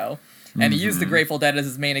Francisco. And he used the Grateful Dead as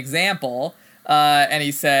his main example, and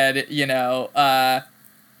he said, the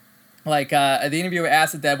interviewer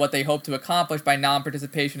asked the Dead what they hoped to accomplish by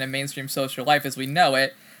non-participation in mainstream social life as we know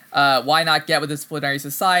it. Why not get with a disciplinary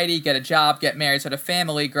society, get a job, get married, start a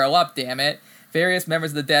family, grow up, damn it? Various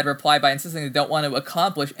members of the Dead replied by insisting they don't want to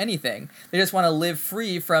accomplish anything. They just want to live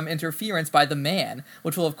free from interference by the man,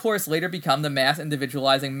 which will of course later become the mass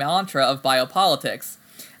individualizing mantra of biopolitics.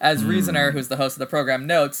 As Reasoner, who's the host of the program,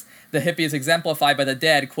 notes, the hippies exemplified by the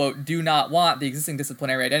Dead, quote, do not want the existing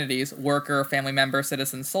disciplinary identities, worker, family member,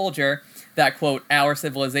 citizen, soldier, that, quote, our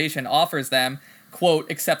civilization offers them, quote,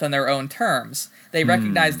 except on their own terms. They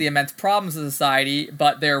recognize the immense problems of society,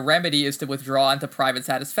 but their remedy is to withdraw into private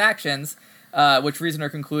satisfactions, which Reasoner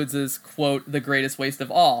concludes is, quote, the greatest waste of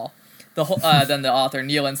all. Then the author,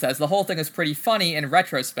 Nealon, says, the whole thing is pretty funny in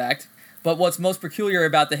retrospect, but what's most peculiar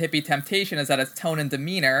about the hippie temptation is that its tone and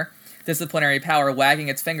demeanor, disciplinary power wagging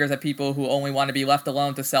its fingers at people who only want to be left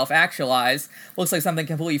alone to self-actualize, looks like something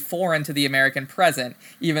completely foreign to the American present,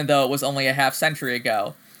 even though it was only a half-century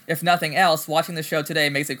ago. If nothing else, watching the show today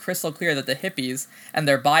makes it crystal clear that the hippies, and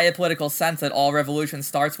their biopolitical sense that all revolution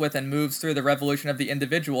starts with and moves through the revolution of the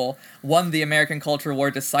individual, won the American culture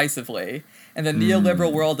war decisively. In the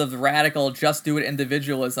neoliberal world of radical just-do-it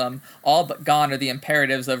individualism, all but gone are the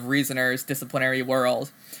imperatives of Reasoner's disciplinary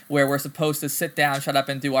world, where we're supposed to sit down, shut up,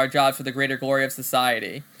 and do our jobs for the greater glory of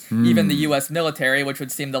society. Even the U.S. military, which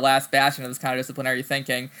would seem the last bastion of this kind of disciplinary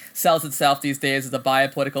thinking, sells itself these days as a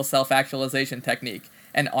biopolitical self-actualization technique.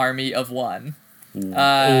 An army of one.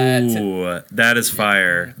 That is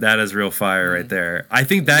fire. That is real fire right there. I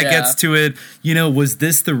think that gets to it. Was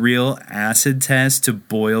this the real acid test to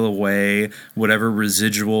boil away whatever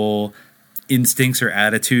residual instincts or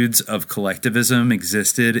attitudes of collectivism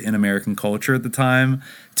existed in American culture at the time,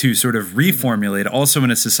 to sort of reformulate, also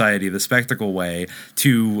in a society of the spectacle way,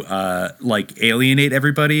 to alienate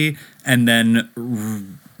everybody and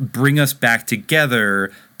then bring us back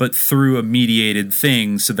together, but through a mediated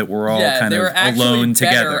thing, so that we're all kind of alone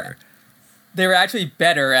together. They were actually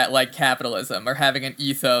better at capitalism, or having an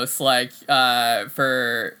ethos that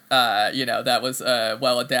was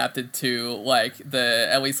well adapted to the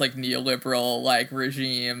at least neoliberal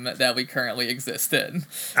regime that we currently exist in.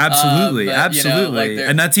 Absolutely.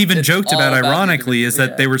 And that's even joked about ironically, is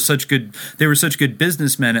that they were such good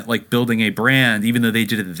businessmen at building a brand, even though they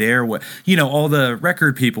did it their way. All the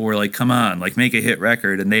record people were like, come on, make a hit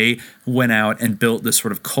record, and they went out and built this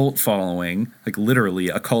sort of cult following, literally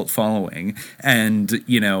a cult following, and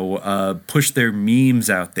pushed their memes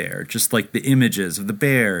out there, just the images of the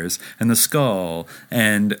bears and the skull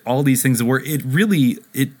and all these things, where it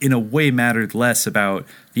in a way mattered less about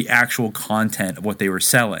the actual content of what they were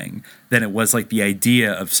selling than it was the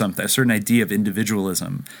idea of something, a certain idea of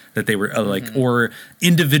individualism that they were or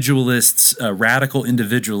individualists, radical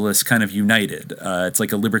individualists kind of united. It's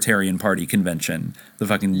like a Libertarian Party convention, the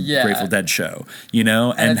fucking Grateful Dead show,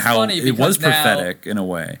 and how it was prophetic in a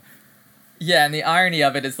way. Yeah, and the irony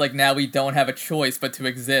of it is now we don't have a choice but to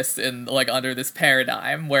exist in under this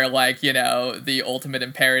paradigm where the ultimate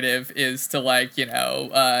imperative is to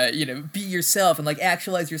be yourself and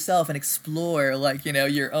actualize yourself and explore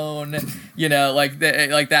your own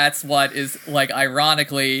that's what is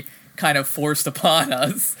ironically kind of forced upon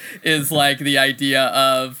us, is the idea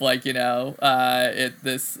of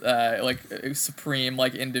supreme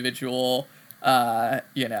individual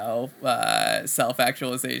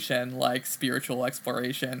self-actualization, spiritual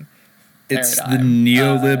exploration it's paradigm. The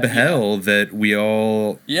neolib hell that we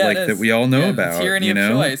all that we all know about. The tyranny of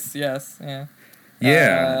choice. Yes.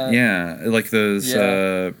 Those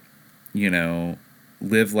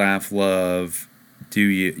live, laugh, love, do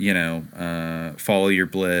you follow your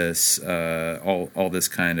bliss, all this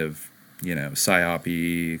kind of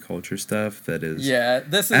psyop-y culture stuff that is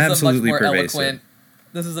this is absolutely a much more eloquent.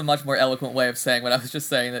 This is a much more eloquent way of saying what I was just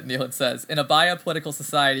saying that Nealon says. In a biopolitical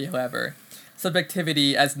society, however,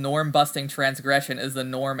 subjectivity as norm-busting transgression is the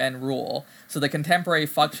norm and rule, so the contemporary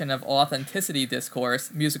function of authenticity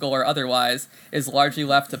discourse, musical or otherwise, is largely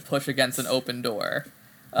left to push against an open door.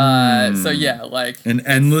 An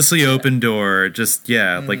endlessly open door, just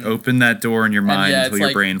open that door in your mind until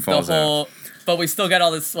your brain falls out. But we still got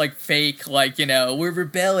all this fake, we're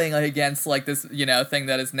rebelling against this, thing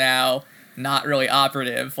that is now not really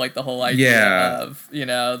operative, the whole idea of,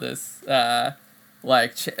 this,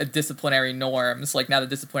 like disciplinary norms. Like now the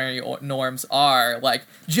disciplinary norms are like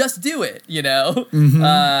just do it, you know.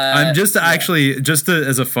 I'm just actually just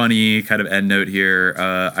as a funny kind of end note here.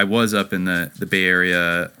 I was up in the Bay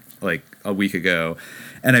Area like a week ago,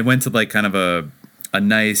 and I went to like kind of a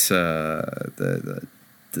nice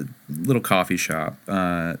the little coffee shop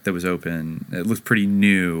that was open. It looked pretty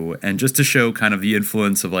new, and just to show kind of the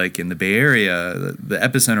influence of like in the Bay Area, the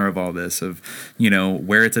epicenter of all this, of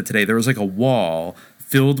where it's at today. There was like a wall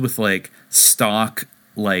filled with like stock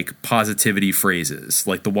like positivity phrases.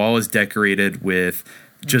 Like the wall is decorated with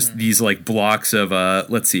just these like blocks of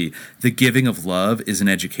let's see, the giving of love is an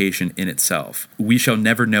education in itself. We shall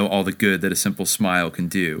never know all the good that a simple smile can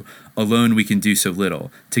do. Alone we can do so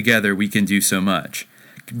little. Together we can do so much.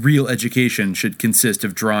 Real education should consist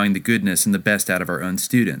of drawing the goodness and the best out of our own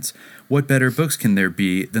students. What better books can there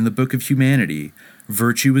be than the Book of Humanity?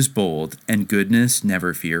 Virtue is bold, and goodness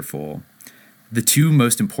never fearful. The two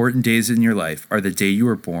most important days in your life are the day you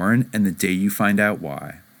are born and the day you find out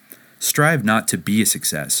why. Strive not to be a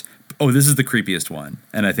success. Oh, this is the creepiest one,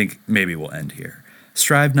 and I think maybe we'll end here.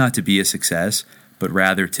 Strive not to be a success, but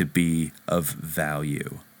rather to be of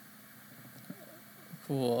value.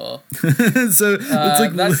 Cool. So it's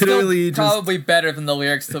like that's literally still probably better than the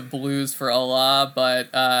lyrics to Blues for Allah, but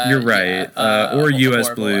you're right. Or U.S.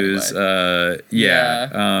 Blues. Anyway.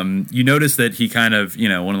 You notice that he kind of,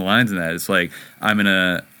 one of the lines in that is like, I'm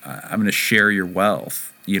gonna share your wealth.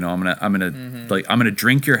 I'm gonna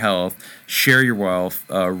drink your health, share your wealth,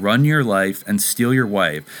 run your life, and steal your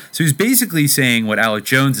wife. So he's basically saying what Alec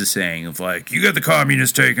Jones is saying of like, you got the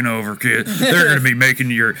communists taking over, kid. They're gonna be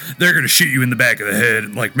they're gonna shoot you in the back of the head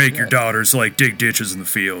and like make your daughters like dig ditches in the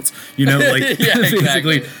fields.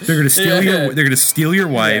 Basically they're gonna steal they're gonna steal your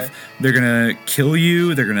wife. Yeah. They're gonna kill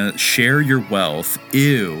you. They're gonna share your wealth.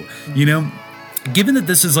 Ew. Given that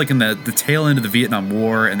this is like in the tail end of the Vietnam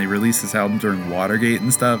War and they released this album during Watergate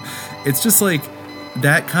and stuff, it's just like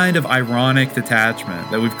that kind of ironic detachment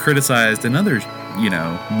that we've criticized in other,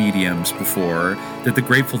 mediums before, that the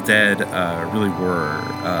Grateful Dead really were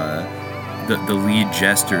the lead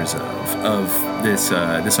jesters of this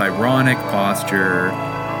ironic posture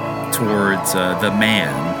towards the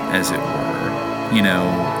man, as it were.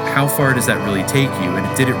 How far does that really take you?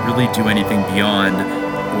 And did it really do anything beyond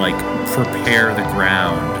like prepare the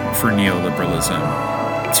ground for neoliberalism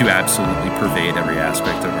to absolutely pervade every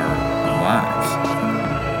aspect of our lives?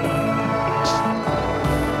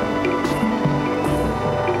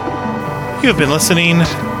 You have been listening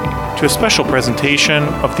to a special presentation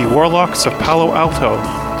of the Warlocks of Palo Alto,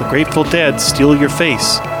 The Grateful Dead Steal Your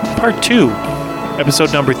Face, Part 2,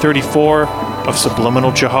 episode number 34 of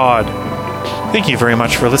Subliminal Jihad. Thank you very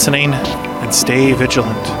much for listening, and stay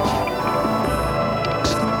vigilant.